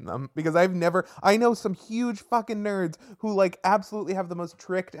never seen them because I know some huge fucking nerds who absolutely have the most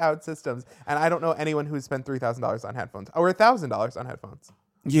tricked out systems, and I don't know anyone who's spent $3,000 on headphones or $1,000 on headphones.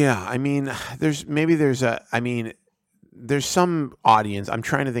 Yeah, I mean, there's some audience. I'm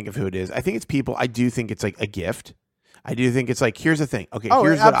trying to think of who it is. I think it's people. I do think it's like a gift. I do think it's like, here's the thing. Okay, Oh,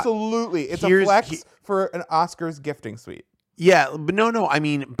 here's absolutely. It's a flex for an Oscars gifting suite. Yeah, but no. I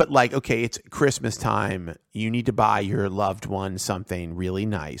mean, but like, okay, it's Christmas time. You need to buy your loved one something really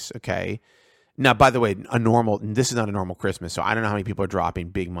nice, okay? Now, by the way, this is not a normal Christmas, so I don't know how many people are dropping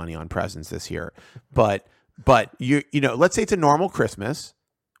big money on presents this year. But you know, let's say it's a normal Christmas,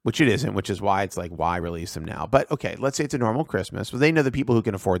 which it isn't, which is why it's like, why release them now? But okay, let's say it's a normal Christmas. Well, they know the people who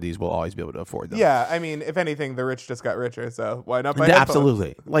can afford these will always be able to afford them. Yeah, I mean, if anything, the rich just got richer, so why not buy headphones?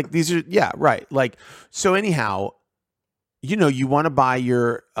 Absolutely. Like these are, yeah, right. Like, so anyhow, you know, you want to buy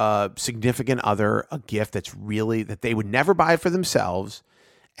your significant other a gift that's really, that they would never buy for themselves,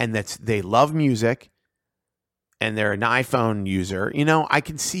 and they love music, and they're an iPhone user. You know, I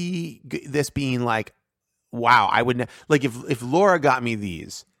can see this being like, wow, I would like if Laura got me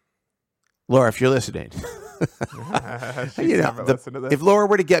these. Laura, if you're listening, you know, if Laura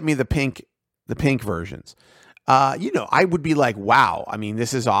were to get me the pink versions, you know, I would be like, wow, I mean,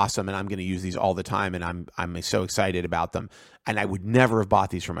 this is awesome, and I'm going to use these all the time, and I'm so excited about them, and I would never have bought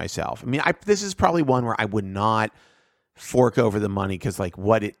these for myself. I mean, this is probably one where I would not fork over the money, because like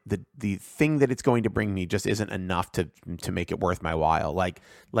the thing that it's going to bring me just isn't enough to make it worth my while. Like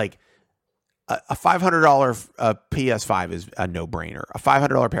a $500 PS5 is a no-brainer. A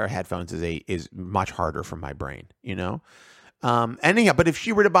 $500 pair of headphones is much harder for my brain, you know? Anyhow, but if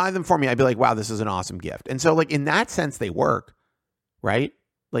she were to buy them for me, I'd be like, wow, this is an awesome gift. And so like in that sense, they work, right?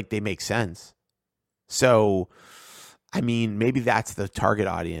 Like they make sense. So, I mean, maybe that's the target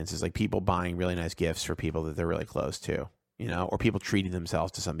audience, is like people buying really nice gifts for people that they're really close to, you know, or people treating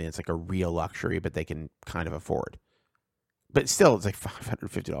themselves to something that's like a real luxury, but they can kind of afford. But still, it's like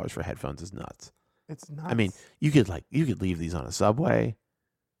 $550 for headphones is nuts. It's nuts. I mean, you could leave these on a subway.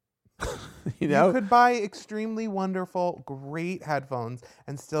 You know, you could buy extremely wonderful, great headphones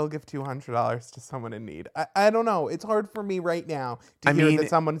and still give $200 to someone in need. I don't know. It's hard for me right now to hear that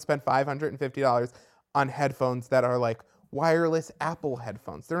someone spent $550 on headphones that are like wireless Apple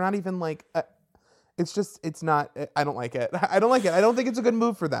headphones. They're not even like. It's not. I don't like it. I don't like it. I don't think it's a good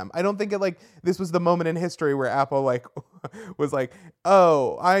move for them. I don't think this was the moment in history where Apple was like,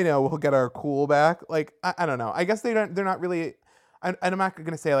 oh, I know, we'll get our cool back. Like, I don't know. I guess they're not really. I'm not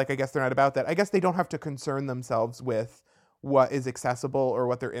going to say I guess they're not about that. I guess they don't have to concern themselves with what is accessible or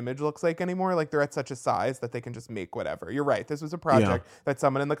what their image looks like anymore. Like they're at such a size that they can just make whatever. You're right. This was a project that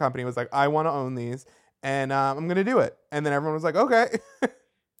someone in the company was like, I want to own these, and I'm going to do it. And then everyone was like, okay.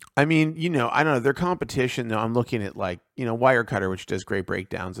 I mean, you know, I don't know. Their competition, though, I'm looking at Wirecutter, which does great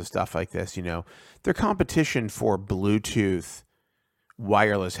breakdowns of stuff like this, you know, their competition for Bluetooth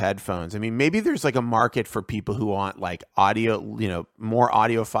wireless headphones. I mean, maybe there's like a market for people who want like audio, you know, more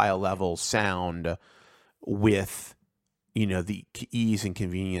audiophile level sound with, you know, the ease and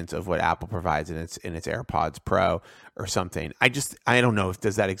convenience of what Apple provides in its AirPods Pro or something. I don't know if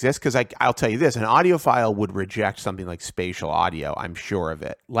does that exist, because I'll tell you this: an audiophile would reject something like spatial audio. I'm sure of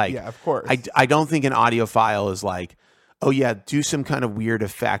it. Like, yeah, of course. I don't think an audiophile is like, oh yeah, do some kind of weird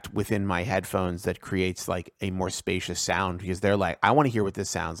effect within my headphones that creates like a more spacious sound, because they're like, I want to hear what this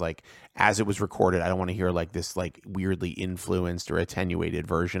sounds like as it was recorded. I don't want to hear like this like weirdly influenced or attenuated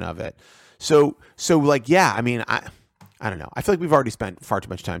version of it. So like, yeah, I mean, I don't know. I feel like we've already spent far too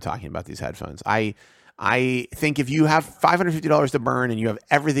much time talking about these headphones. I think if you have $550 to burn and you have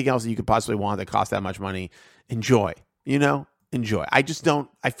everything else that you could possibly want that costs that much money, enjoy. You know, enjoy. I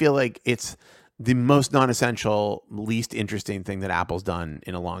feel like it's the most non-essential, least interesting thing that Apple's done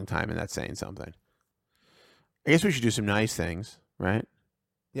in a long time, and that's saying something. I guess we should do some nice things, right?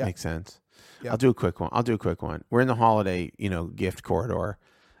 Yeah. Makes sense. Yeah. I'll do a quick one. We're in the holiday, you know, gift corridor.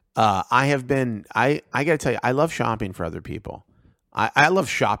 I got to tell you, I love shopping for other people. I love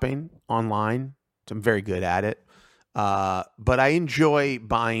shopping online. So I'm very good at it. But I enjoy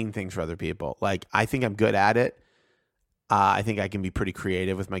buying things for other people. Like, I think I'm good at it. I think I can be pretty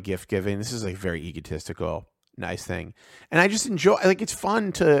creative with my gift giving. This is like very egotistical, nice thing. And I just enjoy, like, it's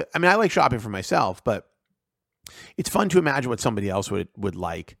fun to, I mean, I like shopping for myself, but it's fun to imagine what somebody else would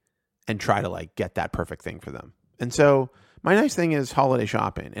like and try to like get that perfect thing for them. And so my nice thing is holiday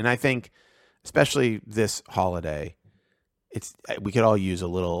shopping. And I think, especially this holiday, we could all use a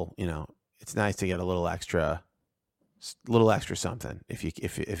little, you know, it's nice to get a little extra something if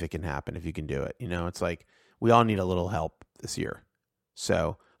it can happen, if you can do it. You know, it's like we all need a little help this year.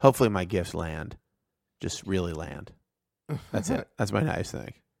 So hopefully my gifts just really land. That's it. That's my nice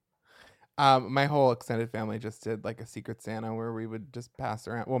thing. My whole extended family just did like a Secret Santa where we would just pass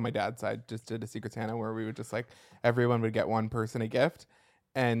around. Well, my dad's side just did a Secret Santa where we would just like, everyone would get one person a gift.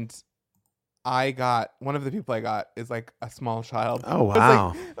 And one of the people I got is like a small child. Oh,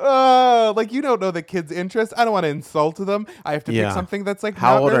 wow. Like you don't know the kid's interest. I don't want to insult them. I have to pick something that's like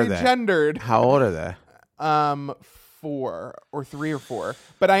How not old very are they? gendered. How old are they? 4 or 3 or 4.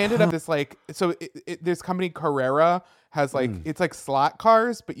 But I ended up this like, so this company Carrera has like, it's like slot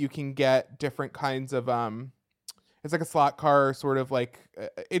cars, but you can get different kinds of, it's like a slot car sort of like,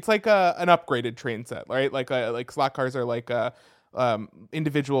 it's like an upgraded train set, right? Like slot cars are like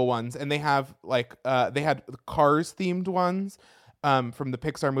individual ones, and they have like, they had Cars themed ones. From the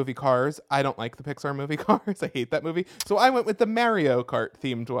Pixar movie Cars. I don't like the Pixar movie Cars. I hate that movie. So I went with the Mario Kart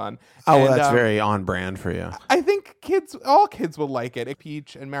themed one. Oh, well, that's very on brand for you. I think all kids will like it.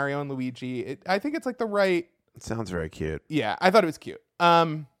 Peach and Mario and Luigi. I think it's like the right. It sounds very cute. Yeah, I thought it was cute.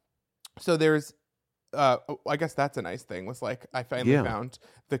 So there's, I guess that's a nice thing. Was like I finally found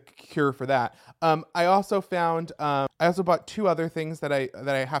the cure for that. I also found. I also bought 2 other things that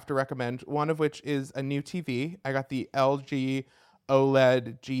I have to recommend. One of which is a new TV. I got the LG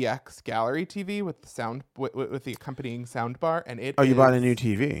OLED GX Gallery TV with the sound with the accompanying sound bar, and it. Oh, you bought a new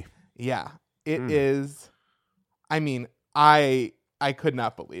TV? Yeah, it is. I mean, I could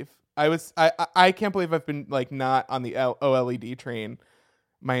not believe. I can't believe I've been like not on the OLED train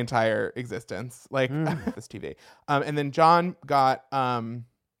my entire existence. Like this TV. And then John got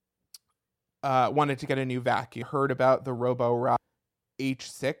wanted to get a new vacuum. Heard about the Roborock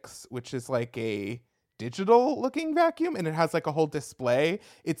H6, which is like a digital looking vacuum, and it has like a whole display.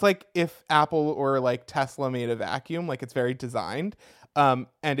 It's like if Apple or like Tesla made a vacuum, like it's very designed, and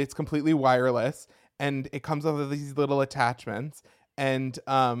it's completely wireless, and it comes with these little attachments, and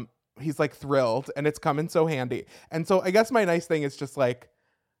he's like thrilled, and it's come in so handy. And so I guess my nice thing is just like,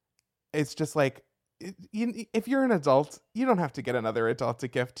 it's just like, if you're an adult, you don't have to get another adult a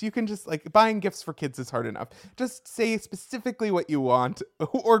gift. You can just like, buying gifts for kids is hard enough. Just say specifically what you want,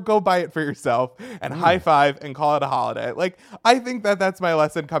 or go buy it for yourself and high five and call it a holiday. Like, I think that's my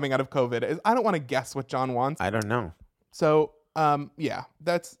lesson coming out of COVID is I don't want to guess what John wants. I don't know. So, yeah,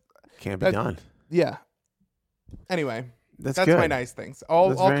 can't be done. Yeah. Anyway. That's good. My nice things.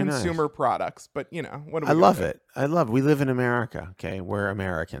 All consumer products, but you know what? I love it. We live in America. Okay, we're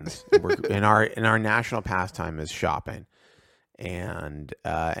Americans. We're in our national pastime is shopping, and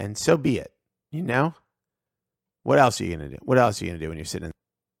so be it. You know, what else are you gonna do? What else are you gonna do when you're sitting?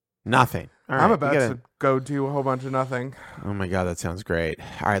 Nothing. All right, I'm about to go do a whole bunch of nothing. Oh my god, that sounds great.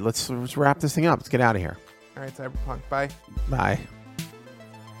 All right, let's wrap this thing up. Let's get out of here. All right, Cyberpunk. Bye. Bye.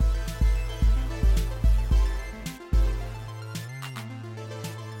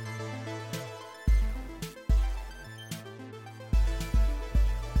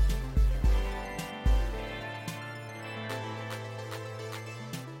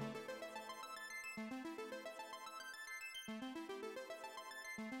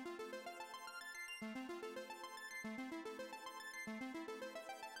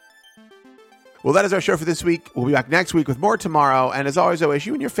 Well, that is our show for this week. We'll be back next week with more tomorrow. And as always, I wish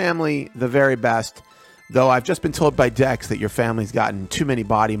you and your family the very best. Though I've just been told by Dex that your family's gotten too many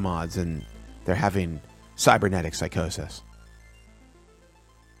body mods and they're having cybernetic psychosis.